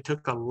it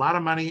took a lot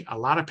of money, a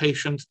lot of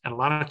patience, and a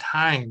lot of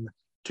time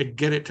to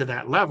get it to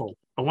that level.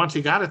 But once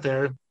he got it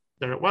there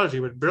it was. He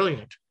was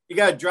brilliant. You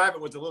got to drive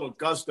it with a little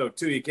gusto,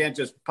 too. You can't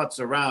just putz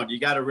around. You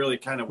got to really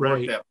kind of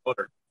work that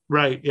motor.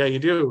 Right. Yeah, you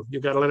do.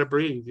 You got to let it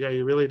breathe. Yeah,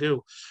 you really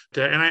do.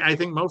 And I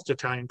think most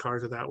Italian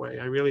cars are that way.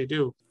 I really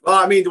do. Well,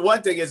 I mean, the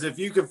one thing is if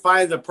you can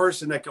find the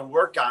person that can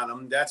work on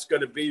them, that's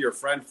going to be your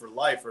friend for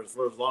life or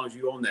for as long as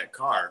you own that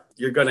car.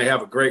 You're going to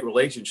have a great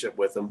relationship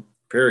with them,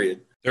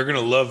 period. They're going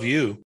to love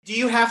you. Do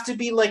you have to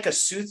be like a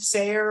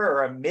soothsayer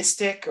or a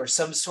mystic or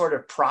some sort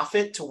of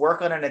prophet to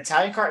work on an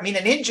Italian car? I mean,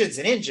 an engine's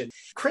an engine.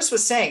 Chris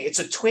was saying it's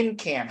a twin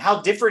cam. How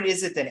different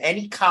is it than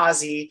any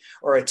Kazi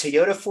or a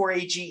Toyota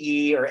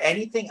 4AGE or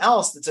anything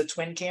else that's a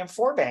twin cam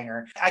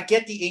 4-banger? I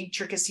get the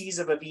intricacies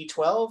of a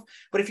V12,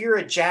 but if you're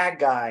a Jag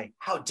guy,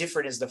 how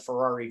different is the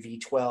Ferrari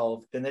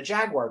V12 than the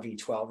Jaguar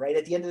V12, right?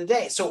 At the end of the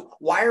day. So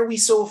why are we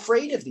so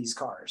afraid of these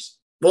cars?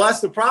 Well,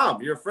 that's the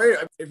problem. You're afraid.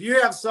 If you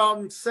have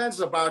some sense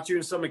about you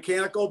and some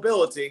mechanical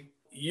ability,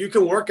 you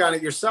can work on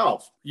it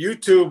yourself.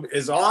 YouTube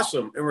is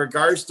awesome in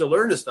regards to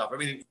learning stuff. I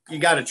mean, you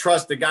got to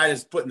trust the guy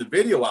that's putting the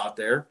video out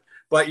there,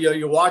 but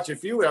you watch a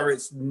few, whatever.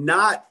 It's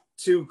not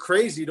too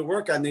crazy to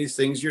work on these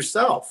things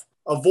yourself.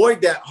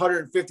 Avoid that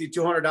 $150,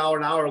 $200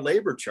 an hour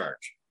labor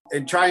charge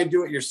and try and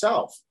do it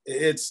yourself.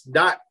 It's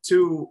not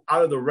too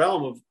out of the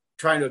realm of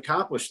trying to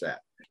accomplish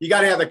that. You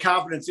got to have the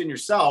confidence in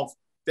yourself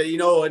that,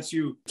 once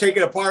you take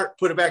it apart,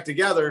 put it back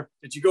together,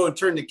 that you go and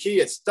turn the key,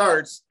 it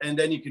starts, and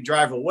then you can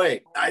drive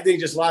away. I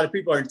think just a lot of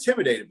people are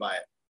intimidated by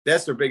it.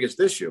 That's their biggest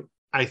issue.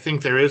 I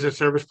think there is a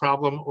service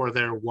problem, or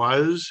there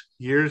was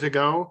years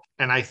ago.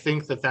 And I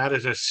think that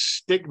is a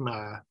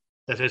stigma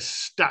that has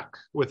stuck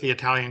with the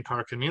Italian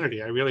car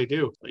community. I really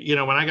do. When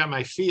I got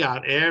my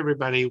Fiat,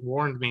 everybody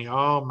warned me,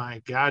 oh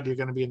my God, you're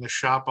going to be in the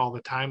shop all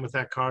the time with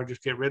that car.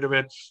 Just get rid of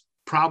it.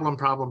 Problem,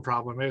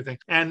 everything.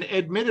 And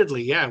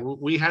admittedly,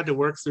 we had to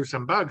work through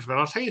some bugs, but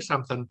I'll tell you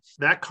something,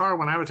 that car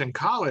when I was in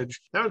college,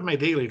 that was my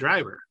daily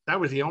driver. That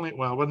was it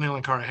wasn't the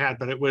only car I had,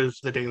 but it was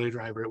the daily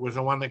driver. It was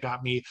the one that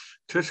got me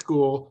to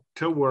school,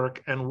 to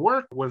work, and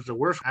work was the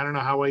worst. I don't know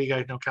how well you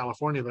guys know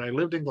California, but I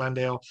lived in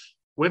Glendale,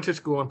 went to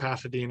school in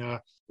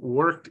Pasadena,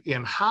 worked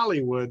in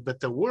Hollywood,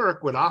 but the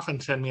work would often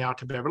send me out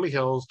to Beverly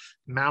Hills,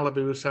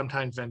 Malibu,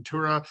 sometimes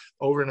Ventura,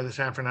 over into the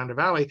San Fernando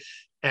Valley.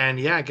 And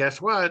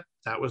guess what?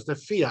 That was the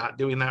Fiat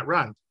doing that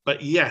run.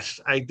 But yes,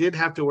 I did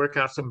have to work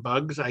out some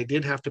bugs. I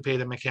did have to pay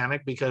the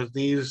mechanic because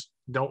these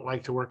don't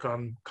like to work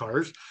on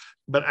cars.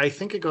 but I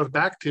think it goes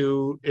back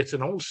to it's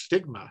an old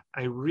stigma.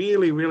 I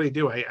really, really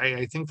do.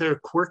 I think they're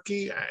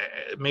quirky,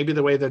 maybe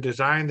the way they're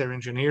designed, they're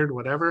engineered,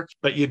 whatever,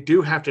 but you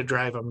do have to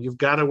drive them. You've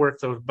got to work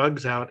those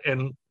bugs out.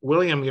 And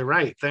William, you're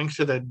right. Thanks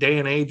to the day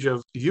and age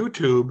of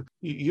YouTube,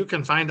 you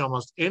can find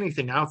almost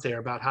anything out there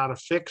about how to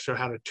fix or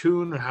how to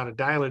tune or how to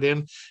dial it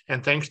in.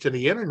 And thanks to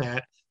the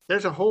internet,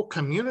 there's a whole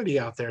community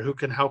out there who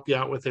can help you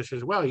out with this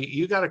as well.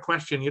 You got a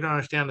question, you don't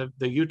understand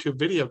the YouTube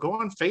video, go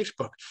on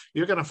Facebook.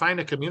 You're going to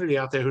find a community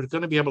out there who's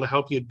going to be able to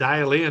help you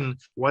dial in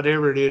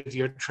whatever it is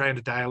you're trying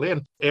to dial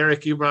in.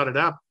 Eric, you brought it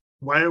up.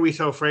 Why are we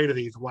so afraid of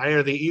these? Why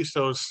are the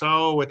ESOs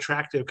so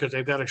attractive? Because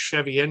they've got a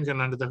Chevy engine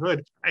under the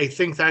hood. I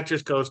think that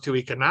just goes to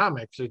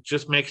economics. It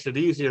just makes it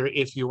easier.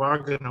 If you are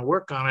going to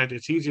work on it,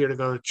 it's easier to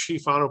go to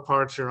Chief Auto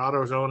Parts or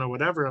AutoZone or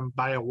whatever and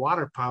buy a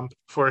water pump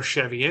for a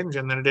Chevy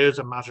engine than it is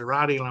a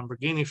Maserati,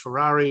 Lamborghini,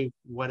 Ferrari,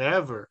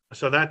 whatever.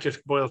 So that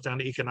just boils down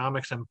to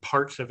economics and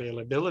parts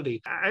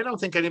availability. I don't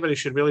think anybody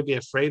should really be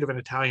afraid of an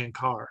Italian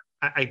car.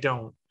 I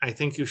don't. I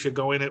think you should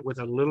go in it with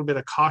a little bit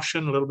of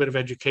caution, a little bit of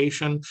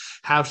education,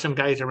 have some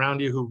guys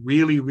around you who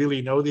really,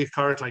 really know these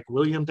cars like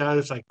William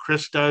does, like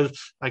Chris does,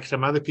 like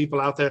some other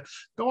people out there.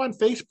 Go on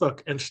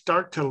Facebook and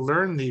start to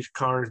learn these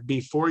cars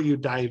before you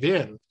dive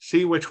in.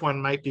 See which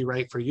one might be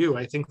right for you.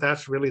 I think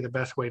that's really the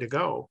best way to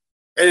go.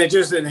 And it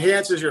just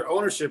enhances your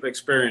ownership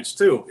experience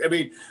too. I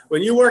mean,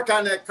 when you work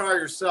on that car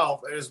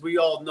yourself, as we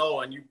all know,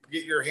 and you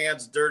get your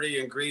hands dirty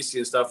and greasy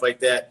and stuff like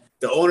that,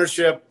 the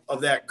ownership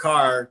of that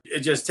car, it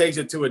just takes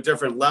it to a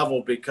different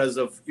level because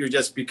of you're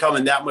just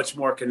becoming that much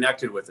more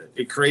connected with it.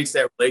 It creates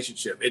that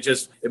relationship.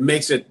 It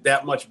makes it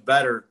that much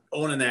better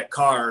owning that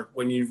car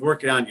when you're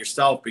working on it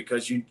yourself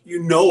because you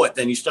know it.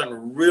 Then you start to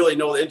really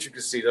know the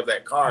intricacies of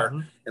that car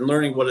and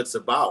learning what it's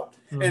about.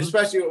 And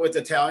especially with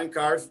Italian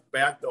cars,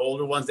 back the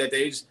older ones that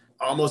days,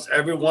 almost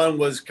everyone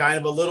was kind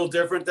of a little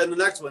different than the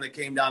next one that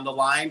came down the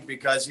line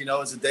because,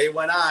 as the day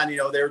went on,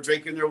 they were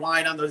drinking their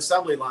wine on the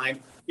assembly line.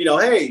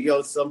 Hey,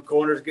 some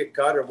corners get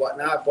cut or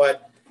whatnot,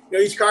 but,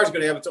 each car is going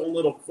to have its own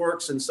little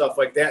quirks and stuff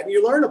like that. And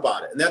you learn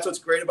about it. And that's what's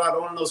great about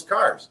owning those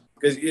cars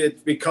because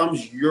it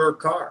becomes your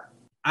car.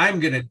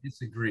 I'm going to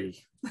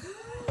disagree.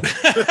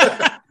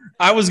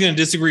 I was going to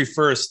disagree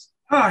first.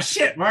 Oh,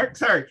 shit, Mark.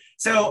 Sorry.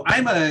 So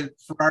I'm a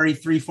Ferrari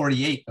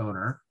 348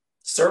 owner.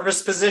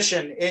 Service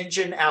position,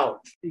 engine out.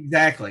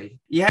 Exactly.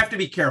 You have to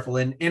be careful.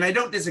 And I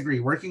don't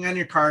disagree. Working on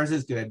your cars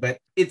is good, but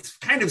it's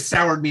kind of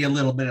soured me a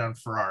little bit on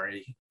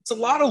Ferrari. It's a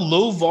lot of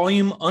low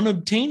volume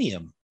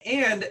unobtainium.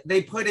 And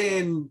they put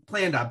in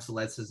planned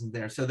obsolescence in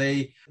there. So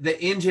the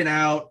engine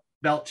out,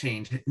 belt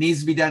change, it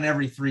needs to be done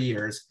every 3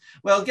 years.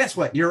 Well, guess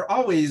what? You're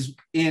always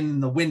in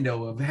the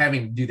window of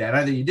having to do that.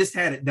 Either you just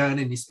had it done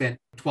and you spent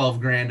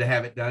 $12,000 to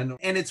have it done.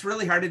 And it's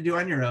really hard to do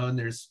on your own.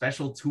 There's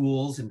special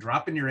tools and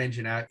dropping your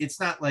engine out. It's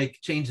not like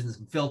changing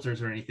some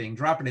filters or anything.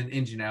 Dropping an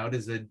engine out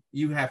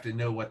you have to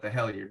know what the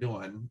hell you're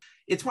doing.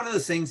 It's one of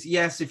those things,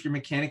 yes, if you're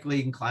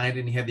mechanically inclined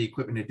and you have the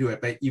equipment to do it,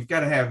 but you've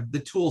got to have the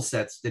tool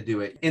sets to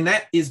do it. And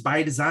that is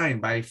by design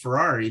by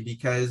Ferrari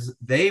because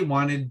they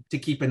wanted to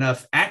keep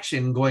enough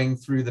action going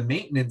through the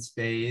maintenance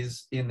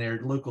bays in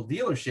their local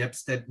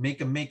dealerships that make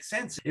them make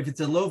sense. If it's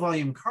a low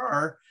volume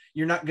car,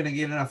 you're not going to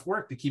get enough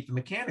work to keep the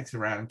mechanics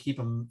around and keep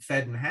them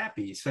fed and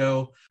happy.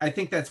 So I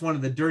think that's one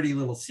of the dirty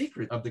little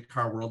secrets of the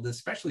car world,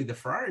 especially the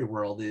Ferrari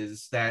world,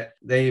 is that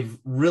they've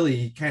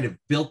really kind of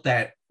built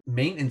that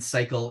maintenance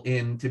cycle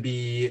in to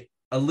be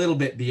a little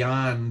bit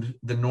beyond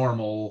the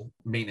normal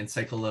maintenance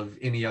cycle of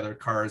any other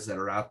cars that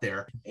are out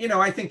there.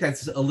 I think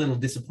that's a little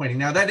disappointing.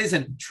 Now, that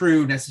isn't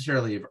true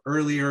necessarily of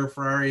earlier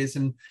Ferraris,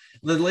 and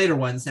the later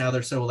ones now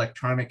they're so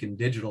electronic and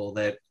digital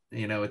that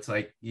it's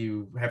like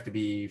you have to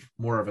be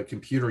more of a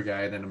computer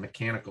guy than a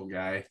mechanical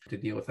guy to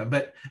deal with them.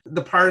 But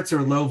the parts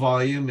are low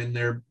volume and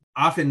they're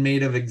often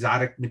made of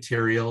exotic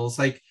materials.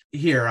 Like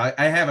here,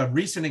 I have a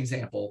recent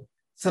example.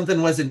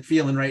 Something wasn't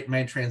feeling right in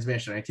my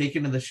transmission. I take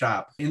it to the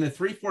shop. In the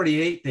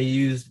 348, they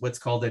used what's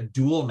called a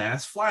dual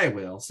mass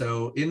flywheel.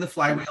 So in the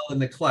flywheel and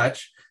the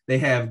clutch, they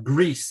have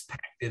grease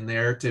packed in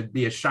there to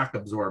be a shock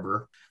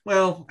absorber.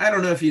 Well, I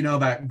don't know if you know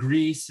about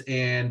grease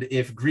and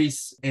if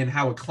grease and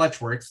how a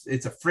clutch works.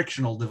 It's a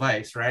frictional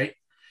device, right?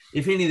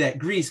 If any of that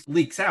grease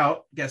leaks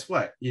out, guess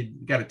what? You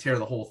got to tear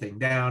the whole thing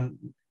down.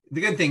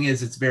 The good thing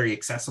is it's very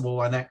accessible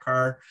on that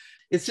car.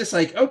 It's just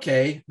like,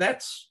 okay,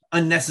 that's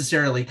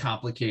unnecessarily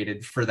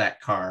complicated for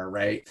that car,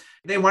 right?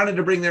 They wanted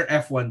to bring their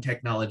F1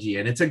 technology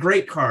in. It's a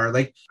great car.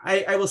 Like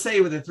I will say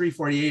with the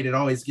 348, it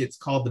always gets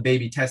called the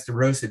baby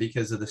Testarossa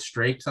because of the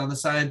stripes on the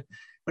side,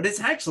 but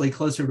it's actually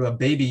closer to a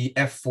baby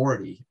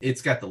F40.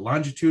 It's got the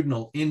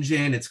longitudinal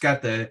engine. It's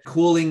got the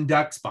cooling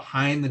ducts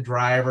behind the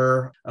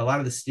driver. A lot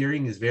of the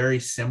steering is very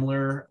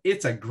similar.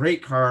 It's a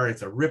great car.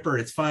 It's a ripper.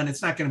 It's fun.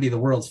 It's not going to be the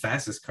world's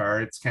fastest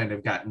car. It's kind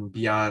of gotten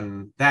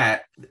beyond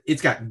that.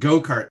 It's got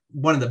go-kart,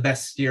 one of the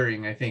best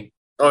steering, I think.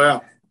 Oh, yeah.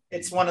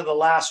 It's one of the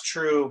last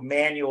true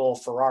manual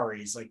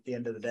Ferraris, like the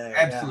end of the day.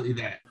 Absolutely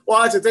that.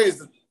 Well, that's the thing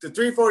is the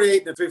 348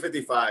 and the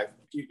 355,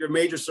 your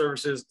major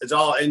services, it's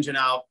all engine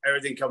out,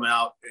 everything coming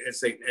out.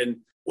 And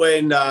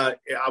when I'm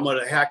going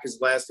to hack his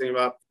last name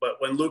up, but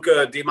when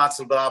Luca Di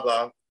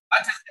Mazzababa,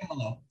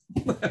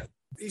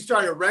 he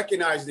started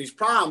recognizing these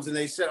problems, and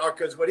they said, oh,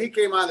 because when he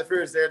came on the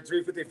field, there,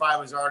 355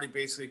 was already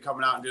basically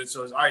coming out and doing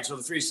so. All right, so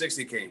the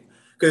 360 came.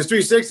 Because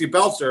 360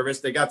 belt service,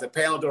 they got the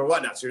panel door,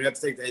 whatnot. So you have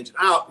to take the engine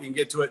out. You can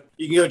get to it.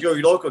 You can go to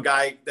your local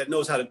guy that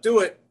knows how to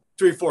do it.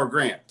 $3-4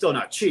 grand, still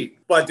not cheap.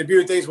 But the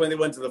beauty things when they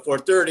went to the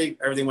 430,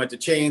 everything went to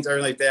chains,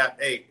 everything like that.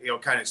 Hey,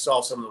 kind of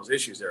solve some of those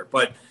issues there.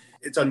 But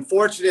it's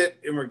unfortunate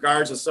in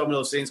regards to some of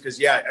those things because,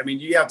 yeah, I mean,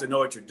 you have to know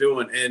what you're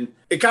doing. And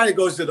it kind of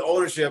goes to the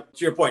ownership,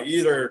 to your point.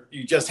 Either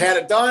you just had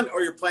it done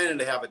or you're planning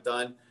to have it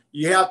done.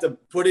 You have to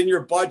put in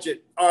your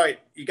budget. All right,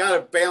 you got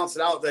to balance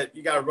it out that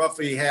you got to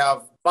roughly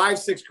have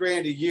 $5-6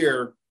 grand a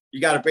year.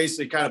 You got to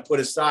basically kind of put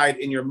aside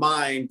in your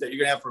mind that you're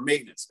going to have for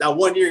maintenance. Now,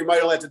 one year you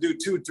might only have to do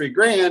 $2-3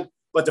 grand,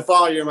 but the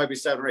following year might be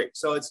 7 or 8.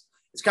 So it's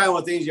kind of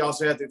one of the things you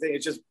also have to think.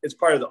 It's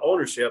part of the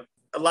ownership.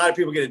 A lot of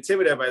people get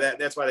intimidated by that.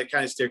 And that's why they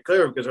kind of steer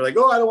clear because they're like,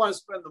 oh, I don't want to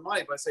spend the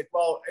money. But I say,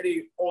 well,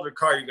 any older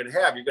car you're going to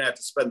have, you're going to have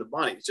to spend the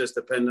money. It's just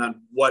depending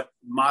on what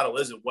model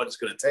is and what it's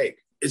going to take.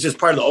 It's just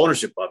part of the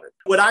ownership of it.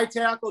 Would I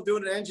tackle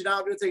doing an engine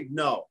out?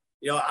 No.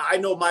 I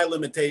know my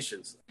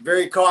limitations.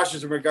 Very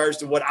cautious in regards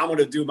to what I'm going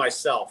to do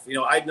myself.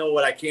 I know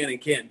what I can and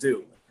can't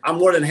do. I'm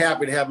more than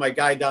happy to have my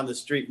guy down the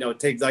street,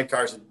 take my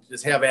cars and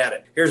just have at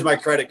it. Here's my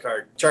credit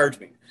card. Charge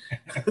me.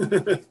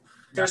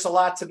 There's a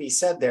lot to be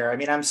said there. I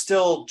mean, I'm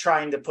still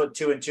trying to put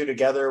 2 and 2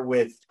 together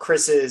with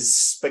Chris's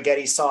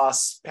spaghetti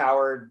sauce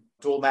powered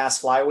dual mass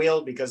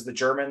flywheel because the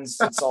Germans,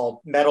 it's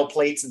all metal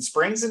plates and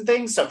springs and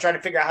things. So I'm trying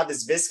to figure out how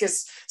this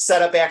viscous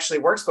setup actually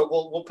works, but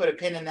we'll put a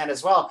pin in that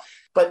as well.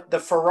 But the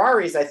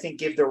Ferraris, I think,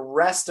 give the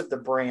rest of the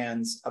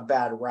brands a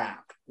bad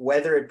rap,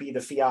 whether it be the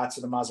Fiats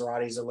or the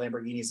Maseratis or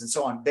Lamborghinis and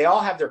so on. They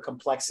all have their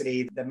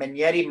complexity. The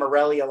Magneti,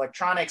 Marelli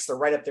electronics, they're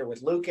right up there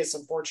with Lucas,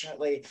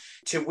 unfortunately.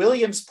 To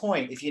William's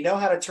point, if you know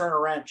how to turn a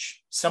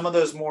wrench, some of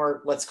those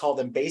more, let's call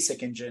them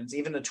basic engines,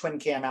 even the twin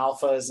cam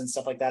alphas and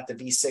stuff like that, the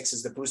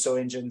V6s, the Busso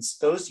engines,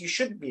 those you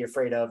shouldn't be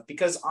afraid of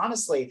because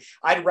honestly,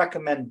 I'd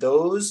recommend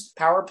those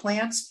power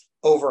plants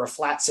over a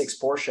flat 6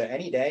 Porsche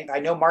any day. I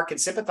know Mark can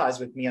sympathize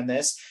with me on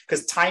this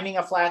because timing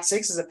a flat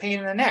 6 is a pain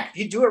in the neck. If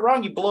you do it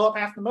wrong, you blow up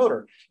half the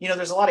motor.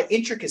 There's a lot of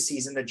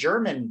intricacies in the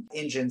German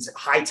engines,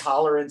 high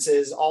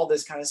tolerances, all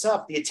this kind of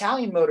stuff. The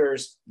Italian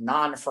motors,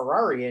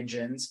 non-Ferrari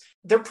engines,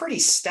 they're pretty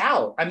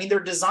stout. I mean, they're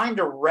designed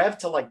to rev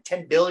to like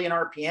 10 billion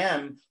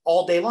RPM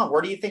all day long.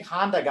 Where do you think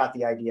Honda got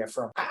the idea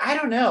from? I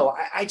don't know.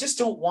 I just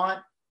don't want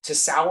to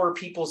sour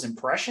people's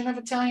impression of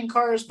Italian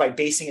cars by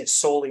basing it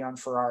solely on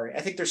Ferrari.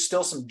 I think there's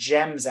still some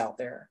gems out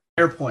there.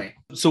 Fair point.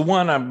 So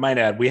one, I might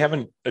add, we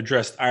haven't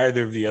addressed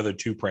either of the other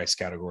 2 price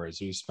categories.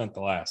 We spent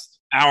the last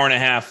hour and a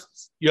half,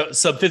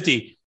 sub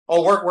 50.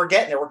 Oh, we're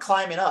getting there. We're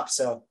climbing up.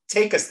 So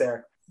take us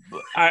there.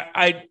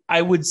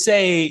 I would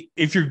say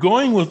if you're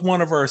going with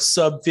one of our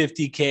sub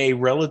 50K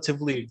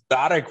relatively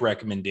exotic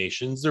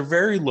recommendations, they're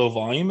very low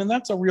volume, and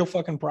that's a real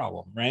fucking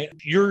problem, right?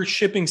 You're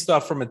shipping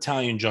stuff from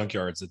Italian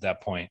junkyards at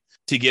that point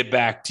to get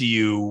back to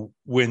you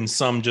when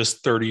some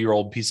just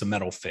 30-year-old piece of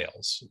metal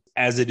fails,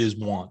 as it is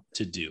wont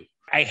to do.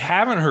 I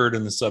haven't heard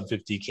in the sub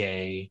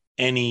 50K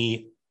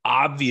any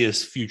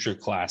obvious future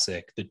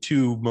classic. The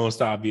 2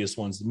 most obvious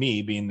ones to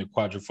me being the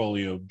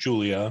Quadrifoglio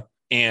Giulia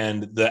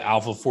and the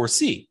Alfa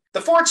 4C. The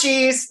 4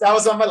 Cheese, that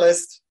was on my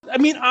list. I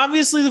mean,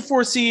 obviously the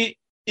 4C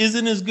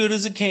isn't as good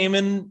as it came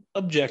in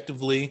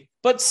objectively,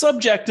 but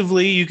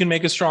subjectively, you can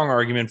make a strong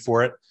argument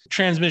for it.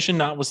 Transmission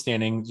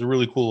notwithstanding, it's a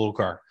really cool little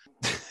car.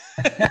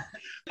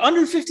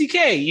 Under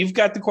 50K, you've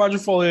got the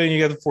Quadrifoglio and you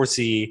got the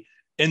 4C,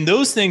 and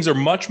those things are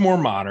much more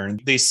modern.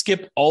 They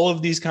skip all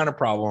of these kind of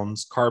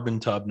problems, carbon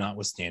tub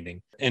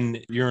notwithstanding,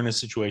 and you're in a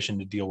situation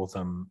to deal with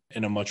them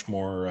in a much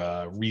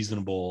more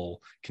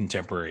reasonable,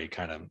 contemporary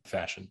kind of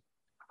fashion.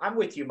 I'm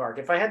with you, Mark.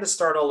 If I had to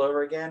start all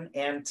over again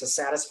and to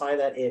satisfy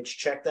that itch,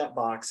 check that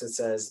box that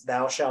says,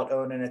 thou shalt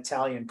own an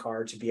Italian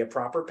car to be a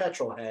proper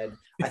petrol head,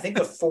 I think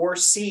the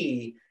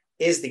 4C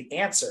is the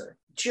answer.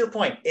 To your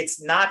point,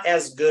 it's not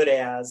as good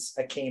as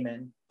a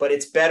Cayman, but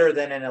it's better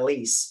than an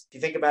Elise. If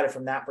you think about it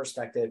from that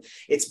perspective,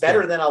 it's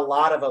better than a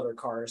lot of other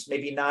cars,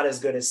 maybe not as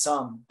good as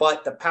some,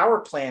 but the power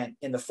plant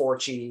in the 4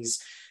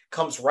 Cheese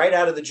comes right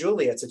out of the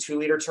Giulia. It's a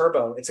 2-liter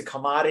turbo. It's a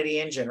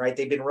commodity engine, right?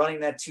 They've been running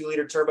that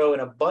 2-liter turbo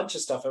in a bunch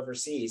of stuff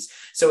overseas.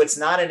 So it's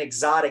not an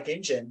exotic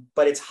engine,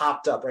 but it's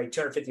hopped up, right?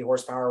 250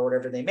 horsepower or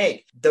whatever they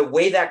make. The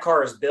way that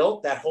car is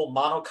built, that whole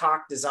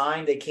monocoque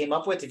design they came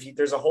up with,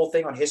 there's a whole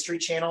thing on History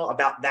Channel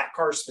about that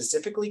car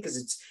specifically, because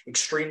it's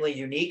extremely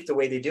unique the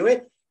way they do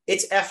it.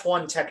 It's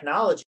F1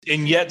 technology.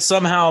 And yet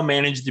somehow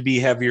managed to be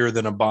heavier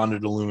than a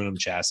bonded aluminum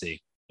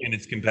chassis in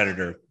its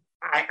competitor.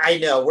 I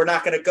know we're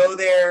not going to go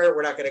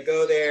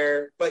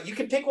there. But you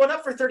can pick one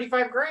up for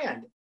 35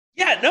 grand.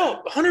 Yeah,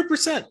 no,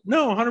 100%.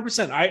 No,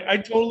 100%. I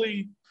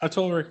totally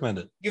recommend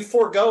it. You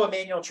forego a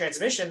manual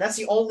transmission. That's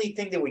the only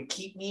thing that would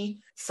keep me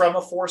from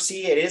a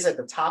 4C. It is at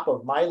the top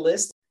of my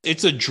list.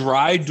 It's a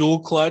dry dual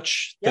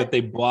clutch that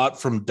they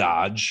bought from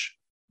Dodge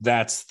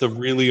That's the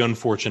really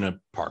unfortunate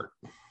part.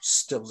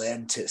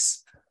 Stellantis.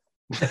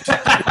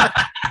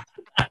 I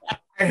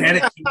had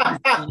it.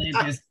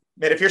 Stellantis.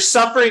 Man, if you're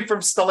suffering from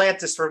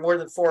Stellantis for more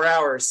than 4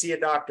 hours, see a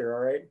doctor,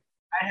 all right?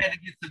 I had to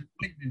get the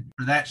appointment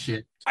for that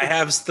shit. I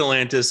have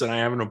Stellantis and I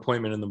have an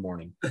appointment in the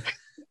morning.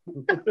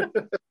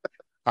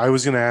 I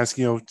was going to ask,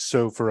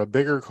 so for a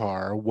bigger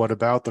car, what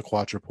about the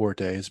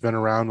Quattroporte? It's been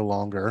around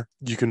longer.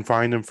 You can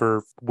find them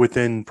for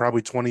within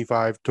probably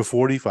 25 to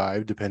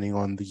 45, depending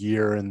on the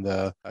year and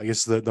the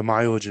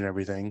mileage and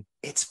everything.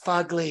 It's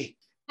fugly.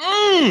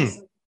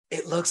 Mm,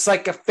 It looks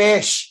like a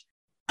fish.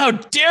 how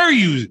dare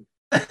you?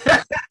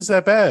 Is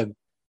that bad?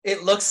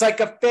 It looks like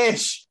a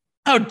fish.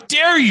 How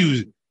dare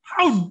you?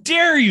 How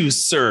dare you,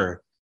 sir?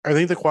 I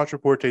think the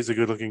Quattroporte is a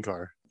good looking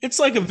car. It's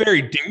like a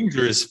very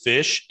dangerous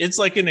fish. It's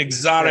like an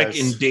exotic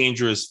Yes. and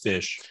dangerous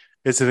fish.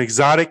 It's an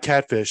exotic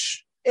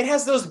catfish. It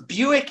has those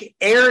Buick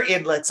air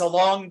inlets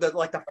along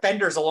the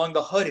fenders along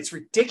the hood. It's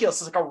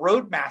ridiculous. It's like a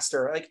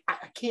Roadmaster. Like I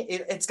can't.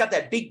 It's got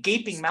that big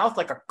gaping mouth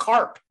like a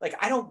carp. Like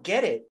I don't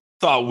get it.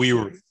 Thought we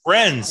were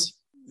friends.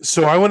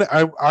 So I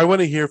want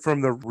to hear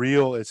from the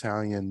real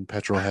Italian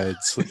petrol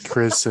heads, like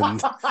Chris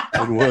and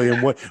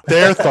William, what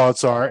their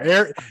thoughts are.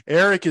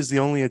 Eric is the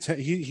only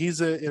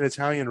he's an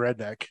Italian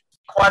redneck.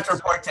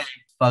 Quattroporte.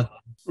 Fuck.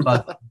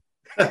 Not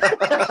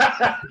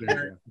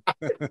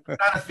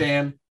a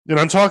fan. And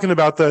I'm talking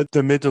about the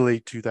mid to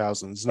late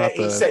 2000s, not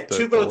He the. said the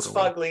two votes older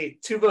one.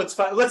 fugly. 2 votes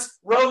fugly. Let's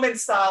Roman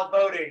style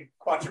voting.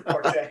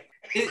 Quattroporte.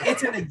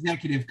 It's an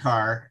executive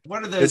car.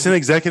 One of those. It's an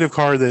executive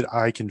car that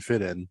I can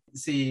fit in.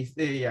 See,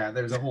 yeah,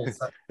 there's a whole.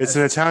 It's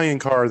an Italian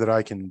car that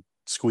I can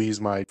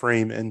squeeze my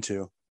frame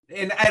into.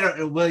 And I don't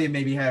know, William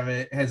maybe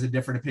has a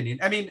different opinion.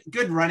 I mean,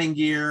 good running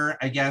gear,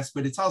 I guess,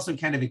 but it's also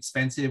kind of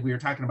expensive. We were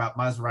talking about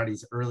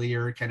Maseratis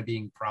earlier, kind of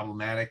being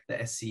problematic, the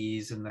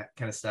SCs and that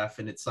kind of stuff.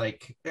 And it's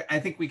like, I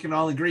think we can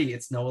all agree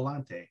it's no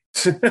Alante.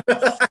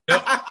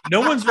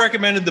 No one's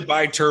recommended the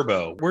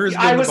bi-turbo. Where's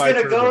I was going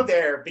to bi-turbo? go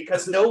there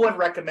because no one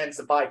recommends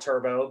the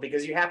bi-turbo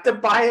because you have to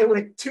buy it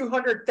with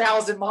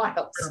 200,000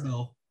 miles.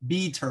 Turbo,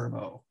 B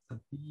turbo.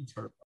 B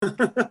turbo.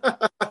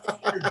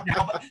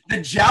 The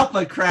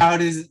Jalpa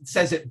crowd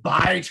says it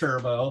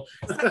bi-turbo.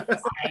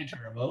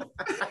 Bi-turbo.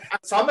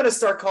 So I'm going to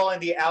start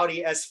calling the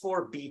Audi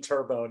S4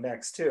 B-turbo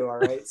next too. All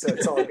right. So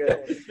it's all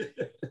good.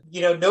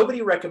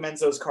 Nobody recommends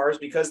those cars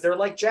because they're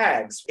like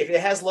Jags. If it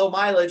has low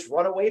mileage,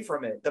 run away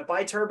from it. The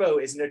bi-turbo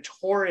is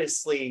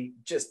notoriously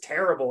just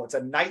terrible. It's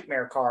a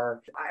nightmare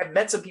car. I've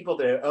met some people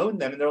that own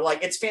them and they're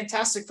like, it's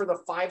fantastic for the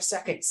 5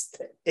 seconds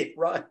that it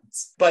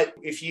runs. But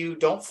if you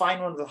don't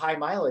find one with high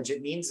mileage,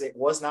 it means it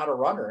was not a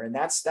runner. And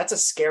that's a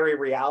scary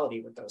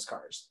reality with those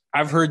cars.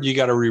 I've heard you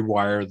got to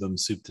rewire them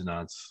soup to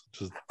nuts.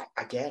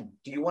 Again,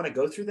 do you want to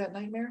go through that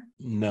nightmare?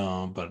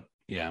 No, but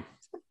yeah.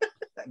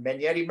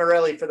 Magnetti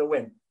Morelli for the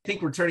win. I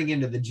think we're turning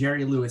into the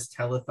Jerry Lewis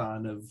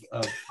telethon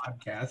of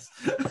podcasts.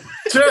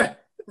 Sure.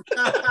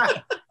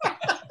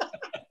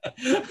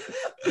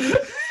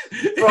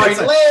 Freud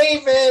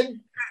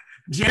Lavin.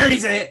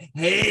 Jerry's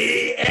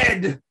hey,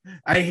 Ed,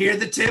 I hear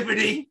the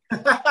timpani.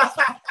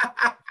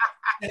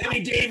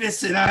 Emmy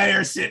Davis and I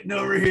are sitting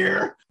over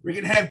here. We're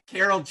going to have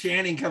Carol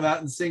Channing come out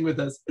and sing with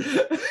us.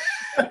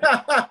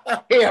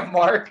 Damn,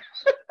 Mark.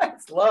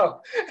 That's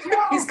low.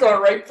 He's going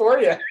right for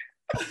you.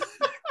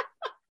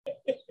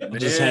 I'm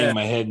just hanging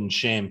my head in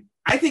shame.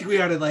 I think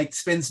we ought to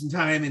spend some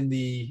time in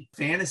the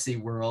fantasy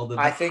world.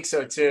 I think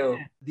so too.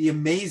 The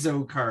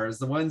Amazo cars,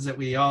 the ones that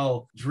we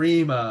all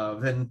dream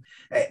of. And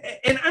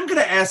I'm going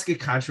to ask a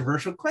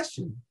controversial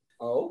question.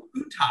 Oh?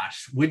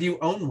 Countach, would you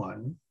own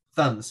one?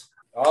 Thumbs.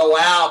 Oh,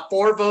 wow.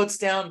 4 votes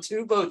down,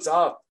 2 votes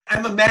up.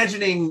 I'm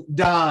imagining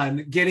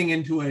Don getting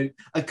into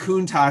a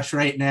Countach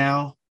right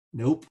now.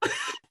 Nope.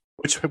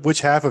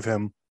 Which half of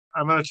him?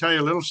 I'm going to tell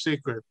you a little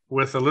secret.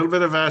 With a little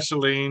bit of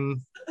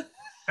Vaseline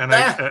and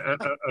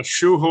a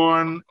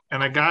shoehorn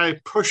and a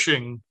guy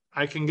pushing,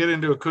 I can get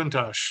into a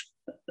Countach.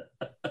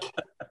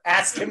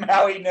 Ask him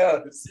how he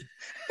knows.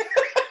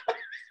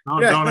 No,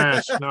 don't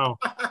ask. No.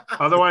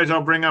 Otherwise,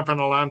 I'll bring up an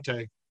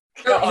Alante.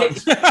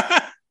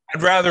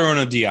 I'd rather own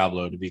a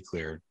Diablo, to be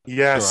clear.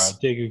 Yes. Sure, I'll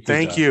take a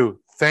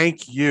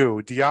Thank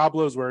you.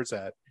 Diablo's where it's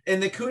at.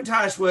 And the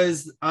Countach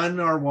was on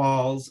our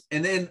walls.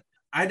 And then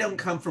I don't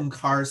come from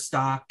car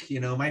stock.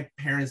 My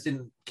parents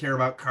didn't care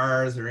about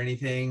cars or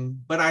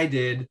anything, but I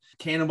did.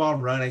 Cannonball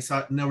Run, I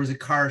saw and there was a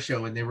car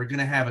show and they were going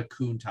to have a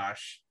Countach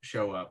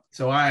show up.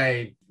 So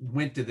I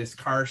went to this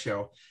car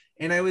show.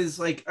 And I was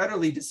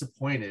utterly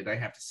disappointed, I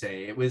have to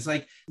say. It was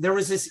there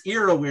was this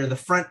era where the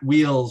front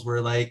wheels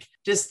were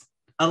just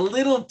a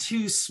little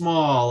too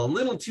small, a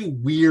little too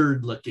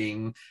weird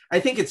looking. I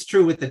think it's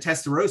true with the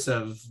Testarossa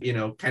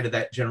of, kind of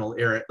that general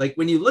era.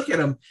 When you look at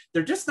them,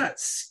 they're just not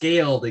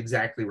scaled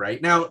exactly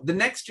right. Now, the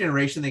next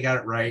generation, they got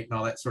it right and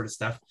all that sort of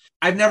stuff.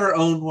 I've never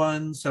owned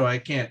one, so I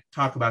can't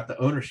talk about the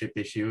ownership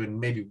issue. And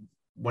maybe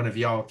one of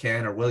y'all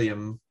can, or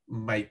William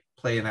might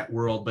play in that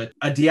world. But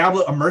a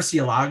Diablo, a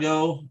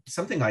Murcielago,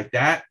 something like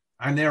that,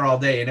 I'm there all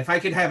day. And if I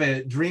could have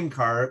a dream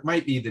car, it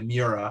might be the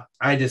Miura.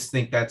 I just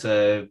think that's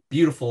a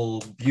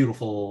beautiful,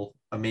 beautiful,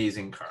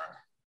 amazing car.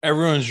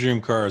 Everyone's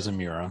dream car is a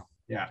Miura.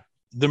 Yeah.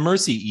 The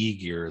Mercy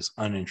E-Gear is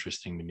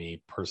uninteresting to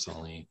me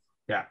personally.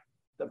 Yeah.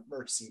 The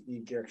Mercy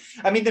E-Gear.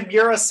 I mean, the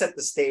Miura set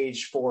the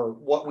stage for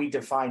what we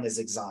define as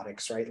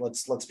exotics, right?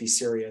 Let's be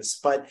serious.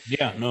 But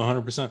yeah, no,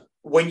 100%.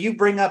 When you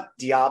bring up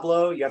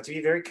Diablo, you have to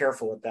be very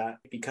careful with that,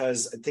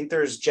 because I think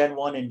there's Gen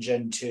 1 and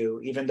Gen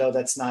 2, even though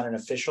that's not an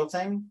official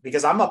thing,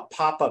 because I'm a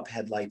pop-up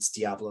headlights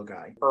Diablo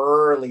guy,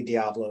 early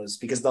Diablos,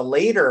 because the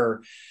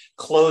later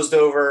closed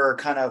over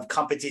kind of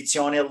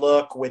competizione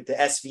look with the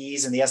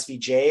SVs and the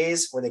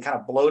SVJs, where they kind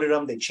of bloated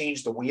them, they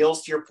changed the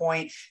wheels, to your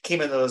point,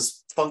 came in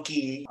those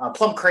funky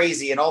plum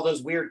crazy and all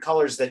those weird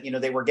colors that,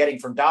 they were getting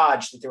from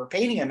Dodge that they were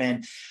painting them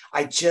in.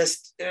 I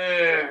just,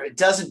 it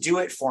doesn't do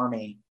it for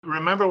me.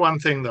 Remember one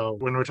thing, though,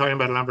 when we're talking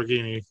about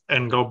Lamborghini,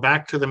 and go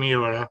back to the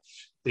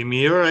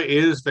Miura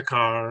is the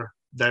car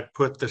that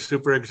put the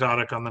super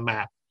exotic on the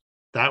map.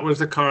 That was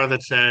the car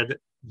that said,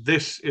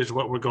 this is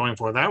what we're going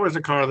for. That was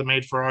the car that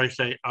made Ferrari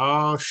say,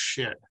 oh,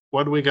 shit,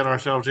 what do we get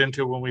ourselves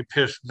into when we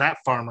piss that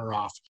farmer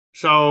off?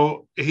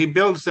 So he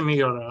builds the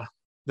Miura.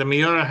 The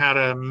Miura had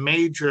a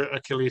major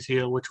Achilles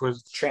heel, which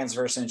was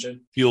transverse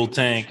engine, fuel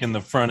tank in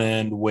the front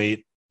end,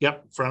 weight.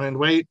 Yep, front end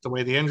weight, the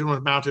way the engine was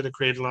mounted, it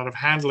created a lot of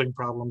handling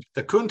problems.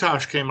 The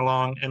Countach came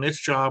along, and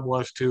its job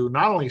was to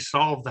not only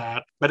solve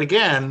that, but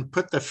again,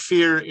 put the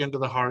fear into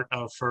the heart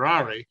of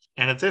Ferrari.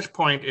 And at this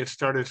point, it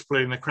started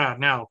splitting the crowd.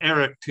 Now,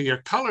 Eric, to your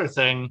color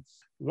thing,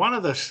 one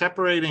of the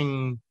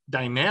separating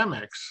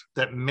dynamics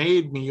that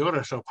made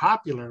Miura so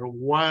popular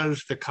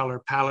was the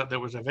color palette that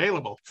was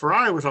available.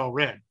 Ferrari was all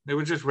red. It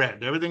was just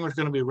red. Everything was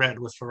going to be red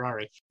with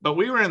Ferrari. But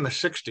we were in the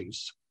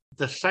 60s.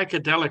 The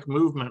psychedelic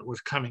movement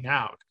was coming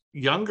out.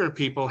 Younger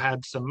people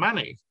had some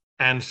money.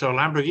 And so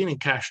Lamborghini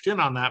cashed in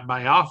on that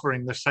by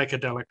offering the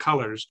psychedelic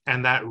colors.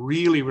 And that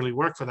really, really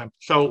worked for them.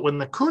 So when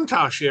the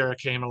Countach era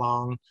came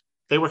along,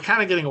 they were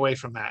kind of getting away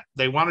from that.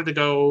 They wanted to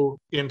go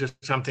into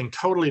something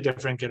totally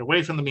different, get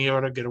away from the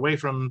Miura, get away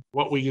from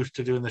what we used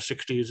to do in the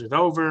 60s. It's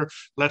over.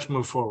 Let's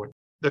move forward.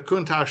 The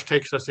Countach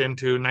takes us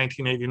into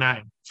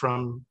 1989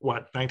 from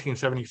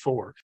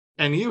 1974.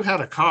 And you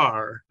had a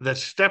car that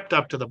stepped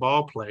up to the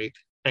ball plate,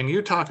 and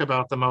you talk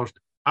about the most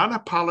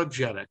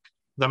unapologetic,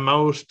 the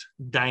most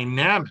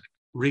dynamic,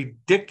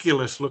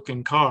 ridiculous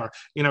looking car.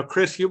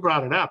 Chris, you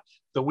brought it up.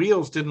 The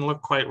wheels didn't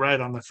look quite right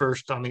on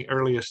the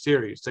earliest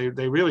series. They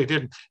really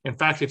didn't. In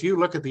fact, if you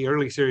look at the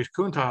early series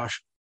Countach,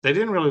 they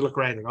didn't really look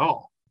right at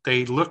all.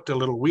 They looked a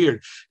little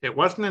weird. It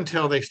wasn't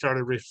until they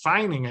started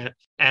refining it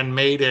and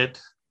made it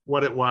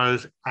what it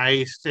was.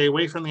 I stay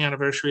away from the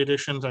anniversary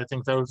editions. I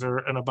think those are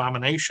an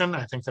abomination.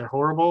 I think they're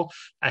horrible.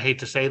 I hate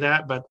to say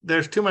that, but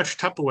there's too much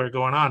Tupperware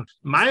going on.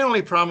 My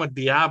only problem with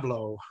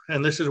Diablo,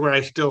 and this is where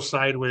I still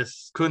side with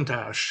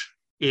Countach,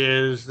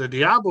 is the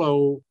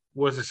Diablo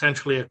was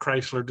essentially a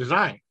Chrysler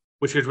design,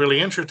 which is really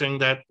interesting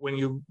that when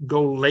you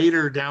go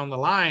later down the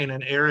line,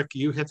 and Eric,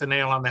 you hit the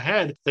nail on the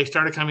head, they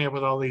started coming up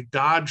with all these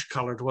Dodge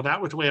colors. Well,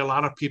 that was the way a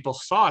lot of people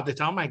saw it. They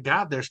thought, oh my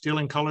God, they're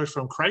stealing colors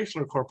from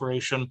Chrysler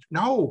Corporation.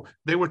 No,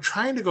 they were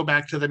trying to go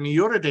back to the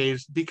Miura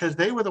days because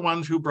they were the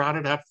ones who brought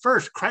it up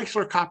first.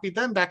 Chrysler copied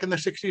them back in the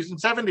 60s and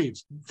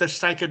 70s. The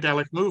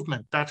psychedelic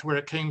movement, that's where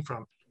it came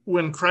from.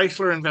 When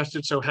Chrysler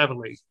invested so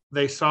heavily,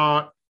 they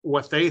saw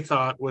what they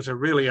thought was a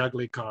really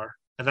ugly car.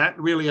 And that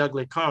really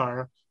ugly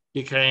car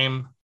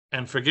became,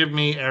 and forgive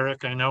me,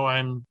 Eric, I know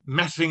I'm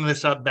messing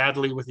this up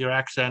badly with your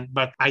accent,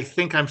 but I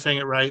think I'm saying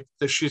it right,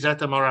 the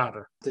Chisetta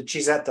Morada. The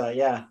Chisetta,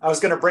 yeah. I was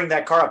going to bring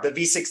that car up, the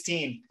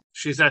V16.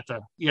 Chisetta,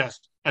 yes.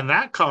 And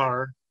that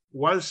car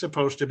was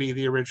supposed to be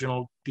the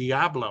original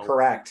Diablo.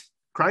 Correct.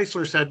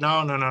 Chrysler said,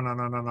 no.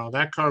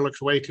 That car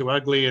looks way too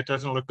ugly. It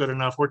doesn't look good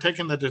enough. We're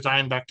taking the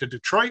design back to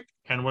Detroit,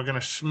 and we're going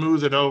to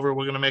smooth it over.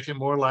 We're going to make it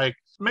more like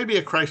maybe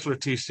a Chrysler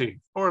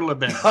TC or a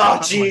LeBen. Oh,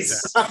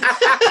 jeez.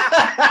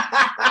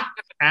 Like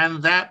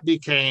and that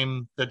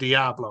became the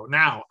Diablo.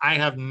 Now, I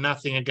have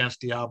nothing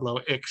against Diablo,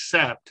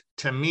 except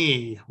to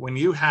me, when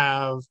you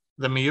have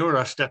the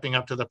Miura stepping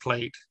up to the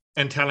plate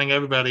and telling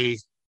everybody,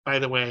 by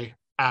the way,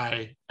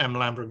 I am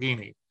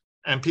Lamborghini.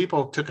 And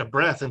people took a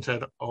breath and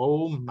said,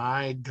 oh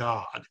my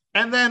God.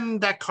 And then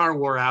that car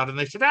wore out and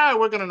they said,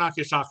 we're going to knock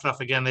your socks off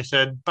again. They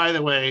said, by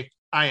the way,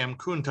 I am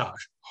Countach.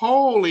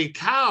 Holy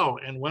cow.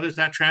 And what does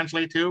that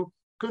translate to?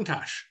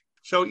 Countach.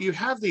 So you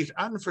have these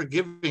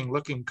unforgiving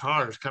looking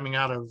cars coming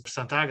out of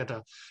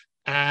Sant'Agata.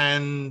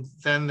 And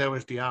then there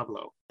was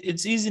Diablo.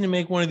 It's easy to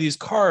make one of these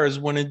cars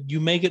when you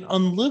make it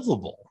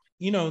unlivable.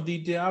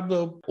 The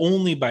Diablo,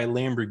 only by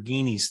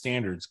Lamborghini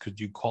standards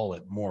could you call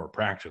it more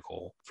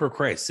practical. For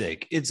Christ's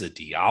sake, it's a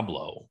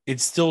Diablo.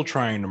 It's still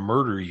trying to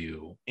murder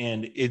you,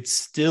 and it's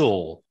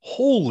still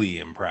wholly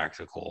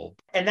impractical.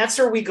 And that's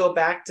where we go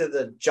back to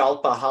the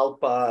Jalpa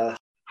Halpa.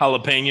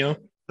 Jalapeno?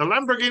 The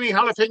Lamborghini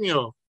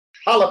Jalapeno.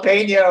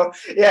 Jalapeno.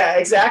 Yeah,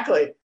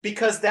 exactly.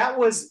 Because that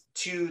was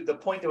to the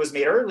point that was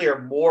made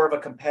earlier, more of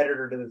a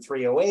competitor to the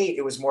 308.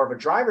 It was more of a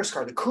driver's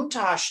car. The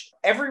Countach,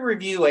 every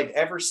review I've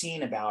ever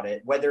seen about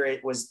it, whether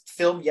it was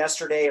filmed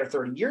yesterday or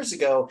 30 years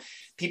ago,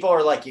 people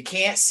are like, you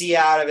can't see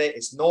out of it.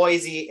 It's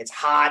noisy. It's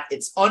hot.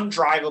 It's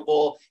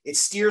undrivable. It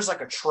steers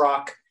like a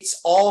truck.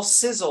 It's all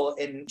sizzle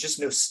and just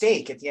no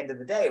steak at the end of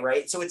the day,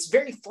 right? So it's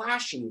very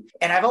flashy.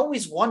 And I've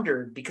always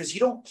wondered, because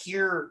you don't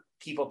hear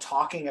people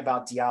talking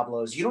about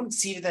Diablos. You don't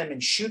see them in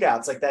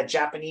shootouts like that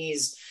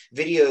Japanese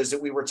videos that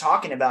we were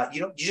talking about.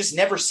 You just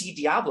never see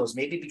Diablos,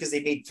 maybe because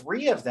they made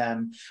 3 of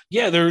them.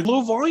 Yeah, they're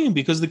low volume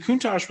because the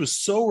Countach was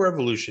so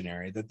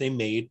revolutionary that they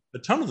made a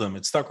ton of them.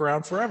 It stuck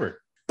around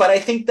forever. But I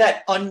think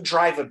that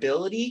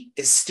undrivability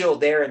is still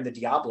there in the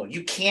Diablo.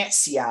 You can't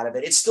see out of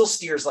it. It still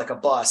steers like a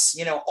bus.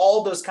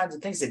 All those kinds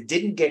of things that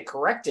didn't get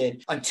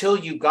corrected until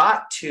you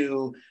got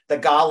to the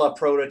Gala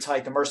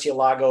prototype, the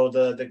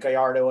Murcielago, the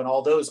Gallardo, and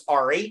all those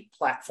R8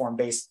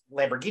 platform-based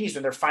Lamborghinis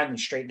when they're finally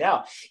straightened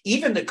out.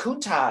 Even the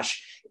Countach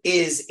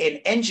is an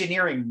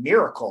engineering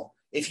miracle.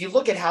 If you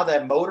look at how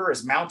that motor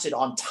is mounted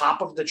on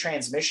top of the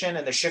transmission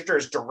and the shifter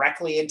is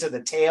directly into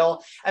the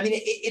tail, I mean,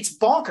 it's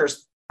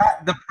bonkers.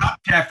 The prop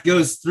shaft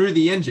goes through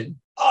the engine.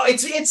 Oh,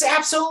 it's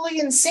absolutely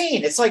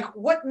insane. It's like,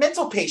 what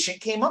mental patient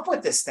came up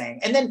with this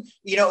thing? And then,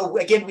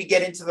 again, we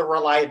get into the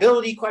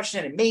reliability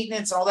question and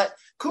maintenance and all that.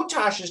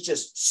 Countach is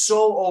just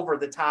so over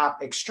the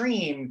top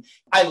extreme.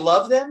 I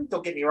love them.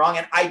 Don't get me wrong.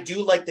 And I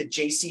do like the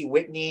JC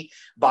Whitney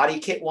body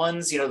kit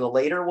ones, the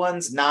later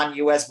ones,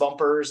 non-US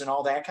bumpers and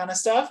all that kind of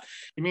stuff.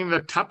 You mean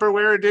the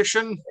Tupperware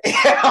edition?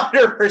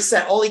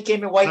 100%. Only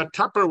came in white. The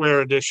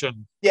Tupperware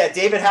edition. Yeah,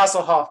 David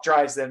Hasselhoff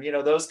drives them,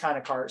 those kind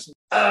of cars.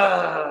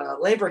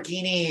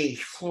 Lamborghini,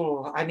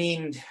 I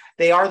mean,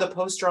 they are the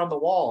poster on the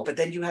wall, but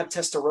then you have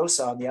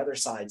Testarossa on the other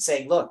side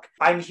saying, look,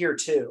 I'm here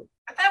too.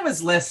 That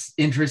was less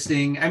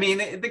interesting. I mean,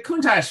 the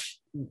Countach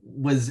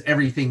was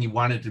everything you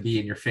wanted to be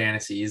in your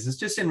fantasies. It's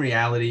just in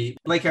reality,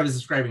 like I was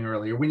describing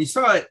earlier, when you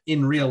saw it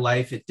in real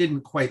life, it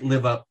didn't quite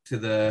live up to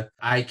the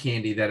eye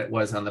candy that it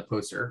was on the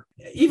poster.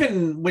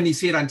 Even when you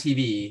see it on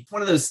TV,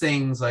 one of those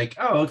things like,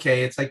 oh,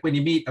 okay, it's like when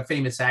you meet a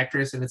famous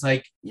actress and it's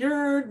like,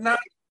 you're not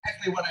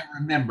exactly what I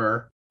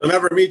remember.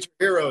 Remember, meet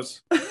your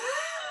heroes.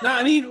 No,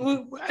 I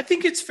mean, I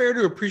think it's fair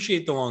to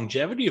appreciate the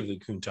longevity of the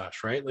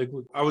Countach, right? Like,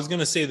 I was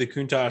going to say the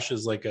Countach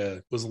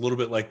was a little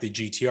bit like the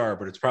GTR,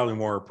 but it's probably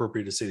more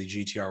appropriate to say the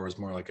GTR was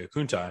more like a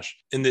Countach,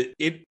 and that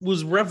it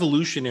was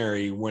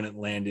revolutionary when it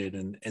landed,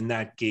 and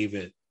that gave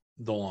it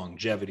the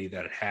longevity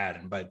that it had.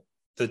 And by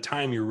the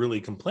time you're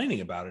really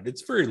complaining about it,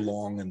 it's very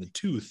long in the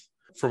tooth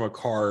from a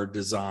car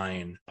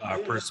design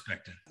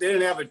perspective. They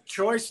didn't have a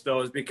choice,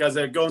 though, because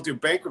they're going through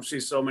bankruptcy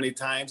so many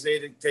times. They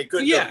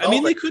couldn't. Yeah, I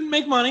mean, they couldn't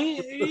make money.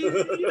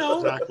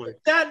 Exactly.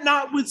 That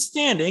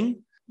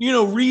notwithstanding,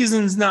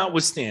 reasons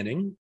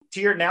notwithstanding.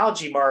 To your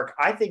analogy, Mark,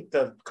 I think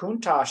the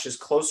Countach is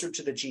closer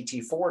to the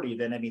GT40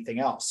 than anything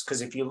else.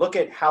 Because if you look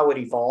at how it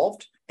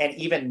evolved, and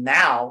even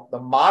now, the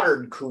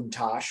modern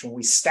Countach, when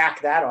we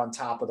stack that on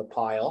top of the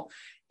pile,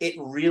 it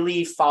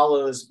really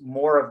follows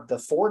more of the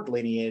Ford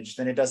lineage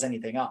than it does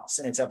anything else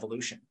in its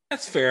evolution.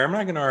 That's fair. I'm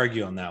not going to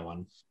argue on that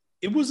one.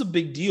 It was a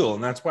big deal,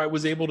 and that's why it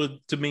was able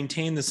to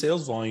maintain the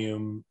sales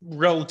volume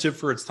relative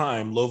for its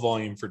time, low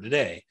volume for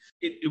today.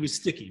 It was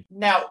sticky.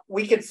 Now,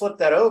 we can flip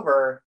that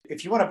over.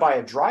 If you want to buy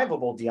a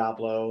drivable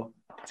Diablo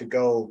to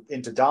go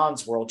into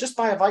Don's world, just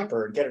buy a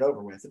Viper and get it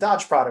over with. A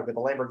Dodge product with a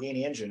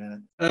Lamborghini engine in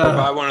it. Or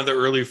buy one of the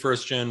early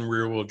first-gen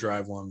rear-wheel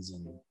drive ones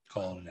and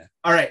call it a day.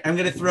 All right, I'm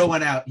going to throw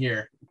one out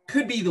here.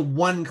 Could be the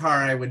one car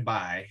I would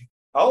buy.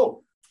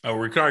 Oh,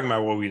 we're talking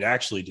about what we'd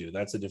actually do.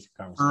 That's a different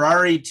conversation.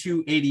 Ferrari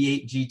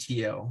 288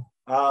 GTO.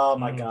 Oh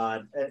my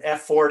God. An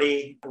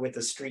F40 with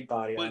a street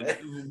body on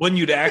it. When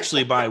you'd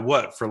actually buy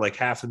what, for like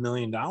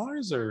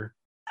 $500,000 or?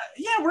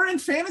 Yeah, we're in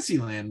fantasy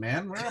land,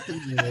 man. We're up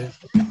in the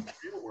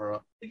real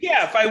world.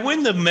 Yeah, if I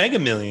win the Mega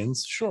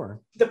Millions,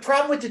 sure. The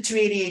problem with the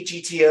 288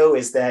 GTO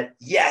is that,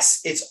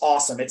 yes, it's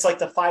awesome. It's like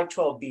the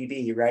 512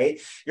 BB, right?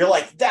 You're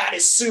like, that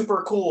is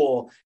super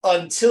cool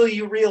until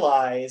you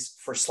realize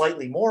for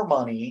slightly more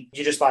money,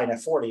 you just buy an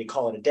F40 and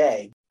call it a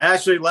day.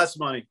 Actually, less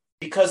money.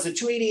 Because the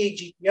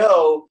 288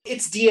 GTO,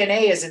 its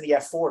DNA is in the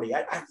F40.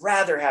 I'd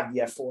rather have the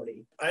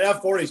F40. An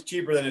F40 is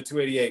cheaper than a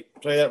 288.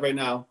 I'll tell you that right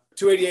now.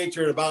 288,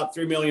 you're at about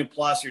 $3 million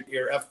plus.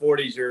 Your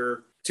F40s,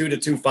 you're 2 to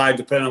 2.5,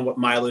 depending on what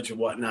mileage and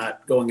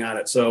whatnot going on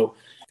it. So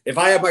if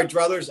I have my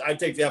druthers, I'd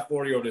take the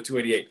F40 over the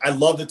 288. I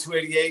love the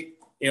 288.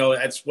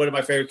 That's one of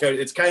my favorite cars.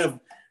 It's kind of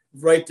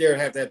right there.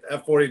 Have that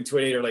F40 and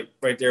 288 are like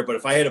right there. But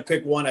if I had to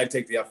pick one, I'd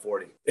take the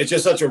F40. It's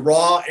just such a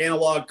raw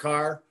analog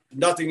car.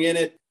 Nothing in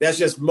it. That's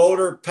just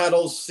motor,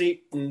 pedals,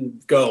 seat,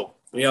 and go.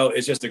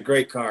 It's just a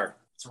great car.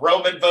 It's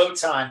Roman vote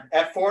time.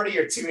 F40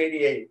 or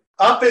 288?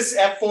 Up is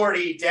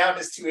F40, down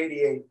is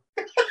 288.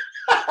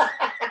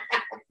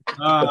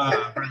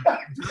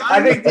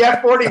 I think the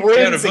F40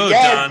 wins vote,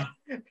 again.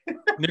 Don.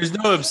 There's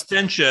no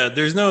abstention.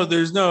 There's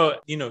no,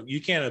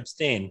 you can't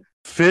abstain.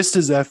 Fist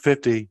is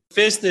F50.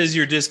 Fist is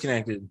you're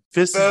disconnected.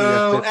 Fist is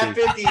Boo, the F50.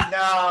 F50,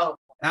 no.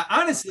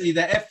 Honestly,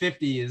 the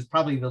F50 is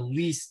probably the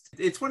least.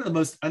 It's one of the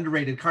most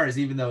underrated cars,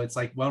 even though it's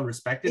like well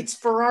respected. It's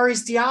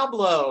Ferrari's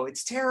Diablo.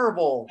 It's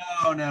terrible.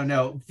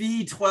 No.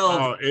 V12.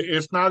 Oh,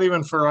 it's not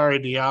even Ferrari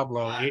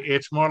Diablo.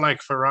 It's more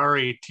like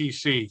Ferrari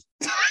TC.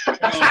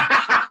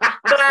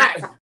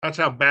 That's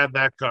how bad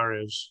that car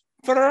is.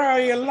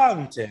 Ferrari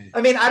Alante.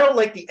 I mean, I don't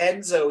like the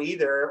Enzo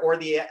either, or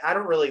I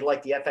don't really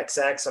like the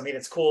FXX. I mean,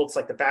 it's cool. It's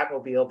like the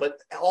Batmobile, but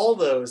all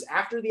those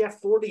after the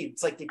F40,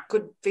 it's like they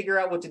couldn't figure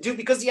out what to do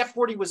because the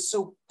F40 was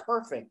so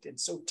perfect and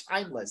so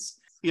timeless.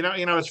 You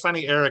know, it's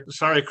funny, Eric.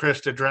 Sorry,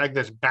 Chris, to drag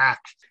this back,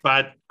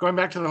 but going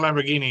back to the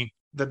Lamborghini,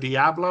 the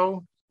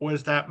Diablo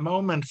was that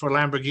moment for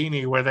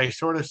Lamborghini where they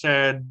sort of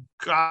said,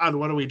 God,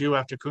 what do we do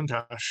after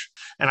Countach?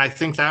 And I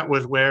think that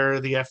was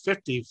where the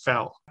F50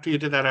 fell. After you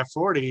did that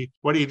F40,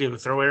 what do?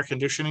 Throw air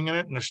conditioning in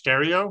it and a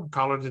stereo,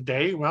 call it a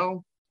day?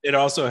 Well, it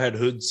also had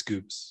hood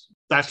scoops.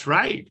 That's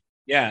right.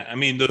 Yeah, I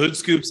mean, the hood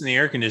scoops and the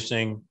air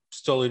conditioning,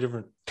 it's totally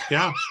different.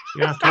 Yeah,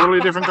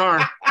 totally different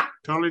car.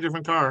 Totally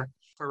different car.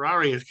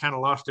 Ferrari has kind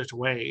of lost its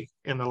way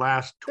in the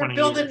last 20 years.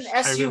 They're building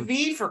an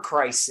SUV, for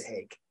Christ's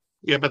sake.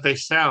 Yeah, but they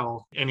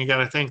sell, and you got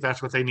to think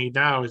that's what they need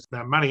now is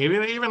that money.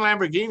 Even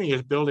Lamborghini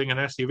is building an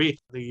SUV,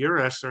 the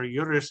Urus or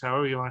Urus,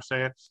 however you want to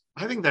say it.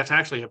 I think that's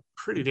actually a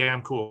pretty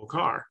damn cool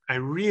car. I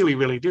really,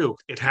 really do.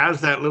 It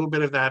has that little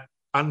bit of that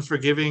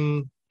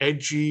unforgiving,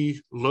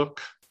 edgy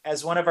look.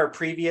 As one of our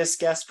previous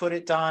guests put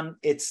it, Don,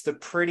 it's the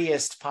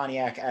prettiest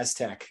Pontiac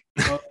Aztek.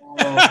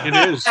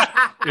 It is.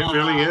 It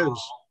really is.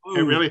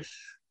 It really,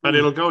 but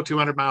it'll go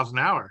 200 miles an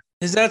hour.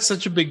 Is that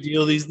such a big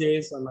deal these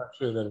days? I'm not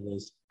sure that it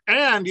is.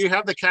 And you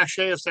have the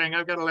cachet of saying,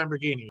 I've got a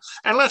Lamborghini.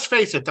 And let's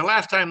face it, the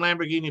last time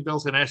Lamborghini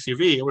built an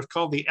SUV, it was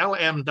called the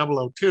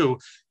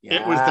LM002. Yeah.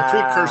 It was the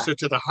precursor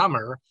to the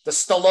Hummer. The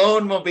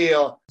Stallone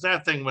Mobile.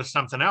 That thing was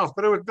something else,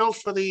 but it was built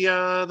for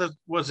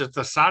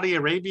the Saudi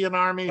Arabian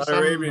army?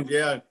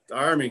 The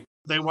army.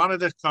 They wanted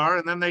this car,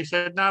 and then they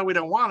said, no, we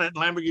don't want it. And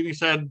Lamborghini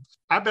said,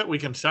 I bet we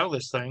can sell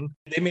this thing.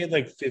 They made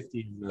like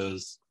 50 of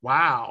those.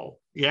 Wow.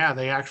 Yeah,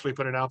 they actually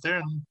put it out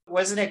there.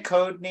 Wasn't it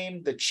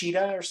codenamed the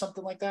Cheetah or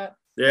something like that?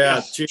 Yeah,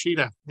 yes,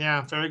 Cheetah.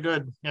 Yeah, very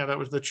good. Yeah, that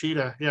was the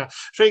Cheetah. Yeah.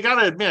 So you got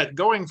to admit,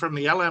 going from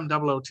the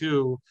LM002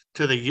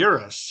 to the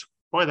Urus,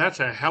 boy,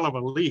 that's a hell of a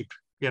leap.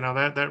 You know,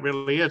 that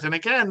really is. And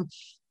again,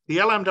 the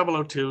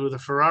LM002, the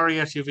Ferrari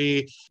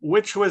SUV,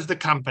 which was the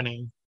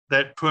company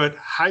that put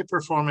high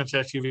performance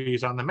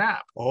SUVs on the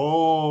map?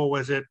 Oh,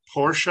 was it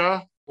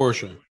Porsche?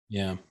 Porsche,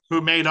 yeah.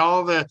 Who made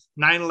all the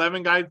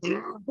 911 guys?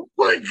 Oh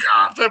my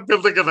God, they're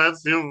building an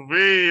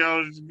SUV.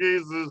 Oh,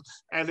 Jesus.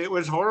 And it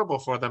was horrible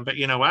for them. But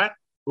you know what?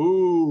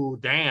 Ooh,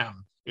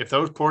 damn. If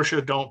those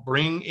Porsches don't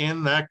bring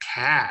in the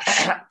cash,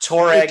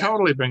 Touareg. They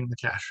totally bring the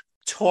cash.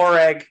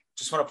 Touareg.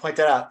 Just want to point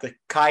that out. The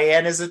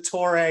Cayenne is a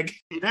Touareg.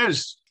 It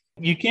is.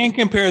 You can't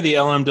compare the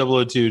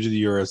LM002 to the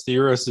Urus. The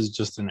Urus is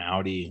just an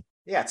Audi.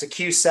 Yeah, it's a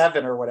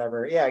Q7 or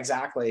whatever. Yeah,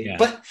 exactly. Yeah.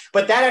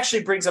 But that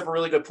actually brings up a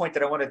really good point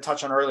that I wanted to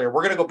touch on earlier.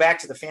 We're going to go back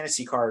to the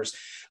fantasy cars.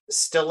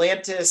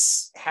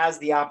 Stellantis has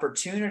the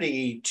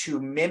opportunity to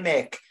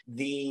mimic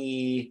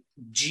the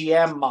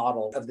GM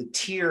model of the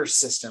tier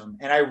system.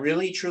 And I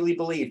really, truly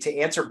believe, to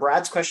answer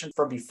Brad's question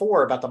from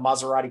before about the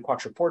Maserati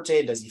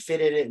Quattroporte, does he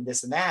fit in it and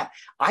this and that?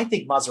 I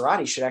think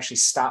Maserati should actually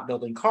stop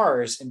building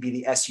cars and be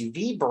the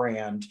SUV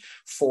brand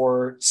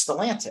for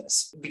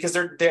Stellantis, because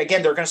they're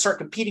going to start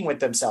competing with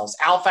themselves.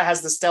 Alfa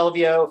has the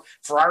Stelvio,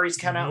 Ferrari's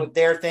come out with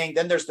their thing.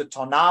 Then there's the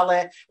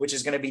Tonale, which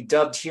is going to be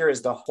dubbed here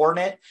as the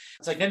Hornet.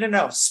 It's like,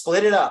 no,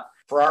 split it up.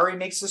 Ferrari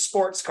makes the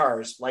sports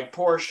cars like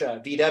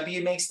Porsche.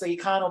 VW makes the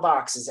econo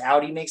boxes.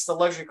 Audi makes the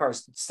luxury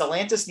cars.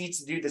 Stellantis needs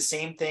to do the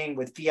same thing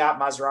with Fiat,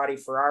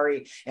 Maserati,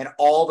 Ferrari, and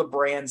all the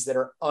brands that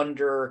are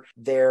under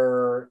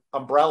their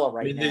umbrella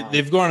right now.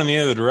 They've gone in the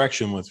other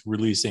direction with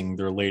releasing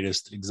their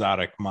latest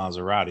exotic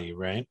Maserati,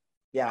 right?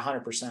 Yeah,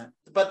 100%.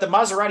 But the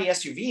Maserati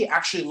SUV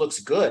actually looks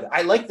good.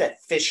 I like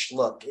that fish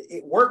look.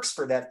 It works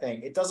for that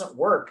thing. It doesn't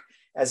work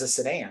as a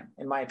sedan,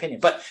 in my opinion.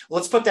 But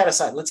let's put that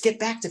aside. Let's get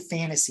back to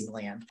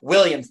Fantasyland.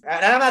 William,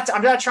 and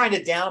I'm not trying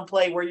to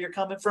downplay where you're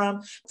coming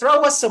from.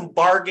 Throw us some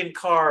bargain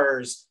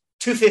cars,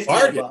 250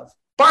 and above.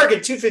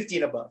 Bargain, 250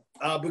 and above.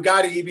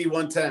 Bugatti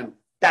EB110.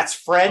 That's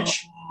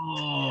French.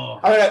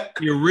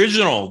 The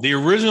original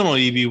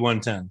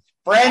EB110.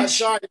 French. I'm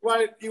sorry,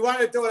 you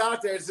wanted to throw it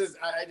out there. It's just,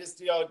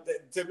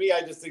 to me, I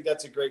just think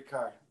that's a great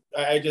car.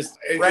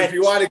 If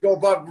you want to go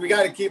above, we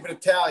got to keep it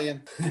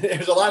Italian.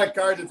 There's a lot of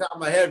cars on top of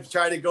my head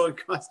trying to go and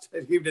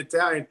keep it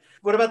Italian.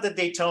 What about the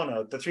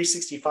Daytona, the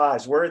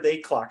 365s? Where are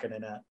they clocking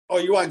in at? Oh,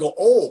 you want to go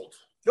old?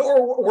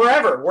 Or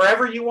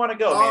wherever you want to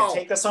go, man.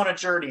 Take us on a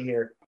journey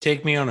here.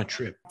 Take me on a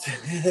trip.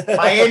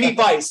 Miami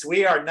Vice.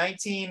 We are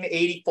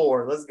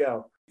 1984. Let's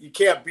go. You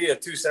can't beat a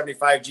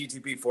 275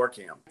 GTP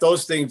 4-cam.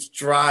 Those things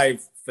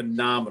drive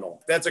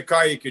phenomenal. That's a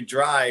car you could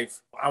drive,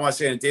 I want to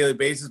say on a daily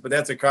basis, but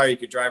that's a car you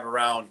could drive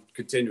around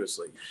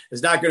continuously.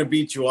 It's not going to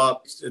beat you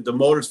up. The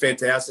motor's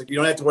fantastic. You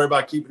don't have to worry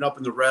about keeping up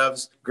in the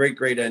revs.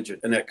 Great engine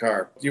in that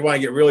car. If you want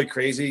to get really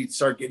crazy,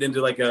 start getting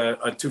into like a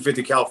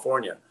 250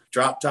 California.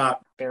 Drop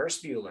top.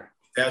 Ferris Bueller.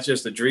 That's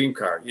just a dream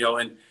car,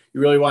 and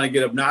you really want to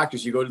get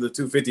obnoxious, you go to the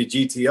 250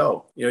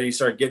 GTO. You know, you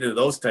start getting into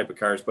those type of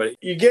cars. But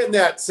you get in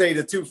that, say,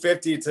 the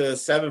 250 to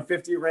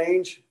 750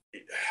 range.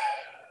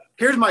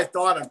 Here's my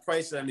thought on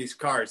pricing on these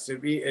cars.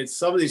 It's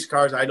some of these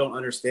cars, I don't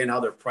understand how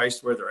they're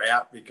priced where they're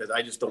at because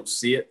I just don't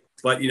see it.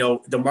 But, you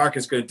know, the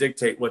market's going to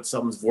dictate what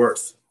something's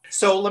worth.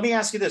 So let me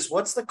ask you this.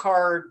 What's the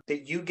car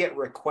that you get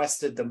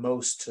requested the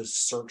most to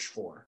search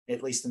for,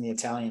 at least in the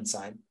Italian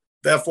side?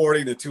 The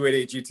F40, the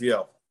 288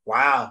 GTO.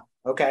 Wow.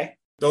 Okay.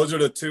 Those are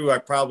the two I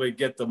probably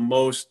get the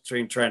most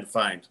trying to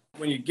find.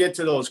 When you get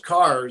to those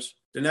cars,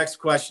 the next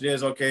question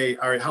is, okay,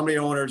 all right, how many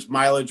owners,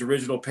 mileage,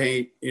 original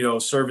paint, you know,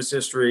 service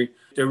history?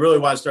 They really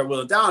want to start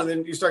whittling down, and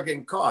then you start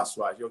getting costs.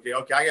 Right? Okay,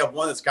 I have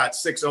one that's got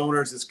 6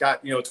 owners, it's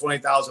got, you know,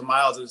 20,000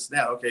 miles, and it's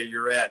net. Okay,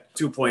 you're at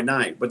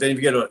 2.9. But then if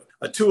you get a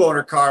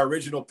 2-owner car,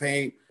 original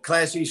paint,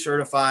 Class E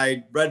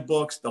certified, red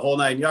books, the whole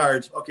 9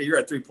 yards, okay, you're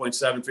at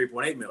 3.7,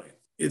 3.8 million.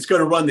 It's going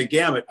to run the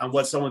gamut on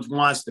what someone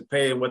wants to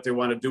pay and what they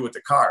want to do with the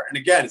car. And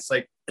again, it's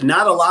like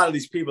not a lot of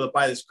these people that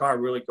buy this car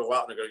really go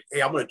out and go,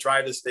 hey, I'm going to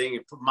drive this thing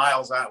and put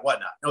miles on it,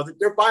 whatnot. No,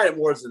 they're buying it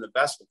more as an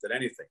investment than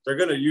anything. They're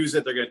going to use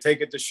it. They're going to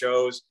take it to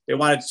shows. They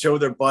want to show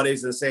their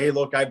buddies and say, hey,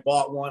 look, I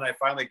bought one. I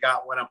finally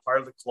got one. I'm part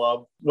of the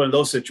club. One of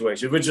those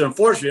situations, which is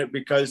unfortunate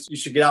because you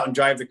should get out and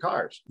drive the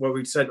cars. What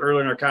we said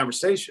earlier in our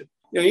conversation,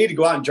 you need to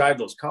go out and drive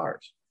those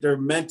cars. They're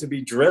meant to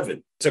be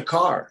driven. It's a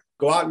car.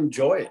 Go out and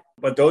enjoy it.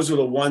 But those are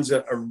the ones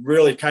that are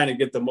really kind of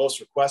get the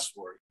most requests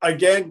for it.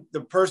 Again,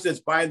 the person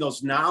that's buying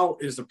those now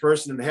is the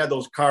person that had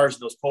those cars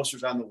and those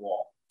posters on the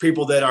wall.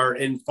 People that are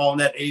falling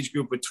that age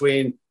group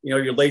between, you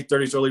know, your late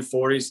 30s, early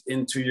 40s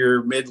into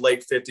your mid,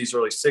 late 50s,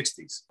 early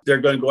 60s.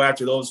 They're going to go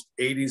after those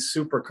 80s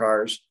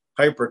supercars,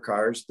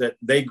 hypercars that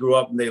they grew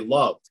up and they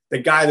loved. The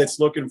guy that's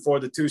looking for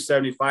the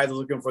 275, that's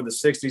looking for the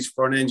 60s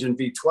front engine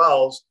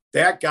V12s,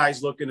 that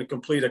guy's looking to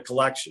complete a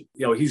collection.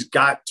 You know, he's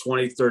got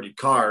 20, 30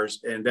 cars,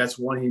 and that's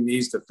one he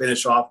needs to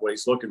finish off what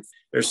he's looking for.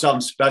 There's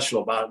something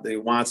special about it that he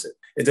wants it.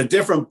 It's a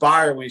different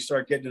buyer when you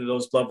start getting into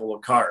those level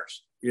of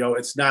cars. You know,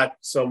 it's not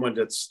someone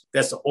that's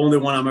the only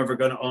one I'm ever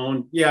going to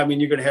own. Yeah, I mean,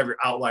 you're going to have your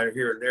outlier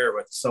here and there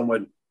with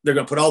someone. They're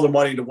going to put all the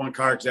money into one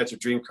car because that's a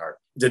dream car.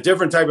 It's a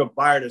different type of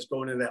buyer that's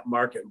going into that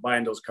market and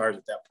buying those cars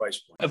at that price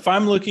point. If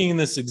I'm looking in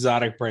this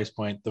exotic price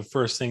point, the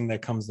first thing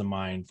that comes to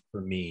mind for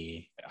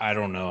me, I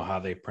don't know how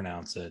they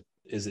pronounce it.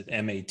 Is it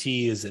MAT?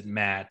 Is it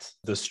MAT?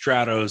 The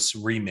Stratos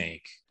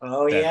remake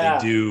that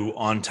they do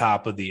on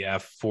top of the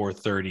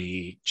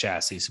F430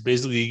 chassis. So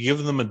basically you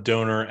give them a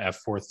donor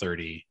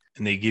F430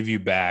 and they give you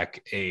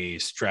back a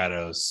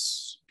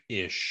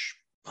Stratos-ish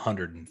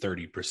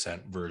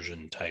 130%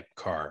 version type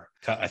car.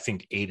 I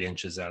think 8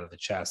 inches out of the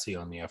chassis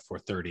on the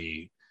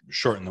F430,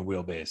 shorten the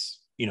wheelbase.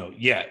 You know,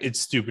 yeah,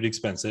 it's stupid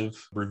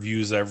expensive.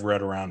 Reviews I've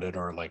read around it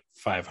are like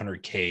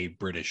 500K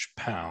British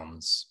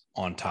pounds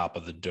on top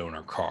of the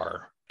donor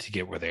car to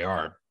get where they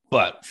are.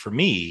 But for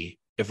me,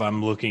 if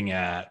I'm looking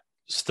at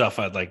stuff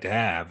I'd like to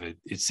have,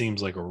 it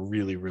seems like a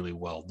really, really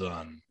well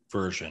done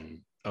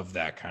version of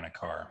that kind of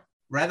car.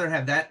 Rather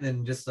have that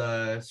than just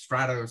a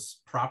Stratos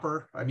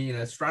proper. I mean,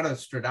 a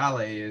Stratos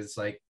Stradale is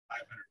like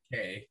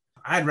 500K.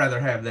 I'd rather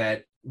have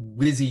that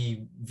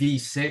whizzy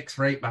V6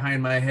 right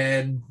behind my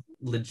head,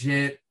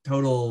 legit,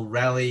 total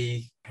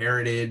rally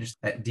heritage,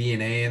 that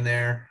DNA in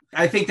there.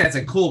 I think that's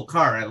a cool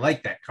car. I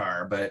like that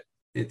car, but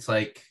it's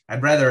like,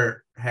 I'd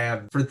rather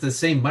have, for the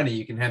same money,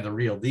 you can have the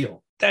real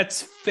deal.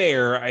 That's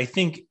fair.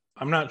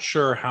 I'm not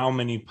sure how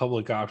many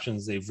public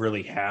options they've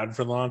really had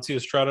for the Lancia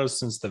Stratos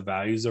since the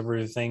values of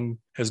everything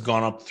has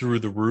gone up through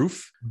the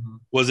roof. Mm-hmm.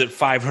 Was it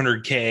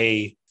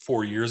 500K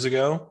 4 years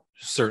ago?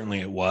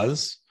 Certainly it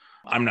was.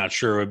 I'm not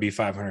sure it would be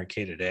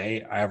 500K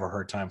today. I have a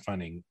hard time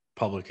finding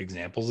public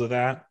examples of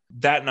that.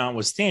 That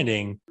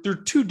notwithstanding, they're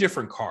two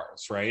different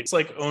cars, right? It's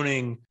like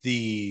owning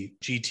the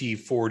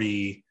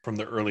GT40 from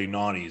the early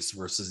 90s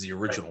versus the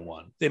original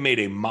one. They made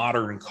a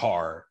modern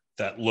car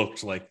that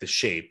looked like the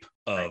shape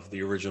of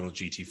the original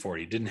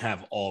GT40. Didn't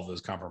have all of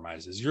those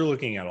compromises. You're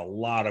looking at a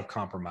lot of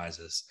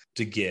compromises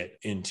to get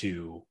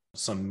into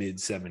some mid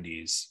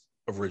 70s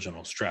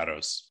original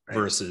Stratos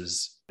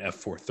versus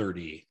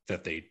F430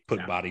 that they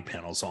put body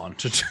panels on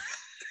to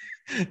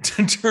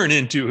turn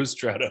into a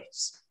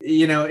Stratos.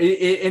 You know,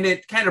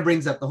 it kind of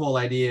brings up the whole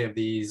idea of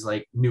these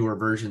like newer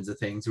versions of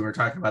things. We were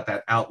talking about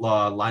that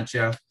Outlaw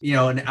Lancia, you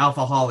know, an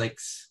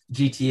Alphaholics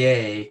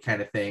GTA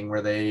kind of thing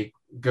where they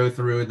go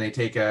through and they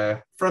take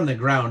from the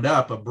ground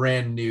up a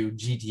brand new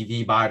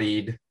GTV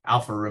bodied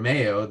Alfa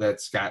Romeo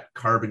that's got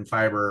carbon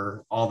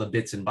fiber, all the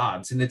bits and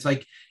bobs. And it's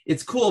like,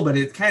 it's cool, but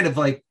it's kind of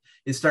like,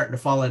 it's starting to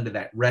fall into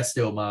that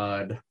resto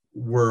mod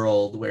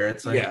world where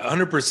it's like, yeah,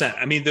 100%.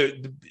 I mean,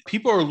 the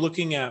people are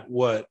looking at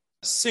what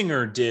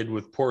Singer did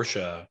with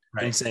Porsche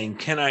and saying,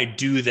 can I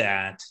do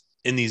that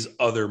in these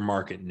other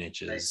market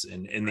niches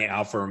and in the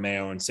Alfa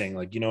Romeo, and saying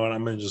like, you know what,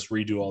 I'm going to just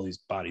redo all these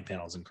body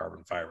panels in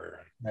carbon fiber.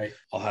 And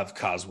I'll have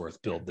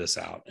Cosworth build this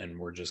out. And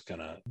we're just going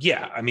to,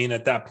 I mean,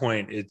 at that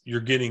point,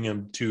 you're getting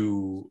them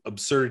to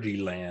absurdity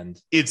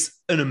land.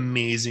 It's an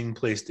amazing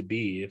place to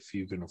be if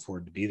you can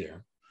afford to be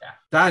there. Yeah.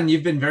 Don,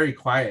 you've been very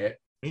quiet.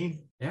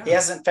 Yeah. He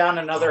hasn't found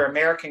another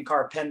American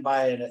car penned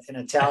by an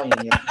Italian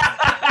yet.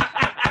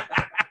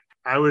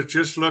 I was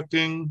just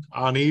looking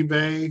on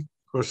eBay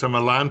for some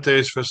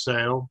Alantes for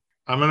sale.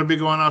 I'm going to be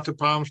going out to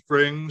Palm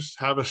Springs,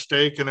 have a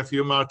steak and a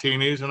few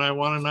martinis, and I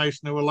want a nice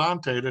new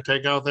Alante to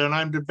take out there. And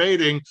I'm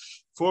debating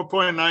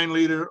 4.9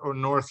 liter or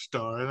North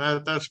Star.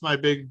 And that's my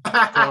big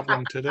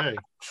problem today.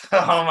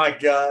 Oh my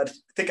God.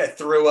 I think I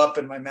threw up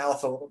in my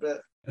mouth a little bit.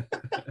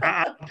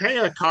 I'll tell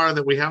you a car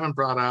that we haven't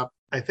brought up.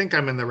 I think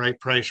I'm in the right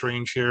price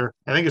range here.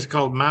 I think it's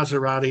called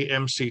Maserati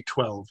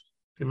MC12.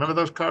 Remember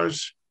those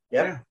cars?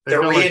 Yep. Yeah.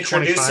 They're built like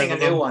reintroducing 25 a of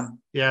new them. one.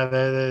 Yeah,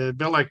 they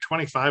built like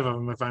 25 of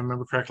them, if I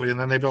remember correctly. And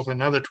then they built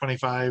another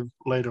 25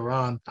 later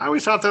on. I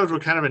always thought those were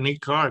kind of a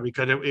neat car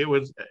because it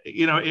was,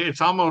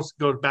 it's almost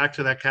goes back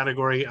to that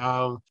category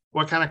of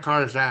what kind of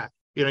car is that?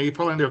 You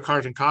pull into a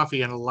Cars and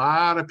Coffee and a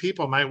lot of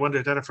people might wonder,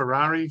 is that a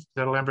Ferrari? Is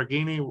that a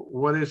Lamborghini?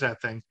 What is that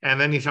thing? And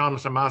then you tell them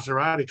it's a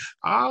Maserati.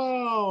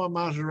 Oh, a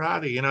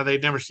Maserati.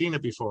 They'd never seen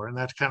it before. And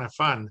that's kind of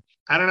fun.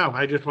 I don't know.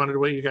 I just wondered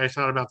what you guys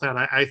thought about that.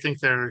 I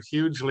think they're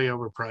hugely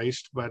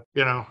overpriced, but,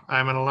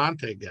 I'm an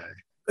Alante guy.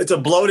 It's a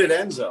bloated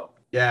Enzo.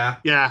 Yeah.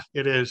 Yeah,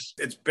 it is.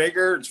 It's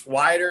bigger. It's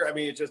wider. I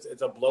mean,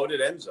 it's a bloated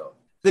Enzo.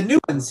 The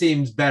new one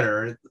seems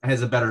better. It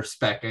has a better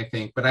spec, I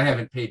think, but I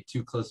haven't paid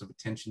too close of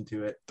attention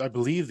to it. I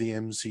believe the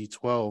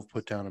MC12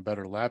 put down a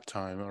better lap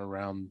time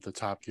around the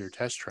Top Gear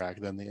test track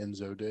than the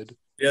Enzo did.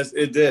 Yes,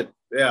 it did.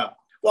 Yeah.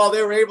 Well,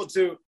 they were able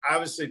to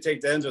obviously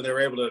take the Enzo. They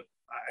were able to,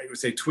 I would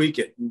say, tweak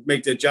it,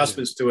 make the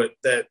adjustments to it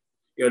that,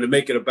 to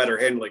make it a better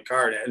handling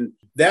car. And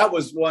that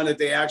was one that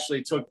they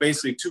actually took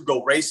basically to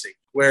go racing,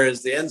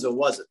 whereas the Enzo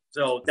wasn't.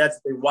 So that's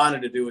what they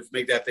wanted to do, was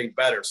make that thing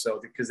better. So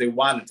because they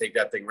wanted to take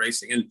that thing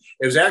racing, and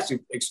it was actually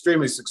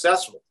extremely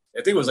successful.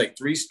 I think it was like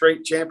 3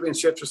 straight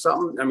championships or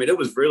something. I mean, it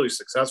was really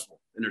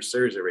successful in their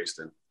series they raced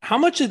in. How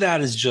much of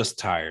that is just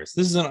tires?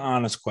 This is an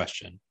honest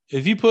question.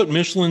 If you put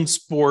Michelin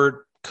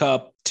Sport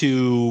Cup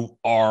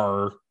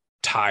 2R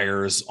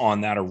tires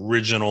on that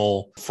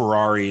original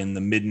Ferrari in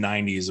the mid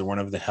 90s or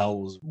whatever the hell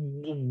was,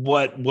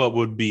 what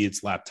would be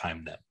its lap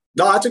time then?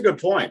 No, that's a good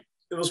point.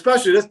 Well,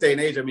 especially this day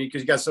and age. I mean,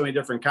 because you got so many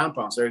different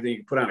compounds, everything you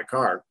can put on a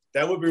car.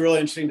 That would be really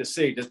interesting to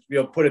see, just to be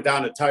able to put it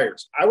down to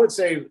tires. I would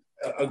say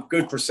a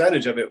good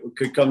percentage of it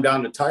could come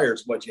down to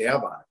tires, what you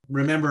have on it.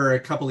 Remember a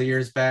couple of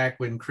years back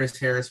when Chris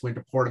Harris went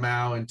to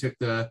Portimao and took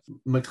the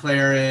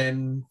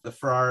McLaren, the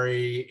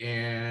Ferrari,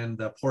 and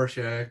the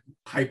Porsche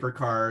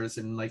hypercars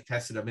and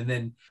tested them. And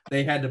then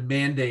they had to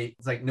mandate,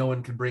 it's like no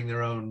one could bring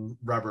their own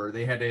rubber.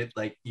 They had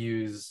to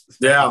use.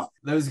 Yeah.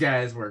 Those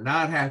guys were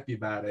not happy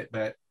about it,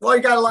 but. Well,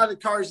 you got a lot of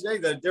cars today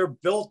that they're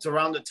built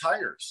around the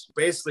tires.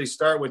 Basically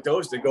start with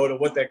those to go to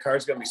what that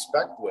car's going to be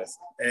spec'd with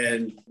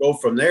and go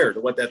from there to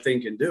what that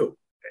thing can do.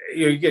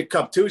 You get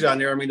Cup 2s on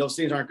there. I mean, those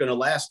things aren't going to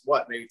last,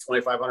 maybe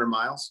 2,500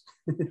 miles,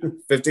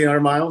 1,500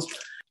 miles.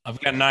 I've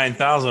got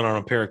 9,000 on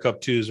a pair of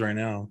Cup 2s right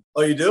now.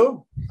 Oh, you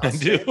do? I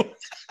do.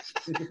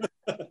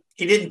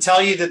 He didn't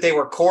tell you that they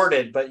were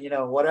corded, but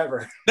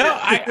whatever. No,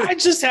 I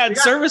just had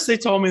service. They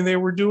told me they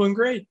were doing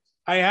great.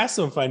 I asked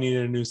them if I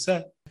needed a new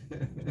set.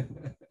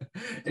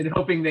 And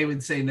hoping they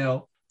would say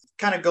no.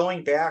 Kind of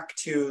going back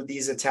to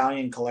these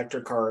Italian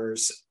collector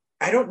cars,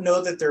 I don't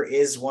know that there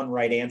is one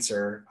right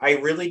answer. I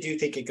really do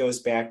think it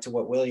goes back to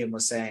what William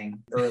was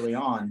saying early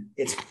on.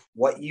 It's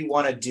what you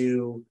want to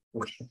do.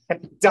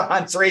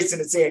 Don's racing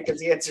his hand because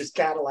the answer is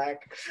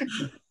Cadillac.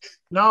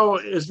 No,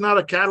 it's not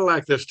a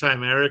Cadillac this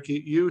time, Eric.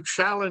 You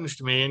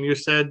challenged me and you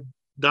said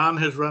Don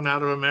has run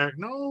out of America.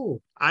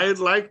 No, I'd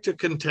like to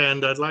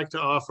contend. I'd like to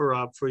offer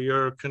up for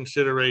your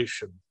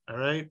consideration. All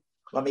right.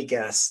 Let me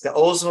guess, the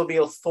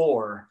Oldsmobile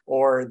Thor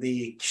or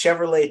the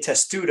Chevrolet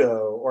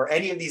Testudo or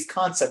any of these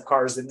concept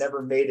cars that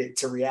never made it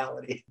to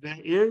reality. There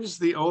is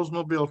the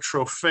Oldsmobile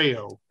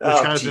Trofeo,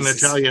 which has an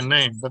Italian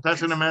name, but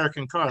that's an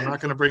American car. I'm not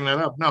going to bring that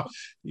up. No,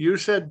 you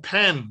said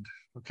penned.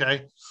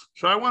 Okay.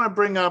 So I want to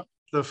bring up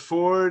the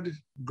Ford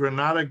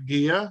Granada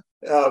Ghia.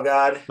 Oh,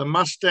 God. The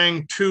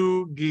Mustang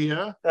 2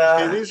 Ghia.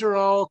 Okay, these are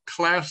all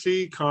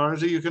classy cars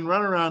that you can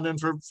run around in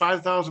for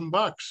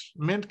 $5,000.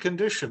 Mint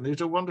condition. These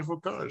are wonderful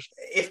cars.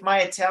 If my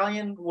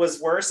Italian was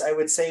worse, I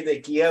would say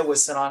that Ghia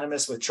was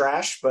synonymous with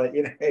trash, but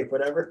hey,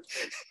 whatever.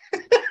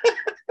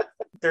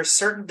 There's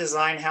certain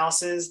design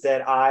houses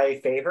that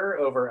I favor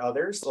over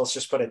others. Let's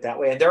just put it that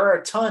way. And there are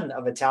a ton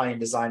of Italian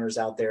designers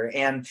out there.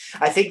 And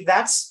I think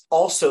that's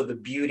also the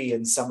beauty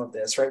in some of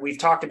this, right? We've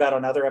talked about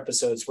on other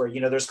episodes where,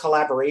 there's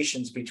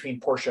collaborations between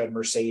Porsche and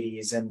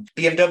Mercedes and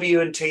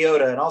BMW and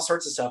Toyota and all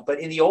sorts of stuff. But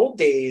in the old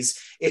days,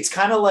 it's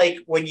kind of like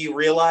when you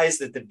realize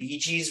that the Bee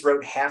Gees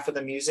wrote half of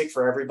the music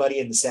for everybody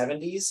in the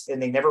 70s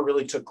and they never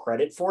really took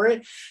credit for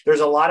it. There's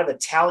a lot of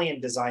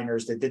Italian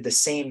designers that did the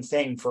same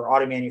thing for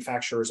auto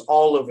manufacturers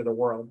all over the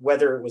world,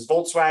 whether it was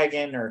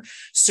Volkswagen or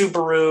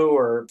Subaru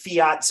or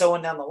Fiat, so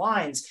on down the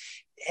lines.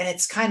 And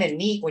it's kind of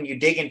neat when you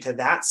dig into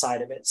that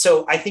side of it.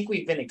 So I think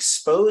we've been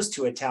exposed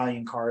to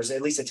Italian cars,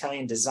 at least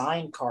Italian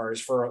design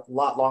cars, for a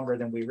lot longer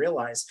than we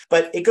realize.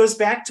 But it goes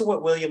back to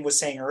what William was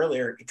saying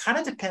earlier. It kind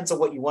of depends on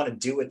what you want to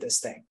do with this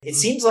thing. It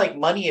seems like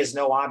money is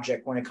no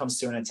object when it comes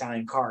to an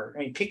Italian car. I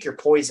mean, pick your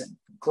poison.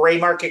 Gray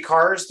market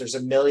cars, there's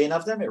a million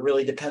of them. It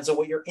really depends on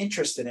what you're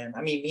interested in.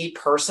 I mean, me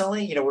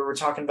personally, we were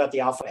talking about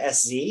the Alfa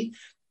SZ.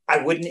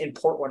 I wouldn't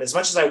import one as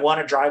much as I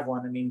want to drive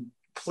one. I mean,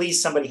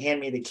 please, somebody hand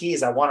me the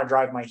keys. I want to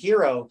drive my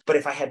Hero. But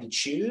if I had to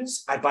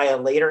choose, I'd buy a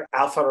later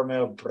Alfa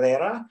Romeo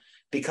Brera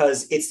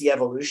because it's the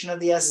evolution of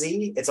the SZ.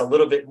 It's a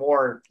little bit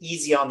more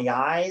easy on the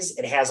eyes.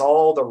 It has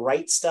all the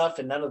right stuff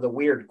and none of the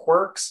weird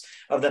quirks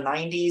of the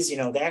 90s,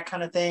 that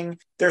kind of thing.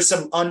 There's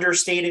some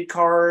understated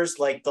cars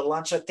like the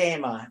Lancia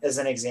Thema as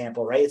an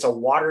example, right? It's a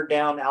watered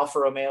down Alfa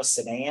Romeo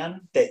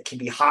sedan that can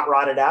be hot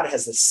rodded out. It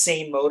has the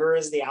same motor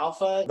as the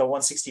Alfa, the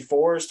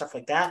 164, stuff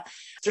like that.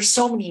 There's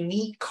so many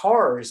neat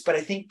cars, but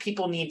I think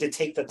people need to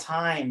take the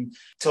time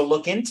to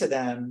look into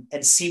them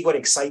and see what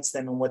excites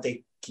them and what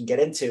they can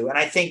get into. And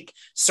I think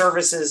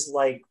services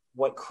like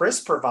what Chris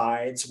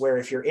provides, where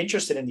if you're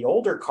interested in the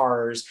older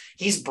cars,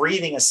 he's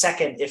breathing a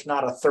second, if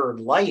not a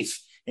third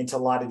life into a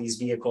lot of these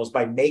vehicles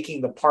by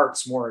making the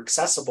parts more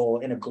accessible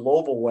in a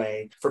global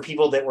way for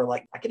people that were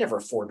like, I could never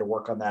afford to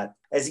work on that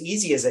as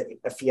easy as a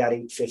Fiat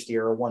 850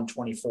 or a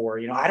 124.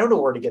 I don't know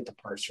where to get the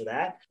parts for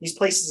that. These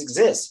places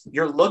exist.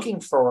 You're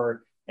looking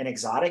for an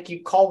exotic,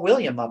 you call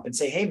William up and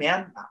say, hey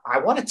man, I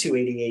want a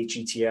 288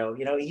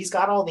 GTO. He's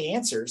got all the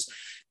answers.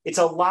 It's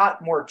a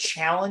lot more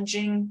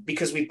challenging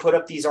because we put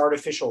up these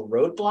artificial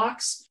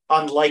roadblocks,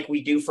 unlike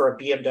we do for a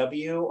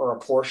BMW or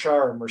a Porsche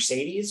or a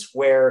Mercedes,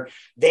 where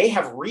they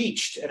have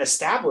reached an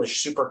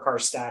established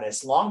supercar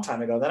status long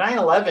time ago. The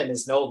 911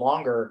 is no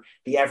longer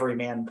the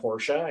everyman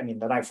Porsche. I mean,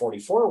 the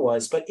 944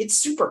 was, but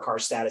it's supercar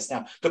status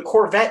now. The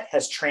Corvette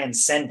has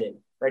transcended,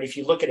 right? If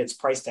you look at its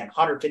price tag,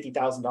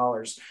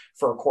 $150,000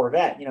 for a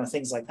Corvette,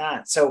 things like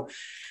that. So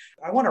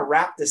I want to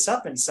wrap this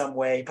up in some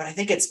way, but I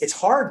think it's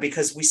hard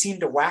because we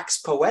seem to wax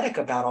poetic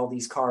about all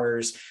these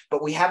cars,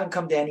 but we haven't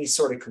come to any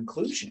sort of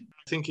conclusion.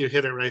 I think you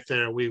hit it right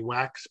there. We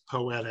wax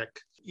poetic.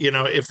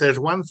 If there's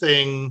one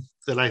thing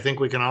that I think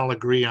we can all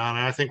agree on,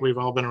 and I think we've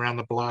all been around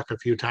the block a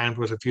few times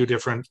with a few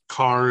different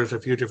cars,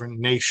 a few different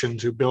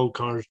nations who build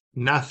cars,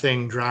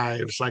 nothing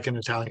drives like an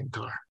Italian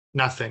car.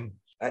 Nothing.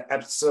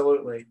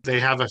 Absolutely. They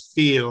have a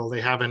feel,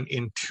 they have an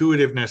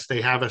intuitiveness,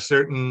 they have a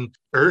certain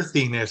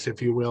earthiness, if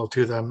you will,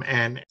 to them.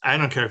 And I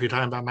don't care if you're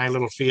talking about my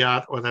little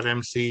Fiat or that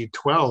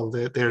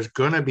MC12, there's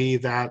going to be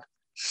that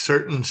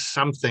certain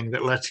something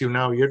that lets you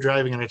know you're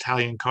driving an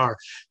Italian car.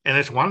 And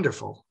it's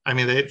wonderful. I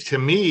mean, to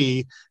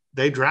me,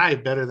 they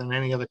drive better than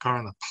any other car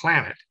on the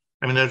planet.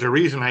 I mean, there's a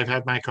reason I've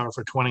had my car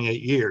for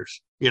 28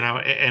 years,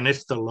 and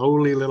it's the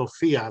lowly little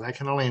Fiat. I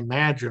can only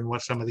imagine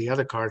what some of the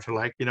other cars are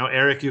like.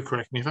 Eric, you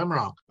correct me if I'm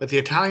wrong, but the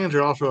Italians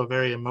are also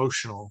very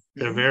emotional.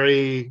 They're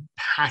very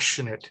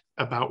passionate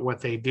about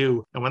what they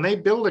do. And when they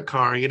build a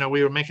car,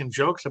 we were making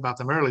jokes about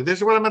them early. This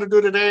is what I'm going to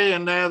do today.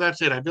 And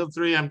that's it. I built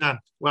 3, I'm done.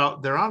 Well,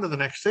 they're on to the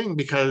next thing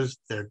because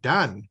they're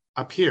done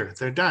up here.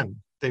 They're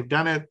done. They've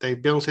done it. They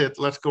built it.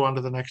 Let's go on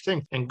to the next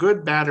thing. And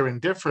good, bad, or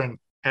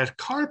indifferent, as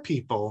car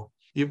people,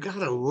 you've got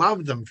to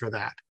love them for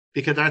that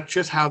because that's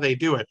just how they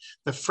do it.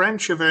 The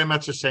French are very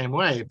much the same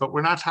way, but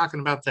we're not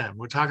talking about them.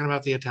 We're talking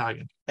about the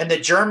Italians. And the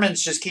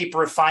Germans just keep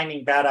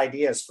refining bad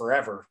ideas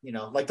forever,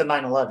 like the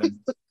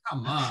 911.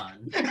 Come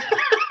on.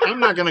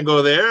 I'm not going to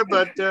go there,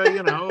 but,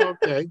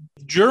 okay.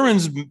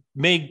 Germans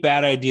make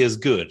bad ideas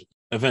good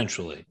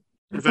eventually.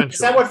 Is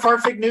that what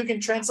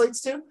Fahrvergnügen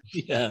translates to?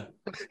 Yeah.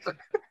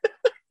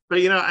 But,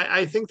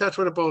 I think that's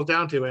what it boils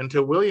down to. And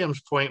to William's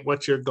point,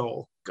 what's your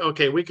goal?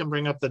 Okay, we can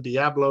bring up the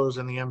Diablos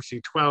and the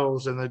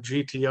MC12s and the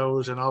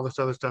GTOs and all this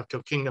other stuff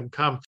till kingdom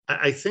come.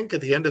 I think at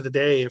the end of the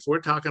day, if we're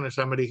talking to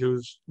somebody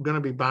who's going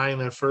to be buying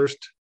their first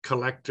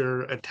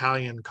collector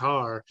Italian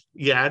car,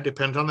 yeah, it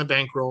depends on the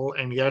bankroll.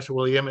 And yes,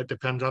 William, it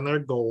depends on their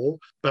goal.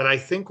 But I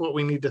think what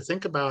we need to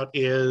think about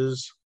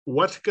is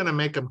what's going to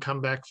make them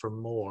come back for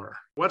more?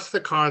 What's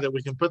the car that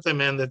we can put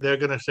them in that they're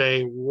going to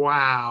say,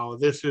 wow,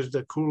 this is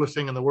the coolest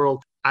thing in the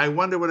world? I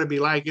wonder what it'd be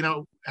like,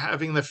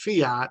 having the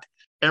Fiat.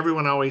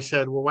 Everyone always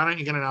said, well, why don't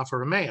you get an Alfa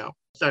Romeo?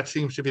 That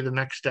seems to be the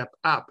next step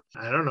up.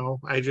 I don't know.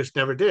 I just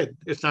never did.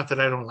 It's not that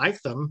I don't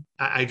like them.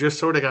 I just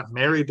sort of got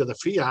married to the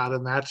Fiat,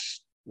 and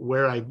that's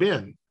where I've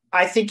been.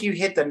 I think you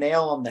hit the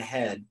nail on the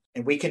head.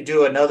 And we can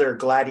do another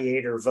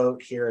gladiator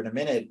vote here in a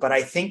minute. But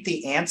I think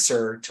the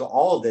answer to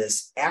all of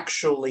this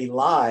actually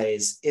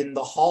lies in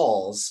the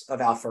halls of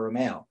Alfa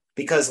Romeo.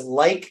 Because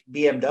like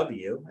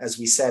BMW, as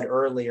we said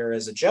earlier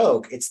as a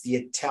joke, it's the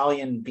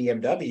Italian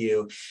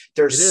BMW.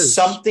 There's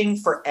something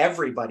for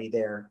everybody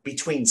there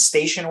between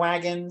station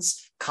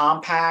wagons,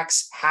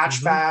 compacts,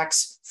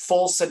 hatchbacks,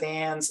 full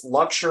sedans,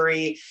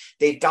 luxury.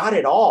 They've got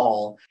it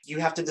all. You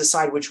have to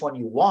decide which one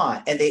you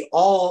want. And they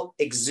all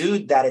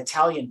exude that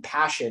Italian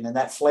passion and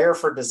that flair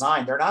for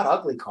design. They're not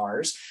ugly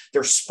cars.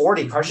 They're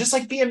sporty cars, just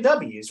like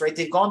BMWs, right?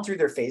 They've gone through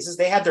their phases.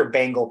 They had their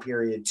bangle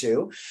period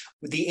too.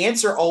 The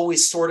answer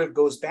always sort of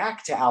goes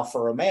back to Alfa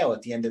Romeo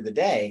at the end of the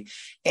day.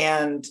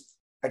 And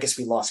I guess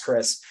we lost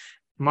Chris.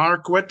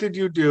 Mark, what did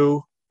you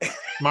do?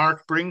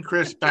 Mark, bring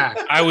Chris back.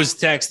 I was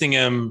texting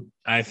him.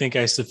 I think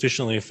I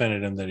sufficiently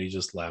offended him that he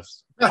just left.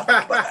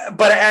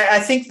 But I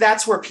think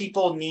that's where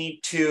people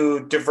need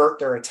to divert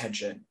their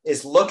attention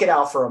is look at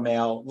Alfa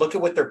Romeo, look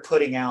at what they're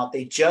putting out.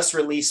 They just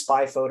released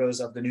spy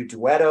photos of the new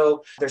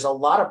Duetto. There's a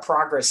lot of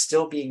progress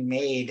still being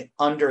made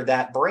under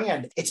that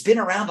brand. It's been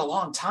around a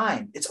long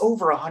time. It's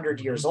over 100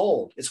 years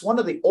old. It's one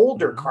of the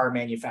older car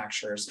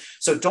manufacturers.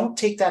 So don't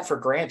take that for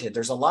granted.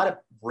 There's a lot of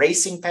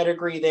racing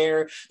pedigree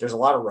there. There's a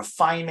lot of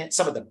refinement.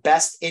 Some of the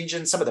best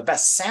engines, some of the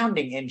best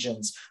sounding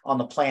engines on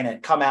the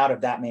planet come out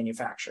of that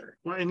manufacturer.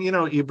 Well, and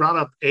you brought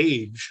up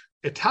age.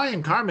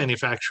 Italian car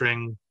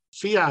manufacturing,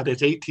 Fiat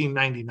is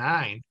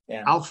 1899.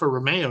 Yeah. Alfa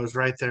Romeo is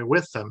right there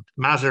with them.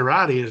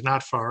 Maserati is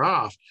not far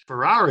off.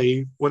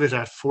 Ferrari, what is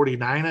that,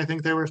 49? I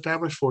think they were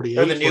established, 48.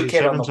 They're the new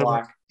kid on the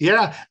block.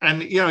 Yeah.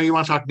 And, you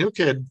want to talk new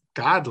kid,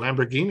 God,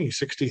 Lamborghini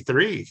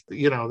 63.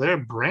 They're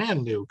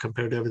brand new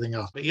compared to everything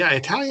else. But yeah,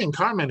 Italian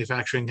car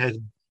manufacturing has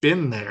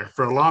been there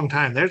for a long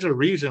time. There's a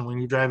reason when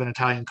you drive an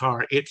Italian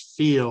car, it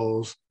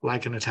feels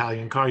like an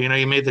Italian car. You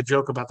made the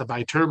joke about the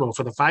biturbo.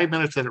 For the 5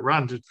 minutes that it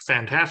runs, it's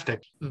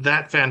fantastic.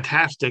 That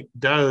fantastic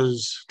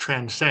does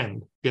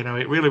transcend. It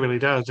really, really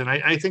does. And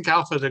I think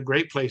Alfa is a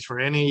great place for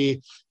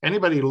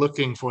anybody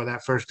looking for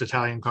that first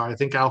Italian car. I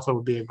think Alfa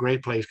would be a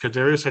great place because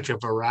there is such a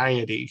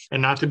variety.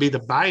 And not to be the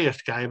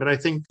biased guy, but I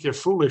think you're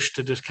foolish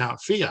to discount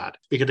Fiat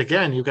because,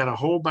 again, you've got a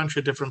whole bunch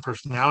of different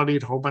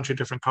personalities, a whole bunch of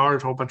different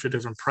cars, a whole bunch of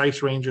different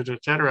price ranges,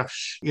 etc.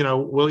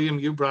 William,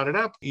 you brought it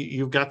up.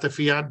 You've got the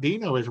Fiat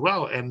Dino as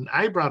well. And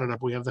I brought it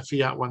up. We have the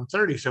Fiat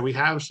 130. So we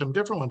have some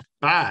different ones.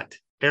 But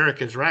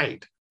Eric is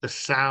right. The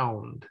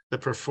sound, the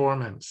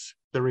performance,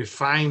 the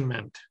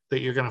refinement that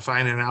you're going to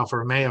find in Alfa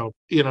Romeo,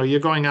 you're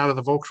going out of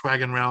the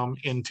Volkswagen realm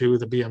into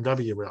the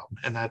BMW realm,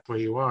 and that's where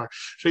you are.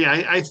 So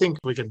yeah, I think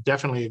we could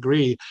definitely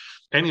agree.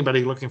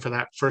 Anybody looking for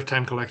that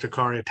first-time collector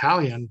car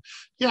Italian,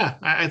 yeah,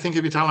 I think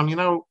if you tell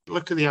them,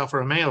 look to the Alfa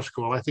Romeo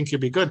school, I think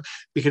you'd be good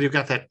because you've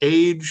got that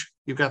age,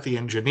 you've got the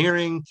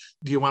engineering.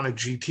 Do you want a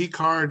GT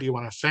car? Do you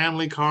want a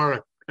family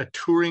car, a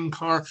touring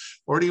car,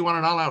 or do you want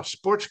an all-out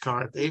sports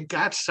car? They've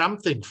got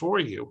something for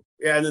you.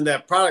 Yeah, and then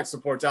that product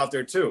support's out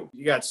there too.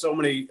 You got so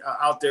many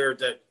out there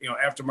that,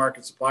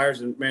 aftermarket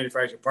suppliers and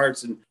manufacturer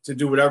parts and to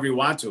do whatever you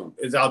want to them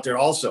is out there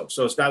also.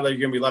 So it's not like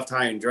you're going to be left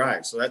high and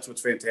dry. So that's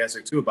what's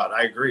fantastic too about it.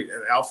 I agree.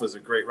 Alfa is a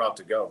great route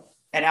to go.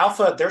 And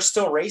Alfa, they're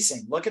still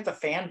racing. Look at the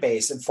fan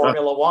base in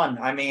Formula One.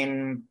 I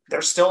mean,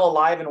 they're still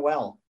alive and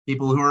well.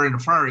 People who are in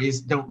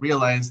Ferraris don't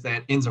realize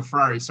that Enzo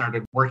Ferrari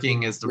started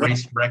working as the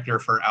race director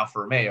for Alfa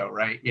Romeo,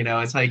 right?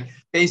 It's like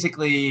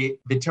basically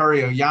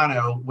Vittorio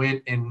Jano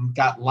went and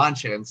got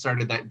Lancia and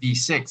started that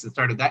V6 and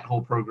started that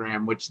whole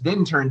program, which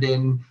then turned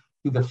into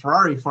the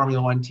Ferrari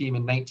Formula One team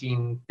in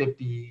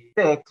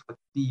 1956 with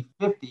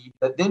V50,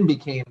 that then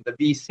became the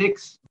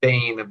V6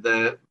 vein of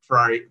the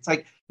Ferrari. It's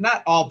like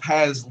not all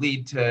paths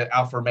lead to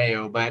Alfa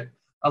Romeo, but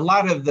a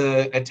lot of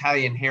the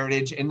Italian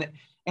heritage and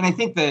I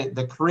think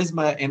the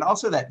charisma and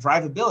also that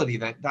drivability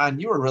that, Don,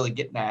 you were really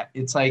getting at,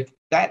 it's like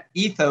that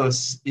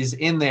ethos is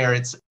in there.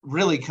 It's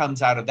really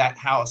comes out of that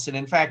house. And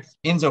in fact,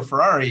 Enzo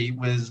Ferrari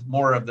was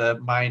more of the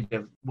mind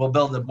of, we'll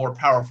build a more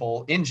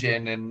powerful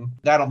engine and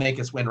that'll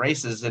make us win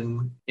races.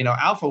 And,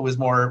 Alfa was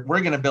more,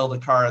 we're going to build a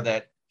car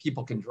that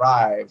people can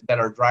drive, that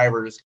our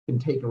drivers can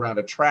take around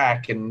a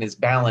track and is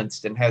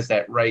balanced and has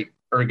that right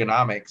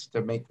ergonomics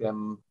to make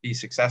them be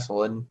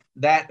successful. And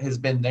that has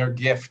been their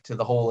gift to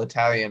the whole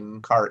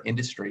Italian car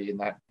industry in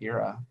that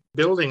era.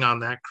 Building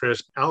on that,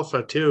 Chris,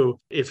 Alfa too,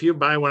 if you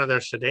buy one of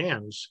their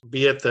sedans,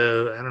 be it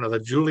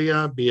the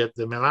Giulia, be it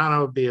the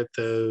Milano, be it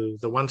the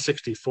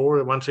 164,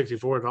 the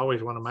 164 is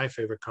always one of my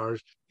favorite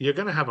cars, you're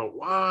going to have a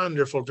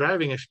wonderful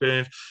driving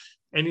experience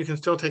and you can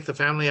still take the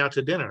family out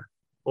to dinner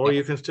or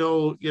you can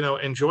still,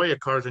 enjoy a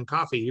cars and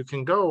coffee. You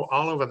can go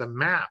all over the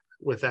map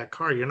with that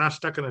car. You're not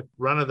stuck in a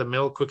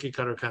run-of-the-mill cookie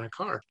cutter kind of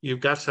car.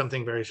 You've got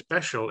something very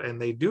special and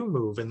they do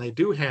move and they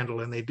do handle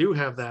and they do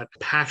have that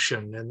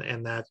passion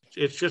and that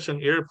it's just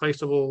an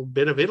irreplaceable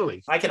bit of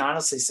Italy. I can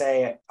honestly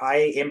say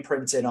I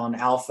imprinted on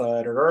Alfa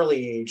at an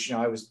early age.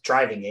 I was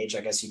driving age,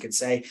 I guess you could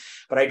say,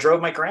 but I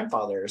drove my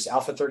grandfather's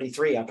Alfa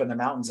 33 up in the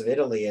mountains of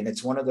Italy. And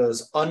it's one of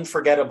those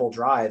unforgettable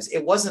drives.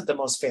 It wasn't the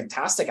most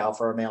fantastic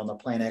Alfa Romeo on the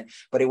planet,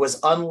 but it was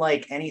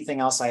unlike anything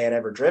else I had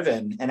ever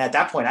driven. And at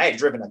that point I had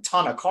driven a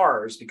ton of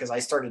cars because I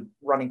started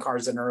running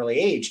cars at an early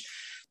age.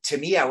 to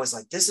me, I was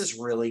like, this is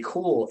really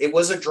cool. It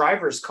was a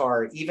driver's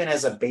car, even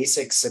as a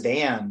basic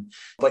sedan,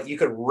 but you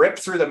could rip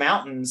through the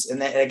mountains.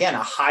 And then again,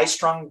 a high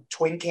strung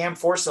twin cam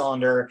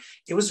 4-cylinder.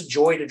 It was a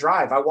joy to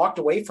drive. I walked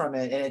away from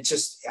it, and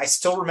I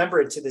still remember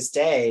it to this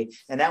day.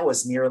 And that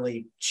was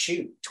nearly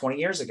 20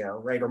 years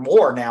ago, right? Or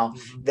more now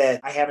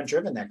that I haven't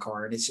driven that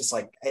car. And it's just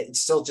like, it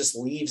still just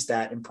leaves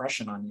that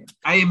impression on you.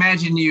 I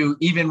imagine you,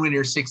 even when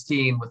you're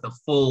 16, with a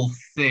full,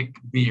 thick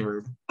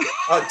beard.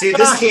 Oh, dude,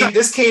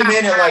 this came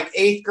in at like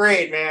 8th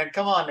grade, man.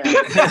 Come on now.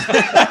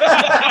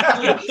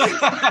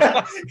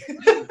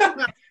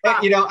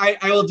 I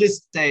will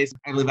just say,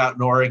 I live out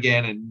in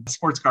Oregon, and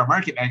Sports Car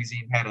Market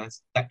magazine had a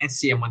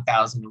SCM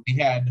 1000. We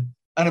had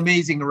an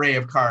amazing array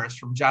of cars,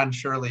 from John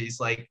Shirley's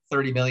like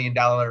 $30 million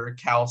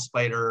Cal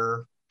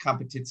Spider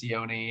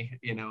Competizione,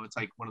 it's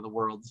like one of the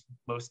world's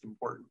most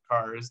important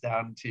cars,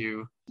 down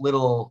to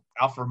little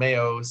Alfa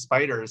Romeo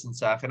Spiders and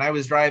stuff. And I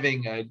was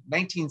driving a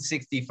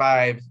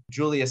 1965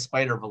 Giulia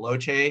Spider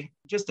Veloce,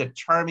 just a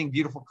charming,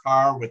 beautiful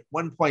car with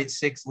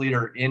 1.6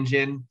 liter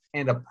engine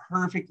and a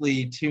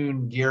perfectly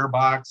tuned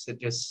gearbox that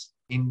just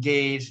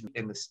engaged,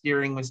 and the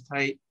steering was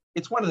tight.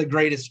 It's one of the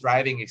greatest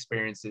driving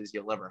experiences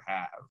you'll ever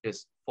have,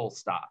 just full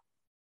stop.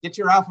 Get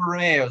your Alfa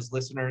Romeos,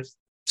 listeners.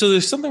 So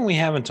there's something we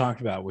haven't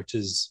talked about, which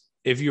is,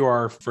 if you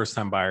are a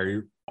first-time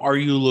buyer, are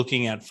you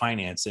looking at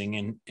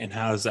financing, and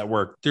how does that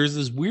work? There's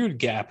this weird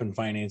gap in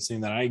financing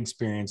that I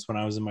experienced when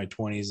I was in my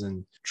 20s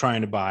and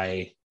trying to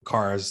buy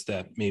cars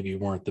that maybe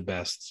weren't the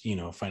best,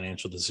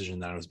 financial decision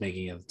that I was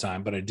making at the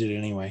time, but I did it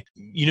anyway.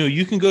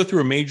 You can go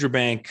through a major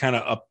bank kind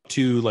of up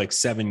to like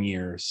 7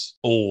 years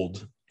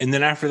old. And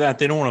then after that,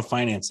 they don't want to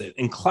finance it.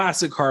 And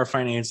classic car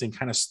financing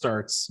kind of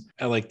starts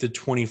at like the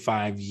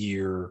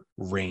 25-year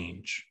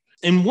range.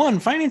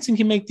 And financing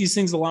can make these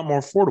things a lot more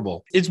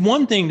affordable. It's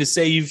one thing to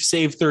say you've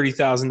saved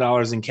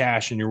 $30,000 in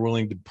cash and you're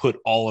willing to put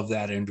all of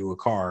that into a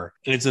car.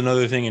 And it's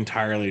another thing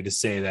entirely to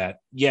say that,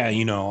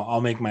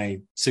 I'll make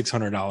my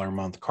 $600 a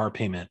month car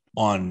payment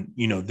on,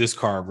 this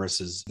car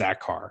versus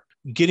that car.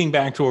 Getting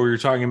back to what we were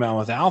talking about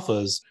with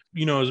Alphas,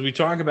 as we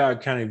talk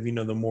about kind of,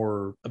 the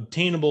more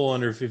obtainable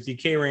under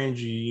 50K range,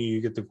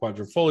 you get the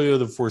Quadrifoglio,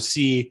 the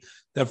 4C,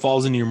 that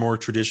falls into your more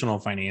traditional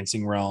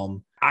financing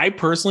realm. I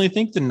personally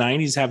think the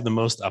 90s have the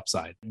most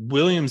upside.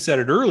 William said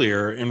it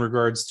earlier in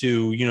regards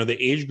to, the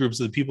age groups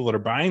of the people that are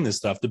buying this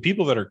stuff. The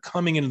people that are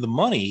coming into the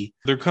money,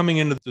 they're coming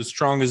into the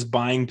strongest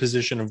buying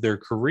position of their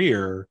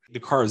career. The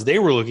cars they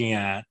were looking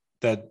at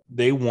that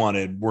they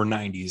wanted were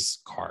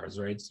 90s cars,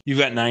 right? You've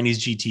got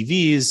 90s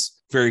GTVs,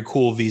 very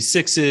cool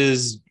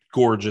V6s,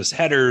 gorgeous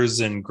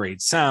headers and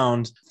great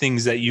sound,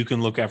 things that you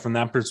can look at from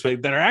that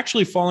perspective that are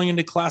actually falling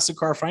into classic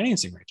car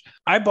financing range.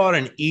 I bought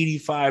an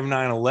 85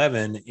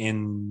 911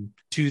 in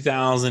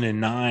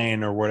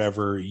 2009 or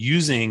whatever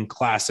using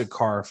classic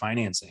car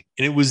financing.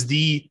 And it was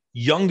the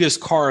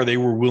youngest car they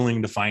were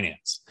willing to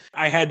finance.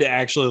 I had to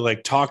actually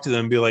talk to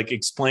them, be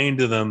explain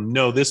to them,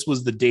 no, this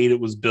was the date it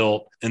was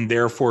built, and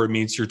therefore it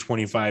meets your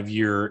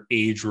 25-year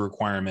age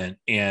requirement,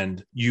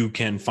 and you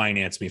can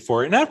finance me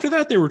for it. And after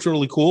that, they were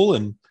totally cool.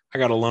 And I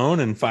got a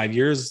loan, and 5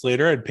 years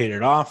later, I'd paid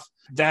it off.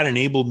 That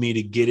enabled me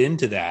to get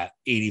into that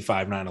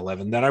 85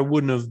 911 that I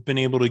wouldn't have been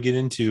able to get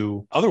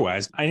into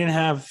otherwise. I didn't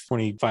have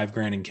 25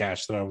 grand in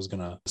cash that I was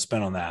going to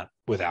spend on that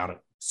without it.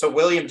 So,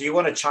 William, do you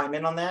want to chime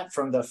in on that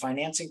from the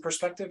financing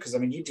perspective? Because,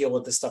 you deal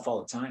with this stuff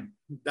all the time.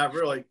 Not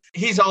really.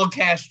 He's all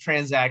cash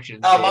transactions.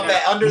 Oh, my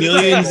bad. Under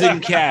millions in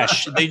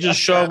cash. They just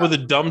show up with a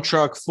dump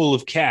truck full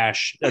of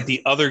cash at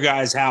the other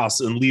guy's house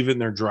and leave it in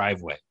their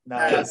driveway.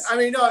 Nice.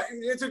 No,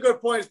 it's a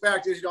good point. It's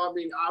back to,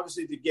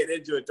 obviously to get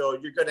into it, though,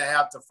 you're going to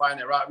have to find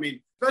that route.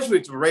 Especially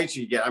with the rates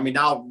you get.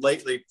 Now,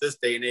 lately, this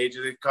day and age,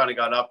 it's kind of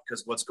gone up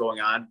because of what's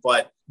going on,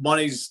 but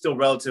money's still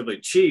relatively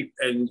cheap.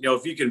 And,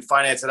 if you can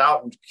finance it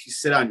out and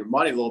sit on your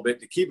money a little bit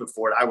to keep it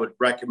for it, I would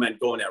recommend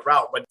going that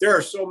route. But there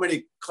are so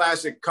many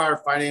classic car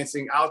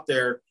financing out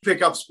there.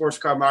 Pick up Sports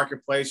Car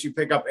Marketplace, you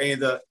pick up any of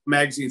the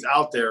magazines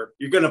out there,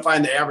 you're going to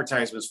find the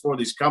advertisements for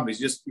these companies.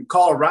 Just you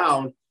call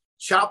around,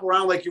 shop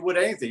around like you would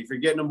anything. If you're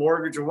getting a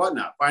mortgage or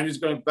whatnot, find who's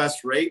going to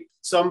best rate.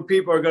 Some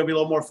people are going to be a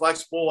little more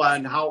flexible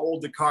on how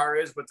old the car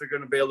is, what they're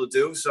going to be able to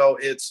do. So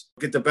it's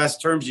get the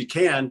best terms you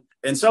can.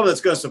 And some of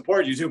it's going to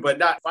support you too, but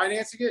not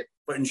financing it,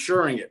 but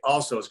insuring it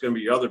also is going to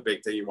be the other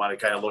big thing you want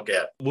to kind of look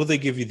at. Will they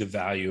give you the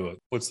value?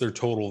 What's their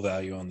total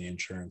value on the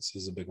insurance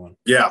is a big one.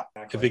 Yeah.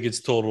 If it gets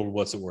totaled,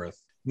 what's it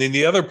worth? Then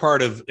the other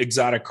part of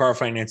exotic car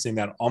financing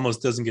that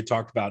almost doesn't get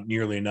talked about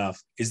nearly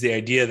enough is the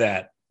idea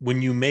that when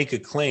you make a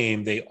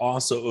claim, they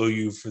also owe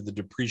you for the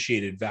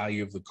depreciated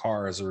value of the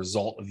car as a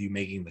result of you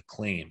making the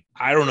claim.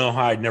 I don't know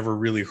how I'd never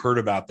really heard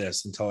about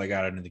this until I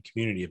got into the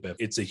community a bit.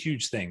 It's a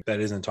huge thing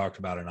that isn't talked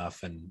about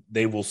enough, and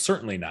they will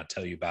certainly not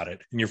tell you about it.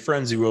 And your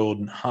friends who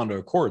own Honda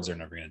Accords are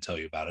never going to tell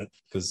you about it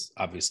because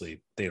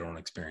obviously they don't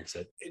experience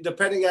it.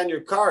 Depending on your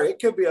car, it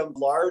could be a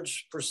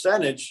large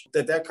percentage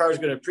that car is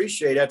going to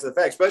appreciate after the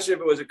fact, especially if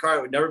it was a car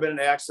that had never been in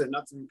an accident,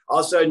 nothing.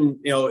 All of a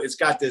sudden, it's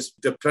got this,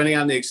 depending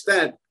on the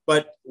extent,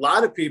 But a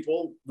lot of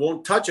people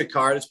won't touch a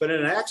car that's been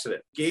in an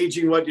accident.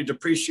 Gauging what your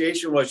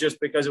depreciation was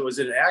just because it was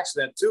in an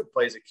accident too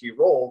plays a key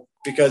role,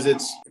 because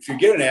if you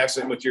get an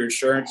accident with your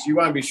insurance, you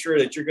want to be sure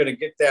that you're going to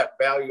get that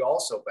value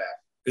also back,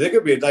 because it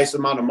could be a nice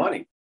amount of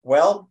money.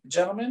 Well,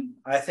 gentlemen,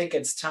 I think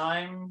it's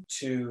time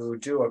to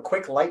do a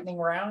quick lightning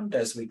round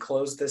as we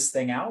close this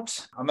thing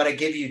out. I'm going to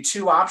give you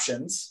two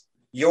options.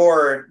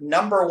 Your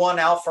number one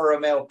Alfa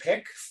Romeo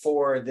pick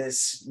for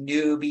this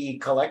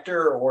newbie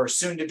collector or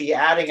soon to be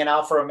adding an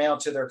Alfa Romeo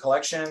to their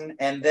collection.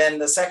 And then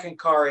the second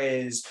car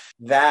is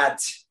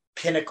that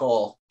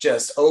pinnacle,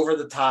 just over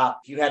the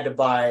top. You had to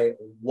buy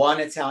one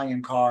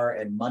Italian car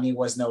and money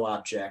was no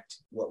object.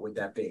 What would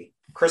that be?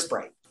 Chris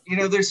Bright.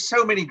 There's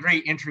so many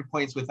great entry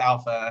points with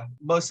Alfa.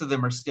 Most of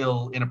them are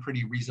still in a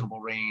pretty reasonable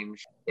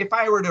range. If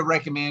I were to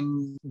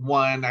recommend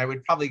one, I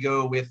would probably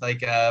go with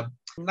like a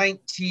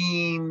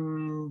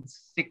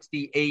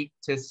 1968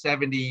 to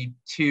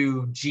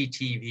 72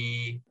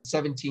 GTV,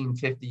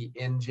 1750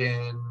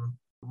 engine,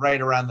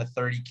 right around the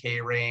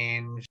 30K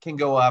range. Can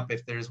go up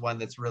if there's one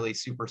that's really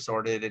super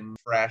sorted and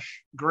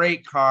fresh.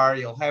 Great car.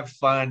 You'll have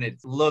fun. It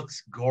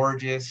looks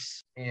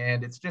gorgeous.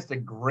 And it's just a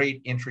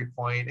great entry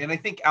point. And I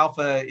think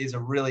Alfa is a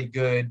really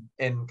good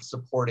and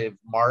supportive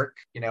mark.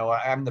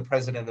 I'm the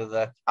president of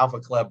the Alfa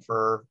Club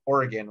for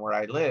Oregon, where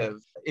I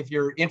live. If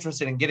you're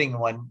interested in getting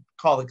one,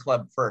 call the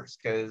club first,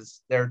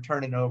 because they're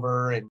turning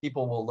over and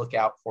people will look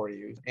out for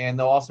you. And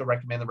they'll also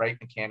recommend the right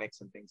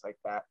mechanics and things like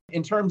that.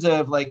 In terms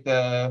of like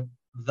the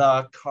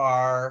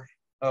car,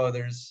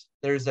 there's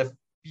a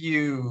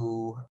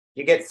few.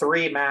 You get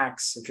 3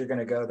 max if you're going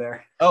to go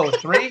there. Oh,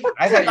 3?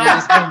 I thought you were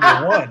just giving me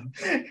 1.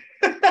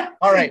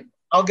 All right,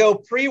 I'll go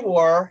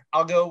pre-war.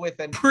 I'll go with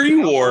an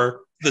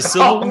pre-war. The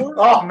Civil War.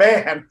 Oh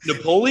man,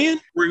 Napoleon.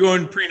 We're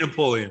going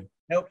pre-Napoleon.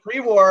 No,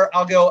 pre-war.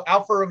 I'll go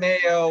Alfa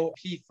Romeo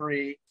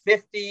P3.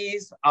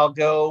 50s. I'll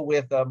go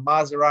with a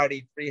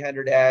Maserati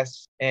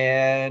 300S,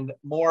 and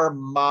more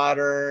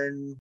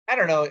modern. I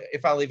don't know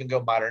if I'll even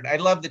go modern. I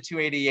love the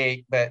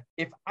 288, but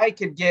if I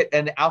could get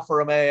an Alfa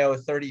Romeo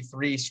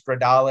 33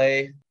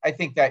 Stradale, I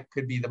think that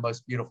could be the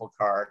most beautiful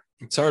car.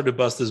 It's hard to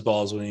bust his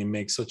balls when he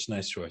makes such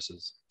nice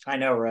choices. I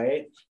know,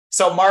 right?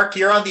 So, Mark,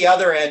 you're on the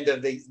other end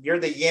of you're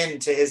the yin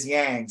to his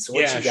yang. So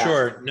what you got?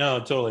 Sure. No,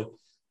 totally.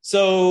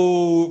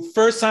 So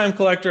first-time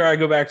collector, I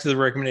go back to the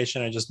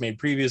recommendation I just made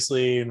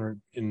previously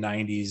in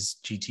 90s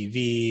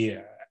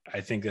GTV. I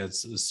think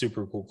that's a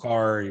super cool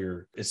car.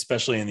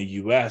 Especially in the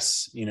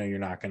US, you're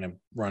not going to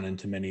run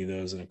into many of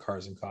those in a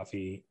cars and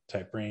coffee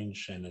type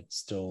range, and it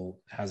still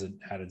hasn't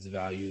had its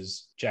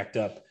values jacked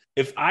up.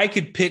 If I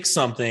could pick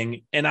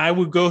something, and I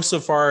would go so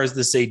far as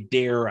to say,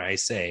 dare I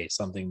say,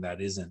 something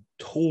that isn't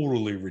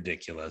totally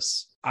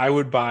ridiculous, I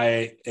would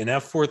buy an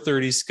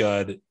F430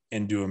 Scud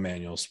and do a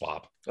manual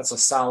swap. That's a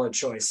solid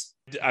choice.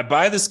 I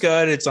buy the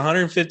Scud. It's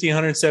 150,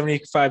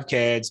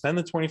 175K. I'd spend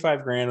the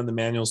 25 grand on the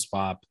manual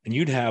swap, and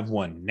you'd have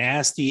one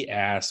nasty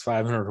ass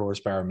 500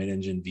 horsepower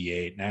mid-engine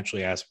V8,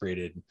 naturally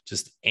aspirated,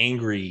 just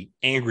angry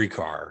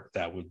car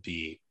that would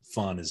be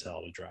fun as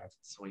hell to drive.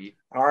 Sweet.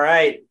 All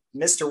right,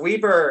 Mr.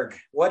 Weberg,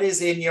 what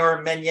is in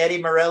your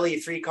Megnetti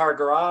Morelli 3-car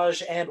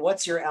garage, and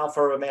what's your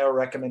Alfa Romeo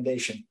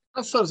recommendation?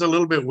 That sounds a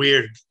little bit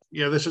weird.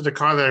 This is a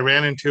car that I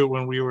ran into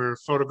when we were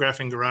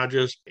photographing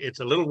garages. It's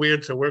a little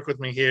weird, so work with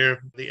me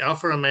here. The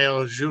Alfa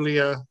Romeo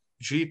Giulia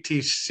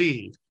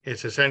GTC.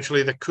 It's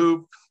essentially the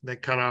coupe. They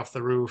cut off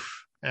the roof,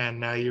 and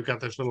now you've got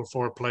this little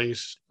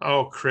 4-place.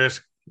 Oh, Chris,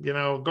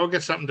 go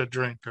get something to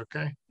drink,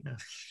 okay? Yeah.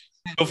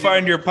 Go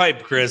find your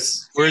pipe,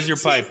 Chris. Where's your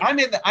pipe? I'm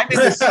in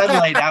the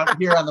sunlight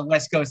out here on the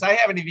West Coast. I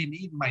haven't even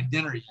eaten my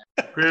dinner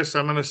yet. Chris,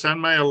 I'm going to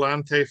send my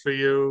Alante for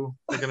you.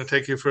 They're going to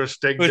take you for a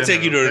steak dinner. We'll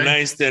take you to a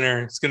nice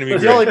dinner. It's going to be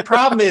great. The only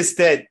problem is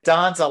that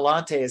Don's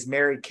Alante is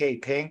Mary Kay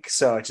Pink,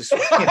 so it just...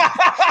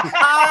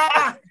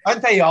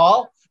 Aren't they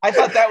all? I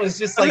thought that was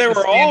just like they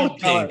were all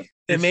pink. Color.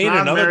 They It's made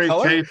not another Mary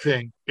color. Kay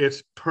Pink.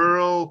 It's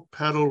pearl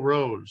petal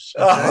rose.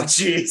 Oh,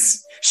 jeez.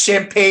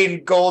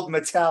 Champagne gold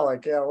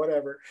metallic. Yeah,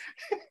 whatever.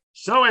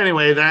 So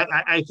anyway,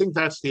 I think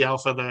that's the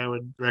Alfa that I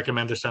would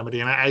recommend to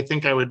somebody. And I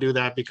think I would do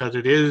that because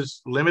it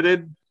is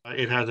limited.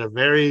 It has a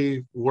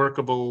very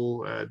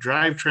workable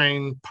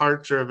drivetrain.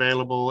 Parts are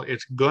available.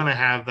 It's going to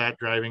have that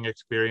driving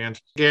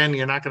experience. Again,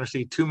 you're not going to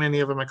see too many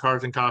of them at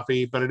Cars and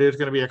Coffee, but it is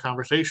going to be a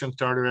conversation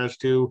starter as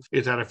to,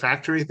 is that a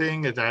factory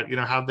thing? Is that,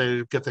 how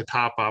they get the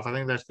top off? I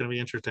think that's going to be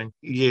interesting.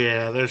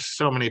 Yeah, there's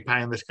so many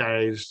pie in the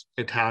skies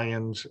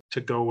Italians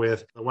to go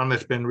with. The one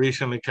that's been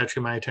recently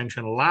catching my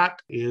attention a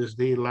lot is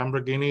the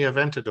Lamborghini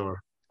Aventador.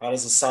 That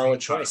is a solid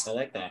choice. I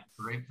like that.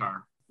 Great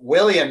car.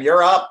 William,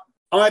 you're up.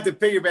 I'll have to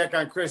piggyback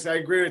on Chris. I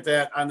agree with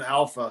that on the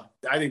Alfa.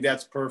 I think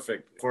that's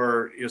perfect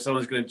for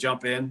someone's going to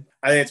jump in.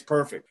 I think it's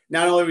perfect.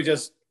 Not only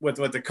with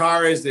what the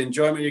car is, the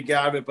enjoyment you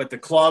got of it, but the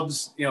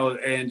clubs,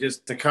 and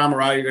just the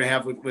camaraderie you're going to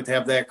have with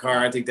have that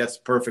car. I think that's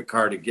the perfect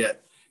car to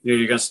get. You're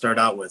going to start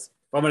out with.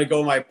 If I'm going to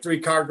go my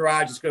 3-car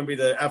garage, it's going to be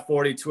the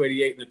F40,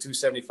 288, and the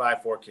 275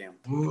 4-cam.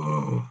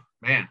 Ooh,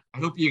 man, I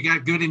hope you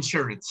got good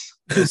insurance.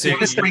 Did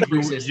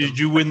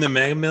you win the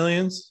Mega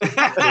Millions?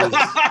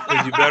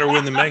 'Cause you better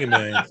win the Mega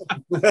Millions.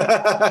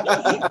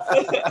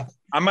 I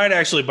might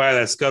actually buy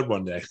that Scud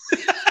one day.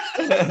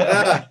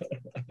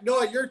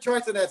 No, your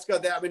choice of that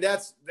Scud. I mean,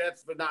 that's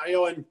not,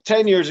 and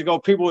 10 years ago,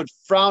 people would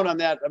frown on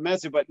that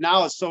immensely, but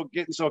now it's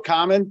getting so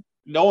common.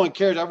 No one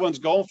cares. Everyone's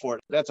going for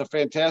it. That's a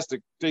fantastic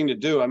thing to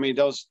do. I mean,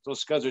 those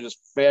Scuds are just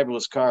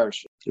fabulous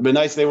cars. It'd been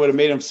nice if they would have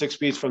made them 6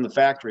 speeds from the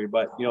factory,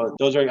 but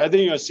those are. I think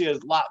you're going to see a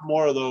lot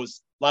more of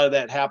those. A lot of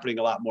that happening.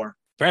 A lot more.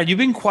 Brad, you've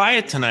been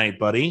quiet tonight,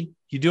 buddy.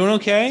 You doing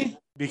okay?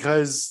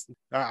 Because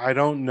I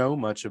don't know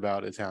much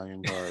about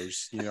Italian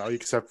cars,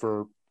 except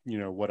for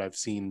what I've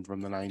seen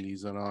from the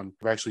 90s and on.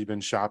 I've actually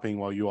been shopping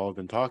while you all have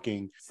been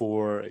talking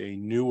for a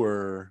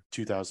newer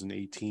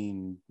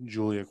 2018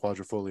 Giulia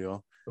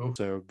Quadrifoglio. Oh.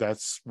 So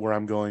that's where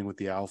I'm going with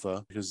the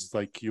Alfa, because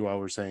like you all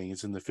were saying,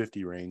 it's in the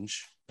 50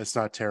 range. It's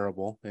not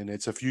terrible, and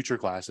it's a future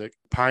classic.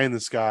 Pie in the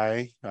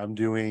sky, I'm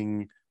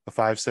doing a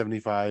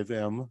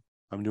 575M.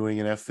 I'm doing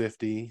an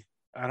F50.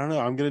 I don't know.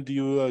 I'm going to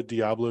do a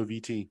Diablo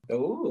VT.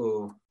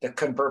 Oh, the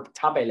convertible.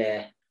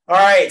 All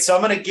right. So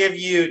I'm going to give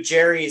you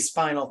Jerry's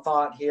final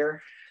thought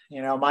here.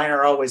 Mine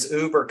are always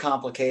uber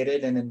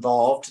complicated and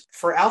involved.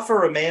 For Alfa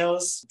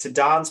Romeos, to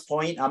Don's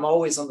point, I'm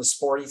always on the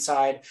sporty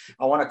side.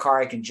 I want a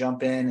car I can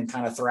jump in and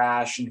kind of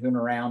thrash and hoon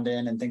around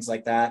in and things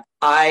like that.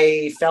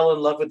 I fell in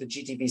love with the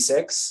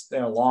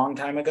GTB6 a long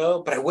time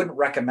ago, but I wouldn't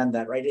recommend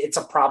that, right? It's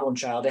a problem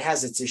child. It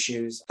has its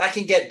issues. I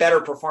can get better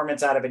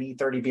performance out of an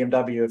E30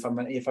 BMW if I'm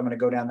going to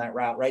go down that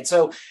route, right?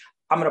 So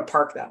I'm going to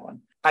park that one.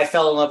 I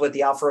fell in love with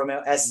the Alfa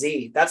Romeo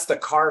SZ. That's the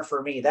car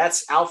for me.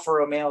 That's Alfa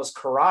Romeo's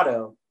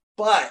Corrado,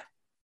 but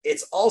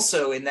it's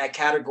also in that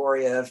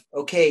category of,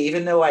 okay,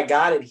 even though I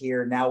got it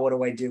here, now what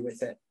do I do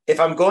with it? If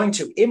I'm going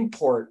to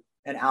import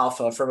an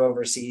Alfa from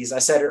overseas, I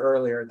said it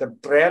earlier, the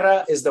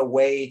Brera is the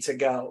way to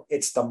go.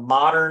 It's the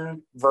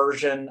modern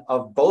version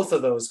of both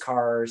of those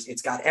cars.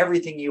 It's got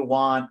everything you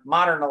want,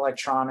 modern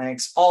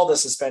electronics, all the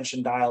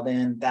suspension dialed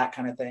in, that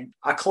kind of thing.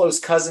 A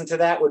close cousin to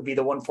that would be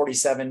the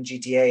 147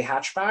 GTA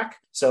hatchback.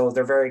 So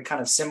they're very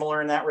kind of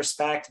similar in that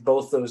respect.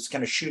 Both those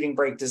kind of shooting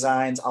brake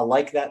designs. I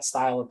like that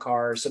style of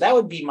car. So that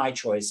would be my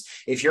choice.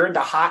 If you're into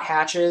hot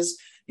hatches,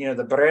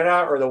 the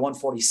Brera or the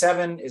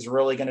 147 is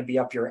really going to be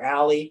up your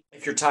alley.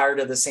 If you're tired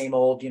of the same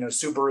old,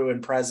 Subaru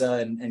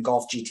Impreza and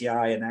Golf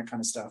GTI and that kind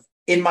of stuff.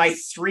 In my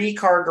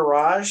 3-car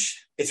garage,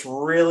 it's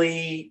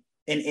really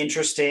an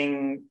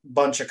interesting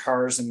bunch of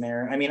cars in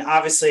there. I mean,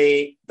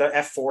 obviously the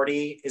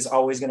F40 is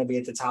always going to be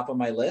at the top of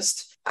my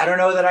list. I don't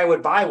know that I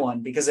would buy one,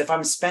 because if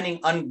I'm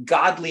spending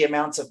ungodly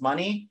amounts of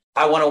money,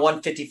 I want a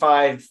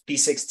 155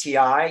 B6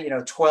 Ti,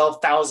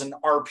 12,000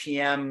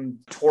 RPM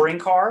touring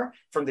car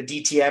from the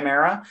DTM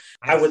era.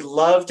 I would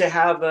love to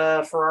have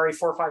a Ferrari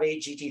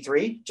 458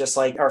 GT3, just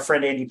like our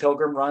friend Andy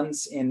Pilgrim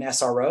runs in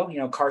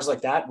SRO. Cars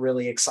like that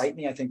really excite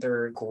me. I think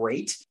they're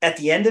great. At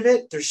the end of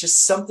it, there's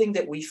just something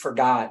that we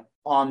forgot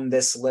on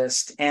this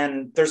list.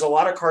 And there's a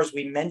lot of cars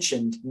we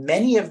mentioned.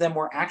 Many of them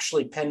were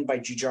actually penned by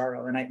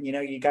Giugiaro. And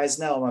you guys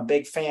know I'm a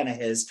big fan of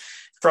his,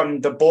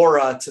 from the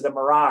Bora to the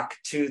Merak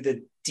to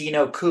the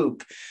Dino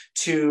Coupe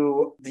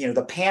to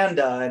the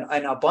Panda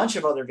and a bunch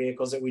of other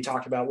vehicles that we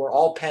talked about were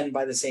all penned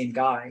by the same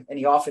guy, and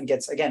he often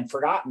gets, again,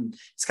 forgotten.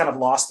 It's kind of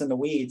lost in the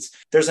weeds.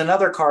 There's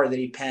another car that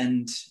he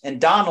penned, and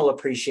Don will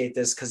appreciate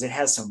this because it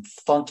has some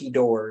funky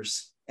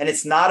doors, and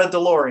it's not a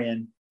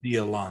DeLorean. The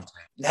Alante.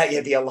 Not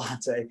yet the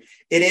Alante.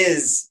 It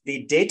is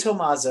the De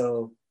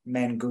Tomaso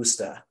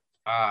Mangusta.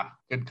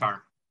 Good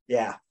car.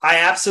 Yeah, I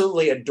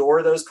absolutely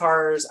adore those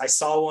cars. I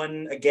saw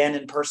one again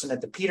in person at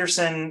the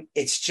Peterson.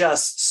 It's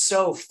just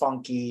so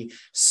funky,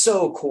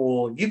 so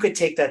cool. You could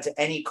take that to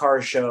any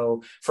car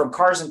show, from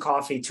Cars and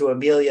Coffee to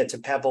Amelia to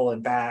Pebble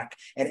and back,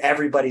 and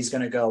everybody's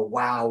going to go,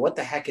 wow, what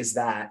the heck is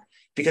that?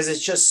 Because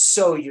it's just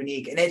so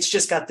unique, and it's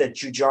just got the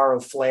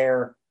Giugiaro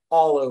flair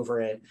all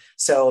over it.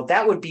 So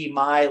that would be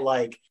my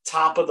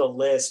top of the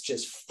list,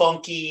 just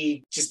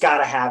funky, just got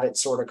to have it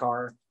sort of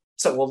car.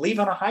 So we'll leave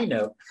on a high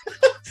note.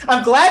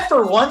 I'm glad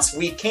for once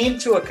we came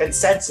to a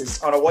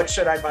consensus on a What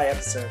Should I Buy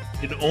episode.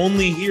 And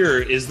only here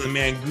is the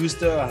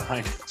Mangusta a high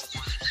note.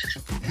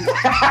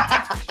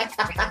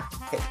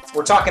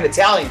 We're talking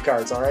Italian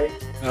cars, all right?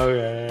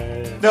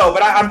 Okay. No,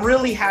 but I'm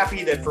really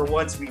happy that for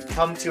once we've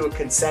come to a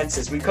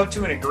consensus. We've come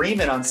to an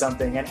agreement on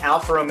something, and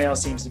Alfa Romeo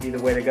seems to be the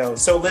way to go.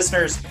 So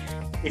listeners,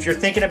 if you're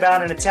thinking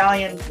about an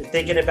Italian, you're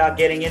thinking about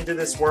getting into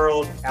this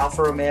world,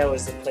 Alfa Romeo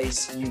is the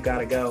place you got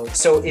to go.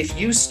 So if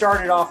you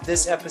started off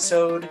this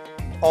episode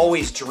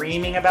always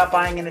dreaming about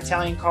buying an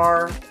Italian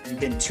car, you've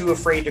been too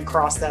afraid to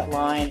cross that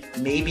line,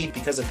 maybe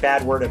because of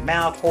bad word of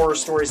mouth, horror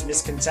stories,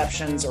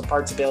 misconceptions, or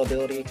parts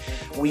availability,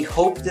 we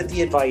hope that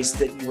the advice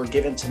that you were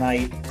given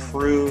tonight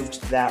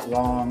proved that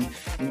wrong,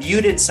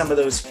 muted some of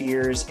those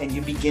fears, and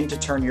you begin to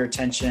turn your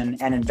attention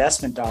and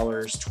investment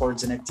dollars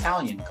towards an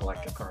Italian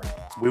collector car.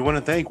 We want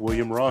to thank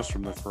William Ross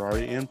from the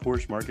Ferrari and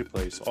Porsche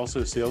Marketplace,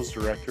 also sales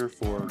director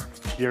for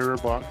Pierre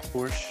Bach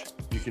Porsche.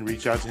 You can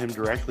reach out to him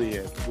directly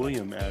at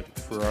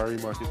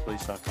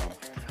william@ferrarimarketplace.com.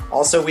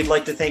 Also, we'd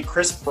like to thank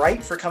Chris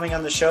Bright for coming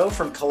on the show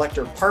from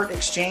Collector Part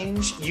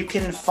Exchange. You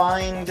can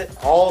find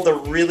all the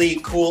really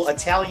cool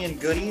Italian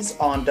goodies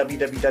on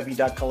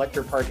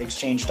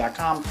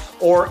www.collectorpartexchange.com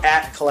or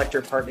at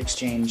Collector Part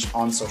Exchange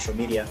on social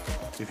media.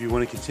 If you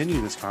want to continue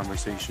this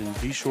conversation,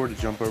 be sure to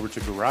jump over to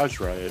Garage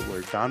Riot,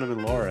 where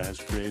Donovan Laura has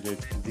created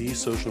the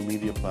social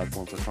media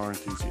platform for car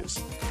enthusiasts,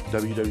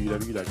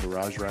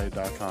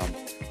 www.garageriot.com.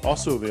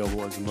 Also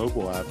available as a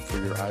mobile app for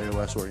your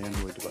iOS or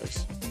Android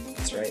device.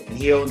 That's right. And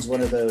he owns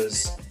one of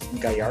those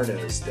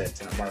Gallardos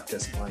that Mark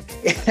doesn't like.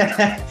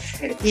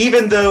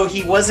 Even though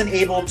he wasn't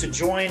able to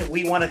join,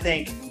 we want to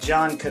thank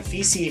John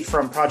Cafisi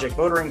from Project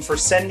Motoring for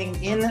sending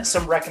in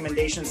some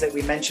recommendations that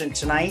we mentioned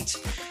tonight.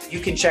 You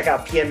can check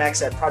out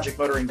PMX at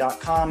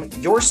projectmotoring.com,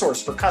 your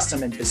source for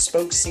custom and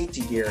bespoke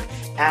safety gear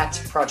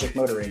at Project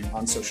Motoring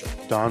on social.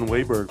 Don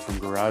Wayberg from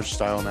Garage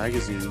Style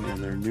Magazine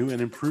and their new and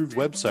improved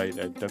website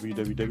at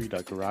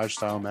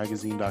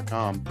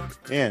www.garagestylemagazine.com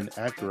and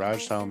at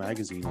Garage Style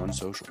Magazine on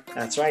social.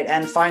 That's right.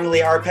 And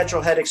finally, our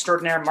petrol head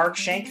extraordinaire, Mark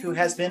Shank, who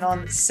has been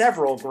on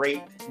several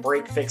great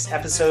Break Fix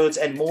episodes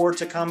and more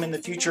to come in the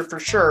future for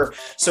sure.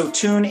 So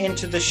tune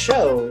into the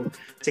show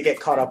to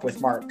get caught up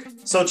with Mark.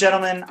 So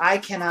gentlemen, I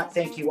cannot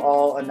thank you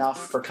all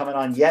enough for coming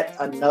on yet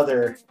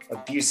another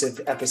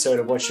abusive episode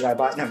of What Should I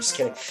Buy? No, I'm just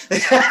kidding.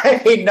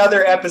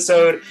 Another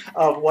episode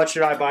of What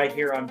Should I Buy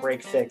here on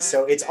Break Fix.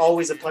 So it's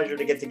always a pleasure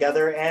to get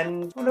together,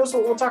 and who knows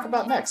what we'll talk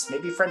about next?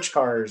 Maybe French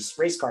cars,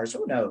 race cars,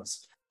 who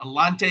knows?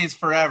 Allante's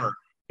forever.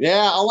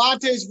 Yeah,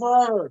 Allante's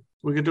forever.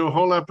 We could do a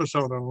whole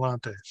episode on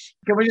Lantes.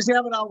 Can we just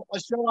have a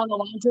show on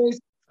Allante's?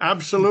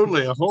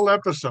 Absolutely, a whole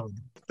episode.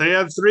 They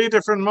had 3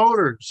 different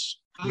motors.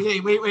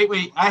 Okay,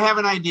 wait. I have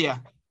an idea.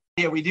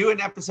 Yeah, we do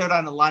an episode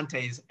on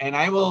Allante's, and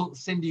I will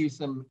send you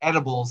some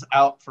edibles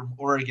out from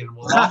Oregon.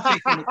 We'll all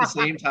take them at the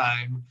same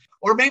time.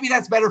 Or maybe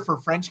that's better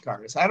for French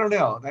cars. I don't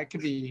know. That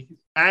could be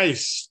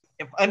Nice.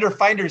 if under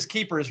finders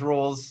keepers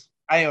rules.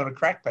 I own a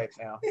crack pipe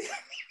now.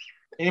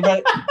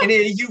 Anybody,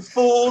 any of you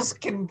fools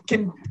can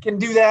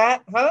do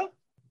that, huh?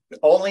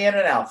 Only in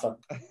an Alpha.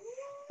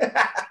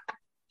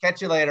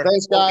 Catch you later.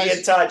 Thanks, We'll guys. be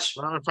in touch.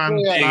 A lot of fun.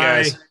 Yeah. Hey, Bye.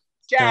 guys.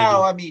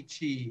 Ciao,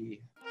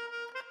 amici.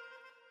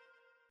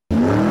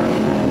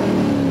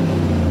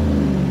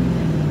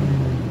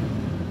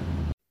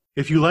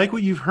 If you like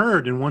what you've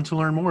heard and want to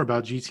learn more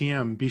about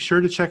GTM, be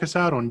sure to check us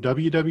out on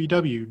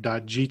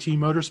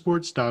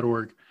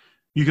www.gtmotorsports.org.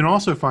 You can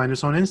also find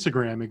us on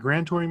Instagram at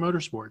Grand Touring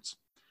Motorsports.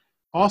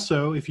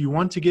 Also, if you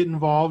want to get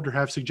involved or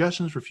have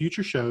suggestions for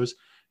future shows,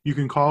 you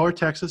can call or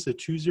text us at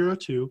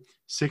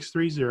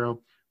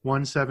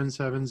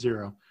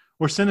 202-630-1770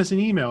 or send us an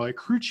email at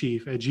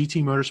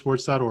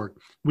crewchief@gtmotorsports.org.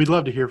 We'd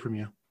love to hear from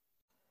you.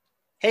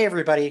 Hey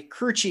everybody,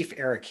 Crew Chief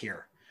Eric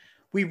here.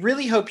 We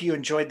really hope you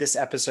enjoyed this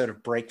episode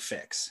of Break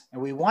Fix,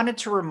 and we wanted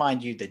to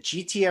remind you that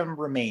GTM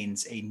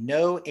remains a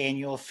no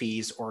annual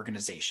fees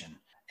organization,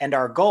 and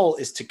our goal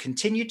is to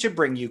continue to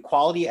bring you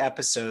quality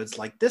episodes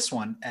like this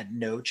one at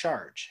no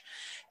charge.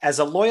 As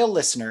a loyal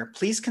listener,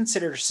 please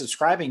consider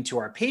subscribing to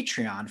our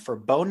Patreon for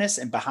bonus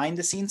and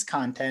behind-the-scenes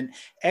content,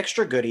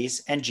 extra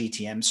goodies, and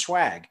GTM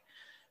swag.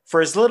 For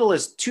as little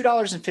as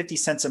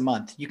 $2.50 a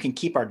month, you can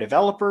keep our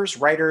developers,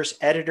 writers,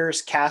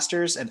 editors,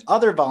 casters, and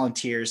other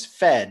volunteers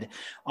fed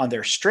on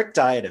their strict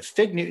diet of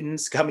Fig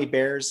Newtons, gummy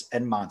bears,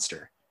 and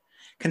Monster.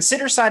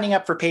 Consider signing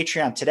up for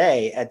Patreon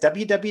today at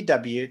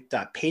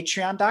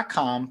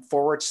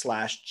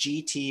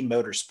www.patreon.com/GT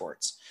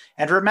Motorsports.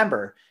 And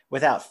remember,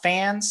 without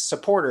fans,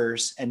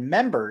 supporters, and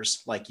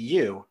members like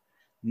you,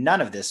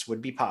 none of this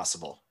would be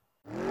possible.